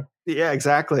Father. Yeah,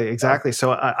 exactly.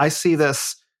 So I see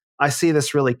this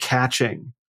really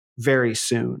catching very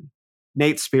soon.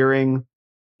 Nate Spearing,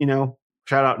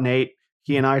 shout out Nate.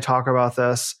 He and I talk about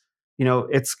this.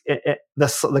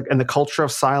 The culture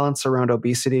of silence around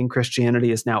obesity and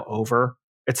Christianity is now over.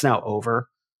 It's now over,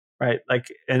 right? Like,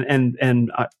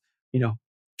 and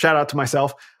shout out to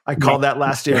myself. I called that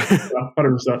last year.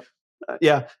 100%.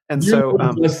 Yeah, and so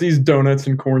just these donuts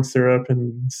and corn syrup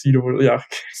and seed oil,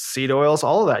 seed oils,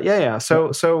 all of that, yeah.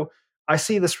 So I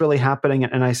see this really happening,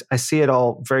 and I see it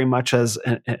all very much as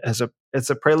it's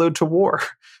a prelude to war,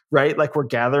 right? Like we're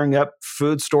gathering up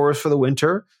food stores for the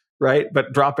winter, right?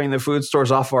 But dropping the food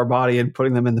stores off of our body and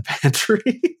putting them in the pantry.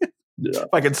 Yeah,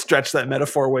 if I could stretch that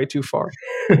metaphor way too far.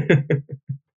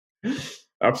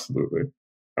 Absolutely.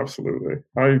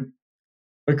 I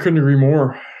couldn't agree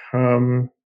more.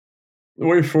 The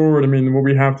way forward, I mean, what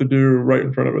we have to do right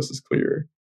in front of us is clear.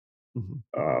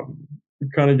 Mm-hmm. We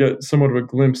kind of get somewhat of a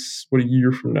glimpse what a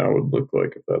year from now would look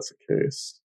like if that's the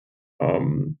case.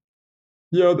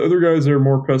 The other guys are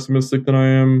more pessimistic than I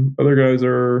am. Other guys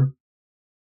are,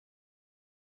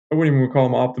 I wouldn't even call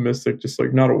them optimistic, just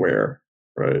like not aware,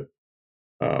 right?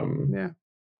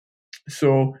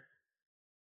 So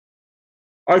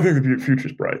I think the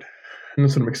future's bright, and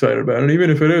that's what I'm excited about. And even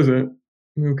if it isn't,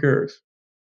 who cares?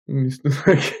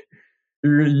 Like,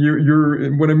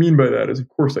 you're what I mean by that is, of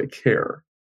course, I care.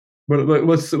 But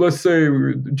let's say, we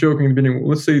were joking at the beginning,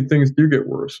 let's say things do get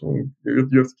worse. You have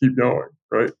to keep going,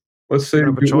 right? Let's say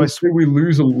we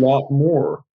lose a lot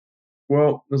more.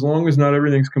 Well, as long as not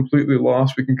everything's completely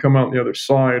lost, we can come out on the other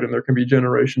side, and there can be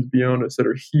generations beyond us that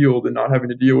are healed and not having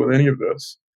to deal with any of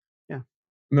this. Yeah.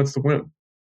 And that's the win.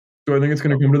 Do I think it's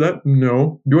going to come to that?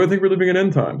 No. Do I think we're living in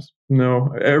end times?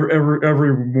 No.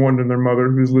 Everyone and their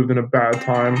mother who's lived in a bad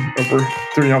time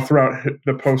throughout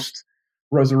the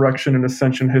post-resurrection and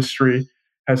ascension history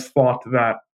has thought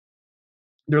that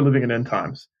they're living in end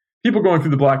times. People going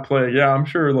through the Black Plague, yeah, I'm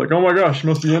sure, like, oh my gosh, it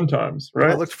must be end times,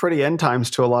 right? It looks pretty end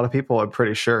times to a lot of people, I'm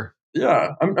pretty sure.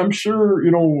 Yeah, I'm sure,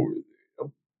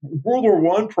 World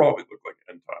War I probably looked like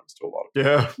end times to a lot of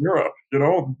people in Europe.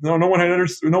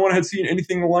 No one had seen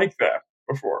anything like that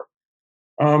before.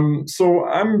 So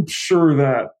I'm sure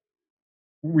that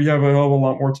we have a hell of a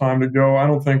lot more time to go. I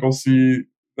don't think I'll see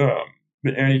the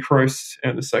Antichrist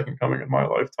and the Second Coming in my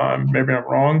lifetime. Maybe I'm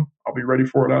wrong. I'll be ready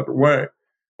for it either way,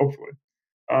 hopefully.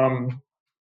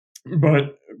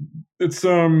 But it's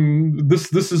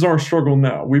this is our struggle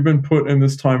now. We've been put in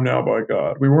this time now by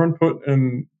God. We weren't put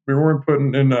in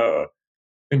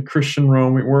Christian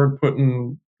Rome. We weren't put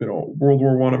in World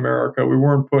War I America. We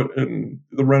weren't put in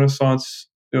the Renaissance,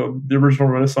 the original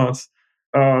Renaissance.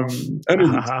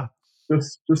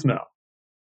 Just now.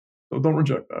 So don't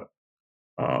reject that.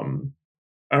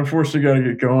 I unfortunately got to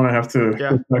get going. I have to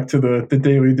get back to the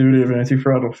daily duty of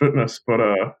Anti-Fragile Fitness. But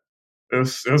it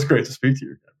was great to speak to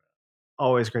you again.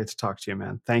 Always great to talk to you,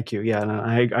 man. Thank you. Yeah, and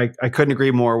I couldn't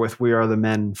agree more with we are the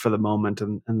men for the moment,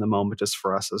 and the moment is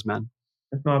for us as men.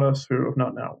 If not us, who? If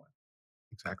not now, when?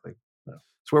 Exactly. Yeah.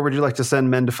 So where would you like to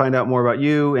send men to find out more about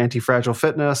you, Anti-Fragile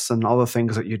Fitness, and all the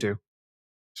things that you do?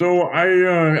 So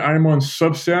I'm on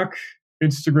Substack,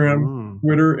 Instagram,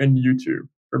 Twitter, and YouTube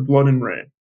for Blood and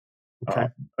Rain. Okay.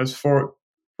 As far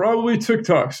probably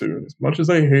TikTok soon, as much as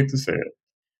I hate to say it.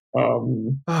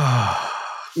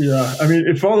 Yeah, I mean,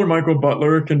 if Father Michael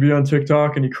Butler can be on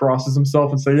TikTok and he crosses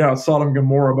himself and say, "Yeah, it's Sodom and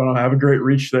Gomorrah," but I have a great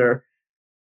reach there.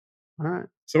 All right.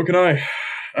 So can I.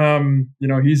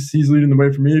 He's leading the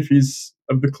way for me. If he's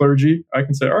of the clergy, I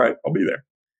can say, "All right, I'll be there."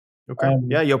 Okay.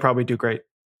 Yeah, you'll probably do great.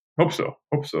 Hope so.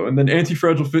 And then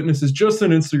Anti-Fragile Fitness is just on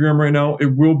Instagram right now.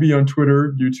 It will be on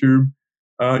Twitter, YouTube,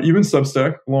 even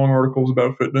Substack, long articles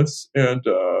about fitness, and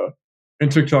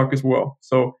TikTok as well.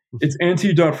 So it's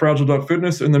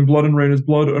anti.fragile.fitness, and then Blood and Rain is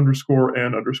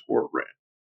blood_and_rain.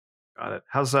 Got it.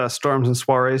 How's Storms and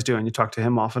Soirees doing? You talk to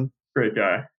him often? Great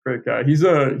guy. He's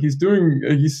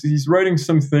writing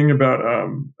something about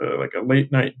like a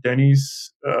late night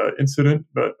Denny's incident,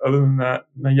 but other than that,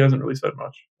 he hasn't really said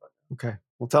much. Okay.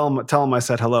 Well, tell him I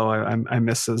said hello. I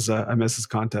miss his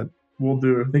content. Will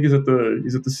do. I think he's at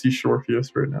the Seashore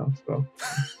Fiesta right now. So.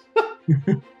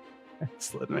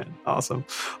 Excellent, man. Awesome.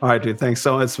 All right, dude. Thanks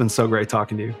so much. It's been so great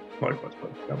talking to you. Likewise,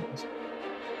 bud. God bless.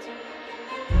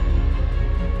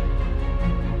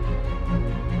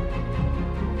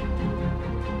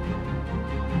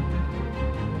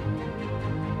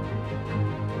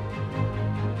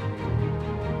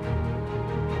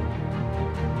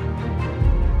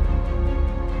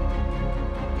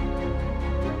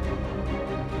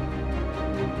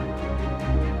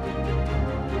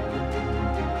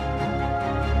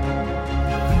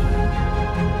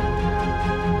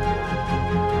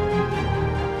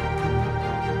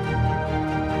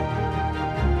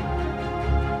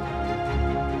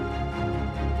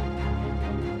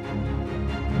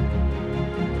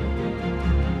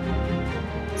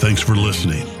 Thanks for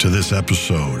listening to this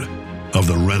episode of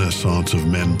the Renaissance of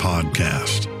Men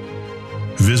podcast.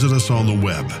 Visit us on the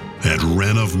web at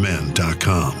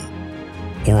renofmen.com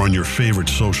or on your favorite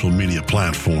social media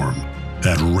platform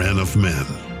at Ren of Men.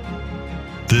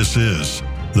 This is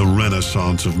the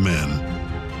Renaissance of Men.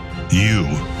 You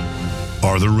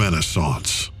are the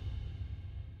Renaissance.